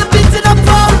 Veterans we beating up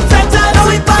for. Veterans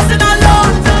we passing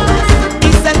along.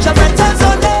 Essential veterans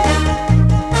only.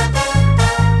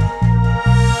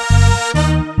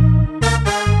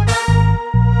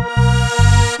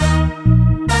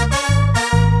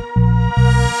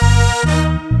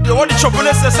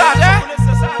 Chocolate sad, eh?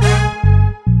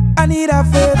 I need a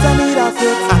faith, I need a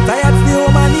faith. I tired the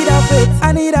home, I need a faith.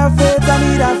 I need a faith, I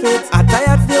need a faith. I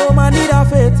tired the home, I need a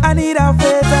faith. I need a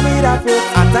faith, I need a faith.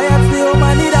 I tired the home,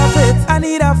 I need a faith. I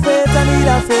need a faith, I need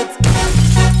a faith.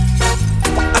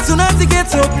 As soon as it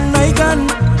gets open, I can.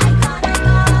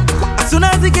 As soon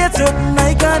as it gets open,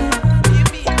 I can.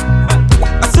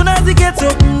 As soon as it gets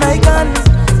open, I can.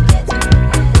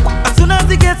 As soon as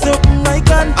it gets open, I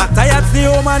can. I tired the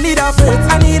home, I need a faith.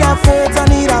 I need a faith, I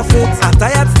need a faith. I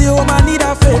tired the home, I need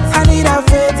a faith. I need a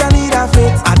faith, I need a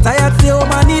faith. I tired the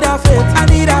home, I need a faith. I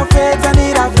need a faith, I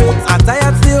need a faith. I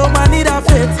tired the home, I need a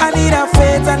faith. I need a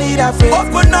faith, I need a faith.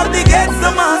 Open up the gates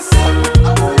to mass.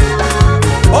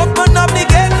 Open up the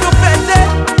gates to fete.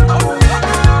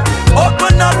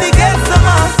 Open up the gates to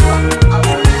mass.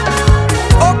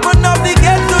 Open up the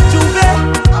gates to juve.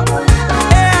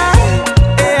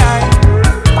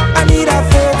 I need a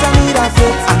faith, I need a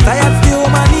faith. I tired the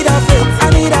home, I need a faith. I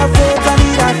need a faith, I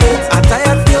need a faith. I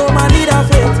tired the home, I need a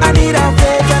faith. I need a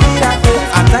faith, I need a faith.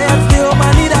 I tired the home, I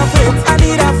need a faith. I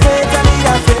need a faith, I need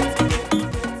a faith.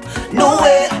 No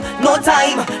way, no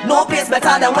time, no place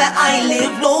better than where I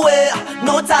live. No way,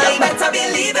 no time. You better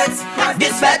believe it.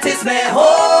 This fete is my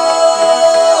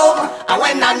home, and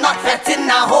when I'm not fetting,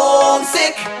 I'm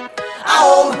homesick. I'm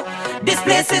home. This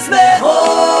place is my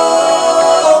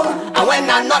home, and when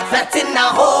I'm not fetting,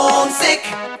 I'm homesick.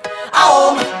 I'm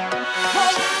home.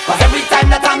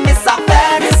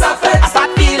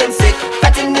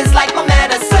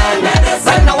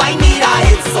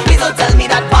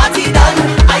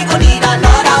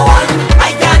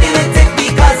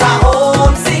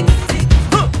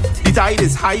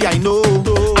 high, I know.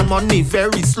 And money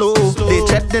very slow. They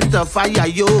threaten to fire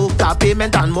you. Car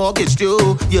payment and mortgage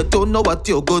due. You don't know what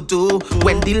you go do.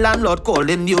 When the landlord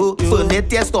calling you.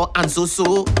 Furniture store and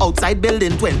so. Outside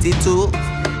building 22.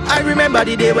 I remember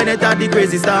the day when it had the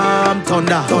crazy storm.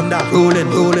 Thunder, rolling,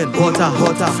 water,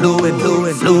 flowing.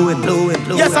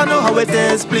 Yes, I know how it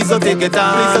is. Please don't take it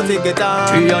on.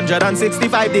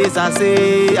 365 days, I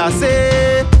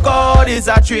say. God is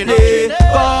a Trinity.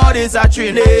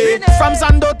 From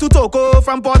Sando to Toko,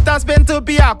 from Port of Spain to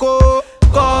Piaco.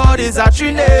 God is a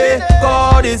Trinity.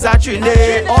 All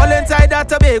inside that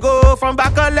Tobago, from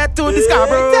Bacalet to the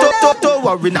Scarborough. Don't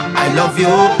worry now, I love you.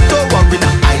 Don't worry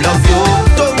now, I love you.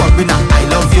 Don't worry now, I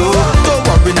love you. Don't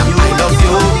worry now, I love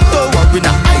you. Don't worry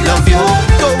now, I love you.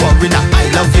 Don't worry now,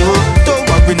 I love you. Don't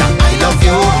worry now, I love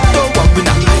you. Don't worry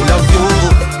now, I love you.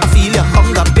 I feel your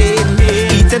hunger pain,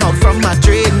 eating up from my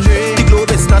drain. The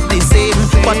globe is not the same,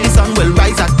 but the sun will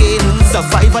rise again.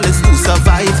 Survival is to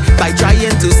survive by trying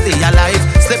to stay alive.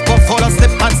 Slip or fall or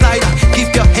slip and slide.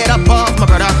 Keep your head up off, my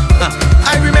brother.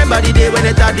 I remember the day when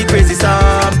it had the crazy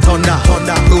storm. Thunder,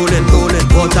 rolling,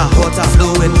 water,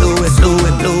 flowing.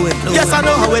 Yes, I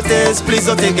know how it is. Please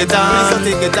don't take it on.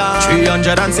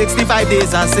 365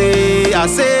 days, I say.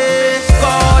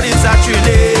 God is a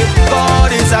Trinity.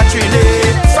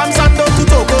 From Sando to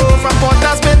Togo, from Port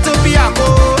of Spain to Piaco.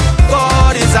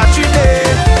 God is a Trinity.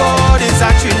 All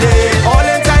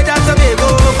inside that Tobago,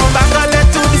 from Bacalet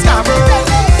to the Scarborough.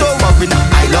 Don't worry now,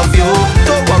 I love you.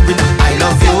 Don't worry now, I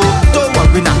love you. Don't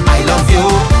worry now, I love you.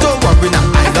 Don't worry now,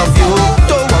 I love you.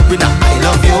 Don't worry now, I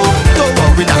love you. Don't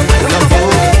worry now, I love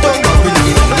you. Don't worry now,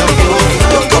 I love you.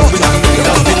 Don't worry now, I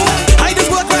love you. I just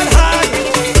work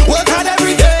hard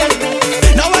every day.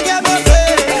 Now I get my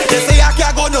pay. They say I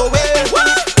can't go nowhere.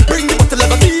 Bring the bottle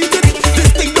of a beat it.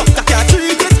 This thing doctor can't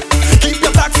treat it. Keep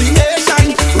your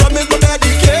vaccination. Run me my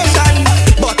medication.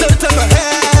 Bottle to my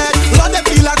head. Lord, they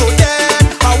feel I go dead.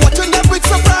 I'm watching them with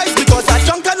surprise because I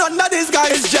drunk and none of these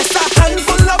guys. Just a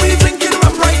handful of weed drinking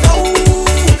rum right now.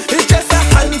 It's just a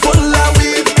handful of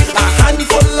weed. A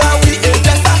handful of weed. It's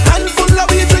just a handful of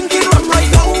weed drinking rum right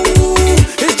now.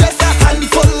 It's just a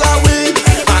handful of weed.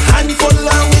 A handful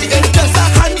of weed. It's just a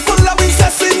handful of weed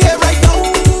sitting here right now.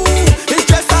 It's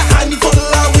just a handful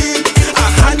of weed. A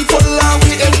handful of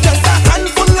weed. It's just a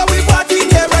handful of weed partying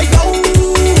here right now.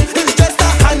 It's just a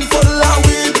handful of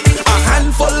weed. A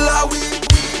handful of weed.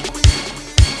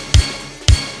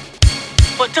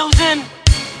 Put those in.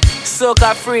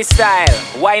 Soca freestyle,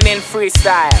 whining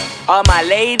freestyle. All my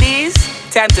ladies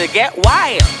tend to get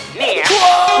wild. Yeah.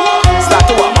 Start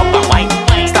to warm up and wine.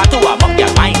 Start to warm up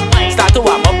your mind. Start to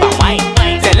warm up and wine.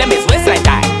 Tell them it's waistline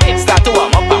time. Start to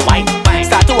warm up and wine.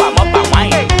 Start to warm up and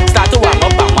wine. Start to warm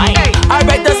up and wine.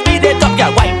 Alright, the speed it up,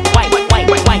 girl. Wine.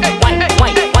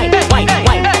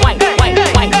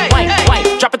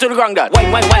 Drop it to the ground, girl. Wine.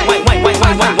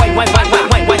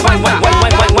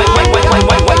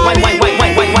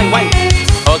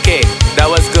 Okay, that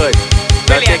was good.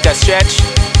 Now take a stretch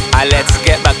and let's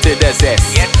get back to the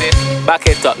zest. Back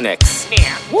it up next.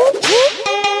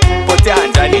 Put your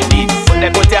hands on your knees. Put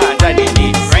your hands on your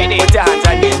knees. Put your hands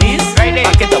on your knees.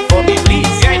 Back it up for me, please.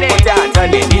 Put your hands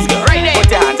on your knees, girl. Put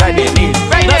your hands on your knees.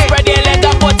 Now spread your leg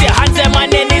up. Put your hands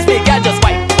on your knees, big girl. Just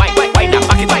wine and back it up. Wine and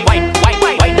back it up. Wine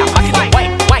and back it up.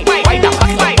 Wine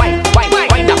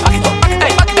and back it up.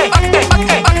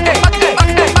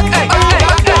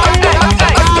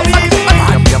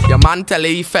 Your man tell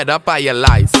you he fed up by your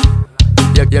lies.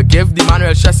 You give the man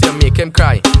real stress, you make him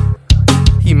cry.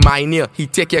 He mind you, he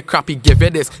take your crap, he give you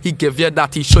this, he give you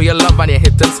that, he show you love and you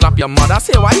hit and slap your mother.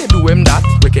 Say why you do him that?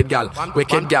 Wicked gal.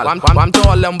 One to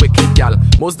all them wicked gal.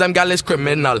 Most them gal is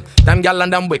criminal. Them gal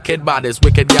and them wicked bad is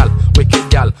wicked gal.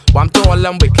 One to all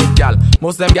them wicked gal.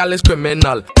 Most them gal is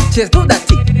criminal. Just do that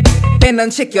thing, bend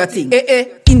and shake your thing.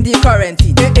 In the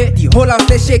quarantine, the whole house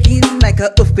is shaking like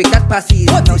a earthquake that passes.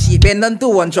 Now she bend and do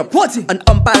one drop. On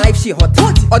umpa life she hot.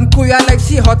 On Korea life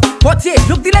she hot.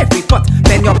 Look the life report.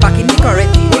 Bend your back in the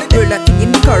quarantine. Roll that thing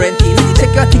in the quarantine.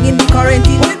 Check your thing in the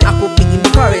quarantine. Aqua ping in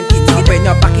the quarantine. Bend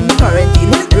your back in the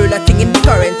quarantine. Roll that thing in the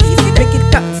quarantine. Make it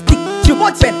cut, stick. You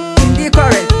want bend in the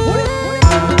quarantine.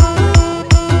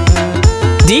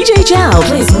 DJ Jal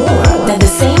plays more than the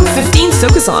same 15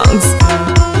 soca songs.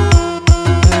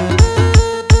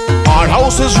 All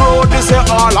houses road, they say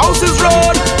all houses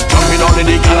road. Jumping down in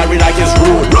the gallery like it's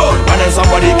rude. And then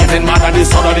somebody getting mad at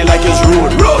this other like it's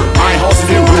rude. My house is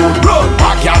the rude.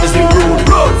 Backyard is the rude.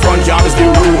 Front yard is the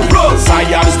rude.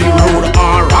 Side yard is the rude.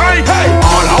 Alright, hey.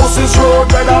 All houses road,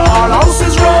 brother, all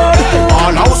houses road.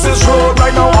 All houses road,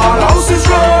 right now, all houses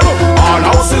road. All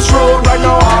houses road, right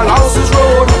now, all houses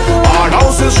road. All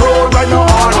houses road, right now,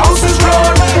 all houses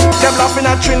road.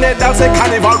 Trinidad say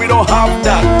carnival, we don't have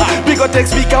that. We go take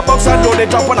speaker box and load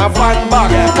it up on a van back.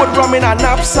 Put rum in a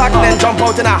knapsack, then jump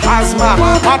out in a hazmat.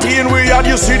 Party in we yard,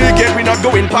 you see the gate, we not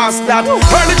going past that.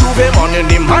 Early Juve morning,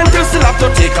 the mantle still have to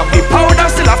take up. The powder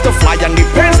still have to fly, and the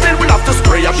paint still will have to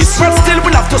spray up. The sweat still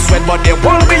will have to sweat, but there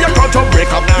won't be a crowd to break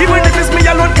up. Even if it's me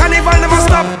alone, carnival never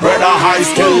stop. Brother high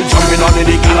still jumping on in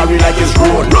the gallery like it's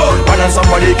road. And then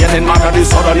somebody getting mad at the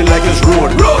southerly like it's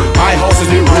road. My house is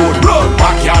the road.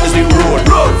 Backyard is the road.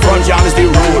 Front yard is the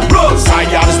road.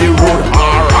 Side yard is the road.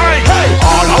 Alright, hey.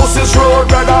 All houses road,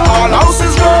 brother. All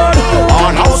houses road.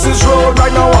 All houses road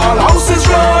right now. All houses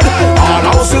road. All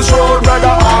houses road,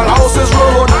 brother. All houses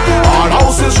road. All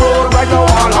houses road right now.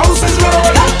 All houses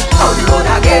road. On the road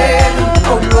again.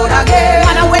 On the road again.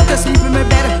 And I went to sleep in my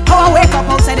bed. How I wake up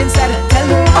outside instead. Tell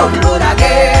me. On the road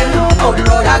again. On the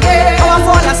road again. How I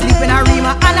fall asleep in a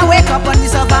Rima and I wake up on the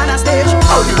Savannah stage.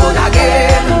 On the road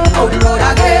again. On the road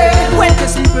again. Went to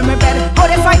sleep in my bed. How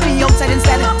they fight me outside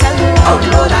instead. Tell me. On the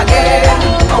road again.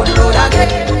 On the road again.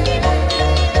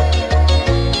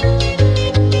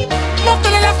 Move to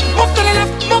the left. Move to the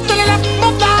left. Move to the left.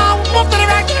 Move down. Move to the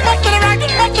right. Move to the right.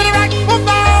 Move to the right. Move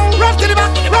down. Run to the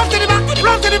back. Run to the back.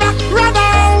 Run to the back. Run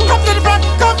down. Come to the front.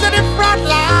 Come to the front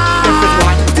line. If it's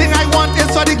one thing I want is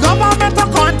for the government to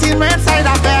continue inside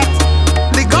a vet.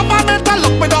 The government to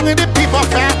look me down in the people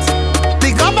fat. The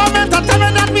government to tell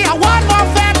me that we are one more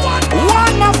fat.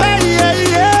 One more fat, yeah,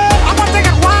 yeah. I want to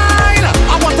get wine.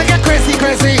 I want to get crazy,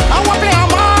 crazy. I want to play a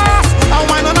mask. I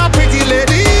want on a pretty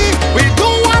lady. We do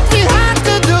what we had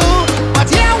to do.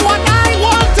 But yeah, what I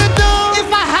want to do. If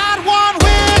I had one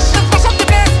wish, just mash up the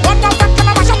place. One more fat, can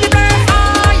I mash up the place?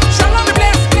 I shall on the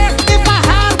place, place. If I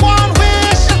had one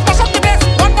wish, just mash up the place.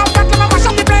 One more fat, can I mash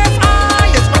up the place?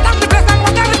 I it's better the place than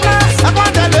what the place. I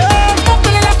want to live. Move to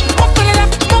the left, move to the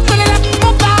left, move to the left,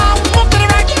 move down, move to the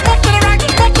right, move to the right,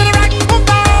 move to the right, move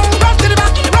down, run to the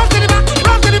back, run to the back,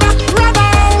 run to the back, run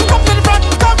down,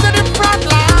 come to the front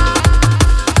line.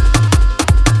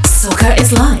 Soca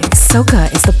is life.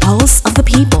 Soca is the pulse of the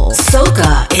people.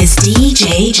 Soca is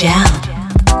DJ Jam.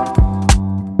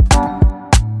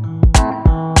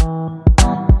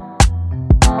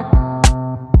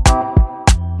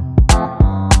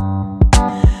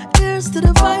 Here's to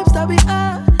the vibes that we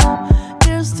had.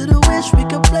 Here's to the wish we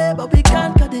could play, but we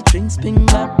can't. Cause the drinks bring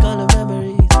back all the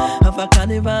memories of a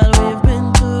carnival we've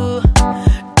been to.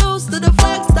 Toast to the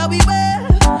flags that we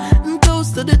wave, and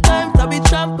toast to the times that we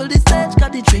trample the stage.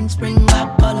 Cause the drinks bring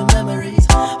back all the memories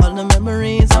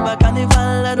of a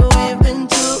carnival that we've been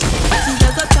to.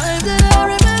 There's a time that I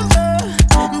remember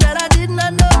that I did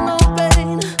not know no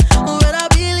pain, when I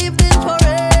believed in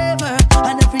forever,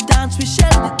 and every dance we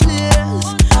shared the tears.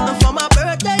 And for my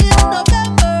birthday in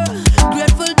November,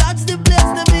 grateful that's the place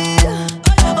to be.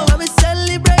 Oh, when we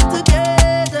celebrate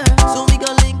together, so we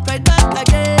gon' link right back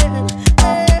again.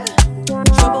 Yeah.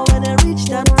 Trouble when I reach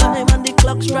that time and the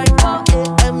clock strike 4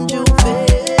 a.m. Juve.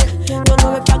 Don't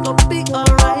know if I gon' be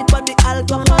alright, but the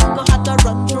alcohol go have to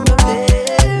run through my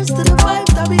veins. Here's to the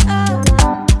vibes that we had.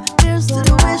 Here's to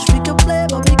the wish we could play,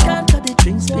 but we can't. Cause the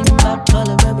drinks bring back all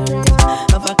the memories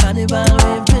of a carnival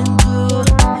we've been to.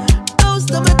 Toast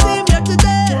to my team here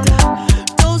today.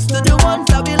 Toast to the ones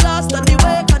that we lost on the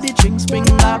way. Cause the drinks bring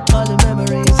back all the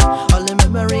memories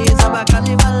of a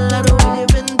carnival that we've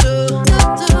been to.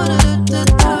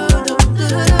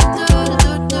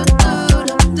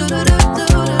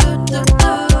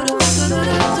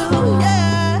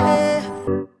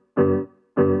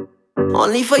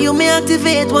 Only for you me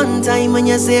activate one time when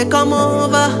you say come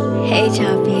over. Hey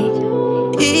Choppy.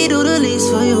 He do the least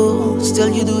for you, still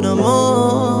you do the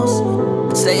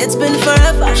most. Say it's been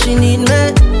forever, she need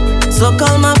me, so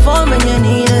call my phone when you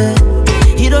need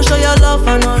it. He don't show your love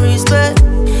and no respect.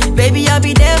 Baby, I'll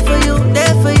be there for you,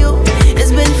 there for you.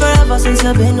 It's been forever since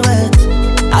you've been wet.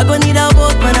 I gon' need a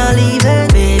boat when I leave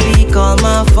it. Baby, call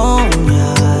my phone,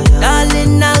 yeah, yeah.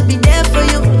 Darling, I'll be there for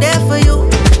you, there for you.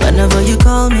 Whenever you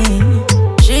call me.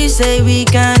 She say we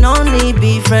can only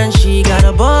be friends. She got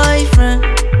a boyfriend.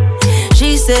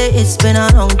 She say it's been a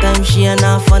long time. She ain't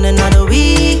not fun another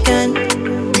weekend.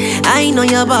 I know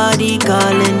your body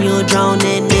calling you,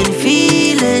 drowning in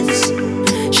feelings.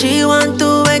 She want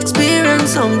to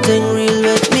experience something real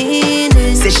with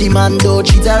meaning. Say she man don't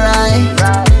treat her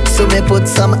right, so me put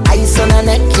some ice on her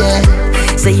neck,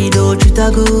 yeah. Say you don't treat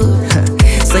her good,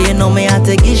 So you know me have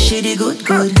to give she the good.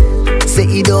 Say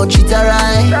you don't treat her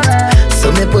right,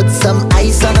 so me put some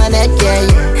ice on her neck, yeah.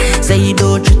 Say you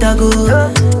don't treat her good,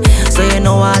 so you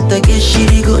know I have to give she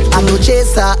the good. I'm no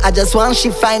chaser, I just want she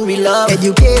find real love.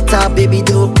 Educate her, baby,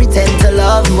 don't pretend to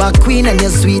love. You are queen and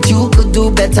you're sweet, you could do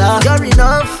better. You're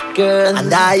enough, girl,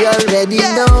 and I already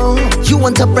know. You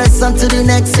want to press on to the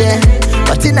next, yeah,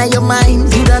 but in your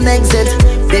mind, you don't exit.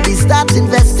 Baby, start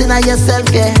investing in yourself,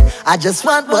 yeah. I just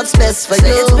want what's best for you.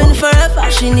 It's been forever,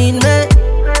 she need me.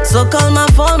 So call my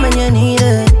phone when you need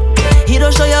it. He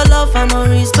don't show your love and no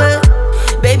respect.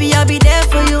 Baby, I'll be there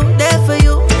for you, there for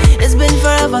you. It's been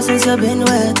forever since you've been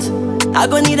wet. I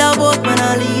gon' need a boat when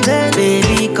I leave it.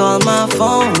 Baby, call my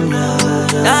phone,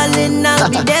 darling, I'll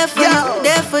be there for you,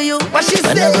 there for you. What she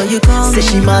whenever say? You call say me.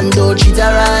 she man don't treat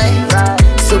her right,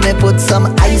 so me put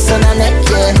some ice on her neck,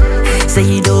 yeah. Say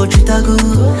you don't treat her good,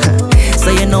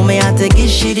 so you know me have to give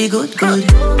she the good.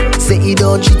 Say you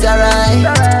don't treat her right,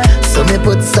 so me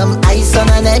put some ice on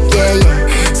her neck, yeah.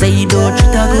 Say you don't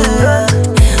treat her good,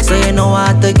 so you know I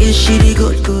have to give she the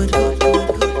good.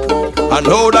 I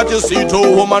know that you see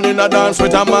two women in a dance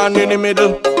with a man in the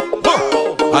middle.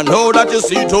 I know that you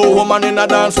see two women in a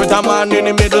dance with a man in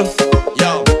the middle.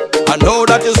 I know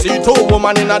that you see two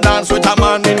women in a dance with a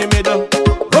man in the middle.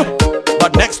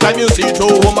 But next time you see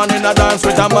two women in a dance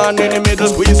with a man in the middle,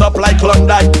 squeeze up like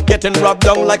Klondike, getting rubbed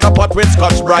down like a pot with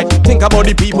Scotch Brite. Think about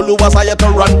the people who was hired to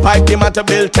run pipe, the man to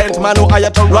build tent, man who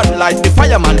hired to run light. The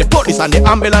fireman, the police and the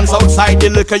ambulance outside,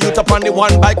 the liquor youth up on the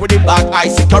one bike with the black eye.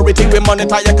 Security we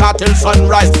monitor your car till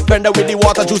sunrise. Vendor with the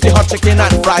water juice, the hot chicken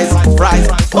and fries. I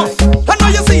know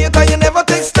you see it and you never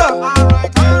take stock.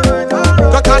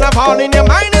 The carnival in your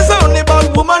mind is only about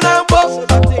woman and boss.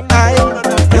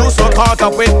 You so caught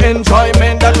up with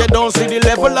enjoyment that you don't see the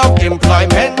level of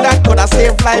employment that could have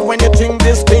saved life when you think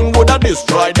this thing would have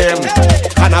destroyed them.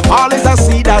 Carnival is a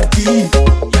seed that deep,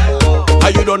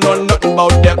 and you don't know nothing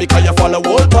about them because you follow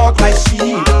old talk like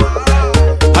sheep.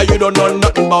 And you don't know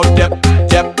nothing about them.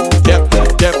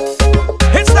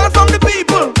 It starts from the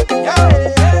people.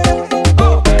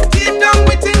 Deep down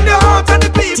within the heart of the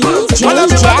people. DJ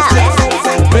Jazz.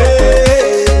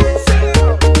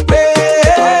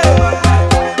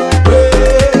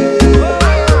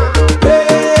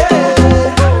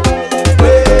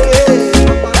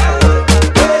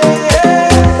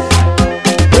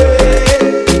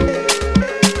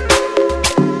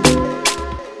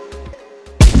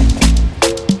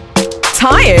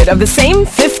 Tired of the same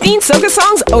 15 soca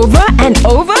songs over and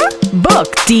over?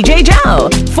 Book DJ Gel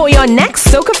for your next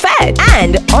soca fete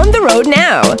and on the road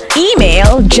now.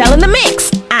 Email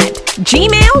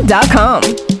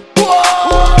gelinthemix@gmail.com.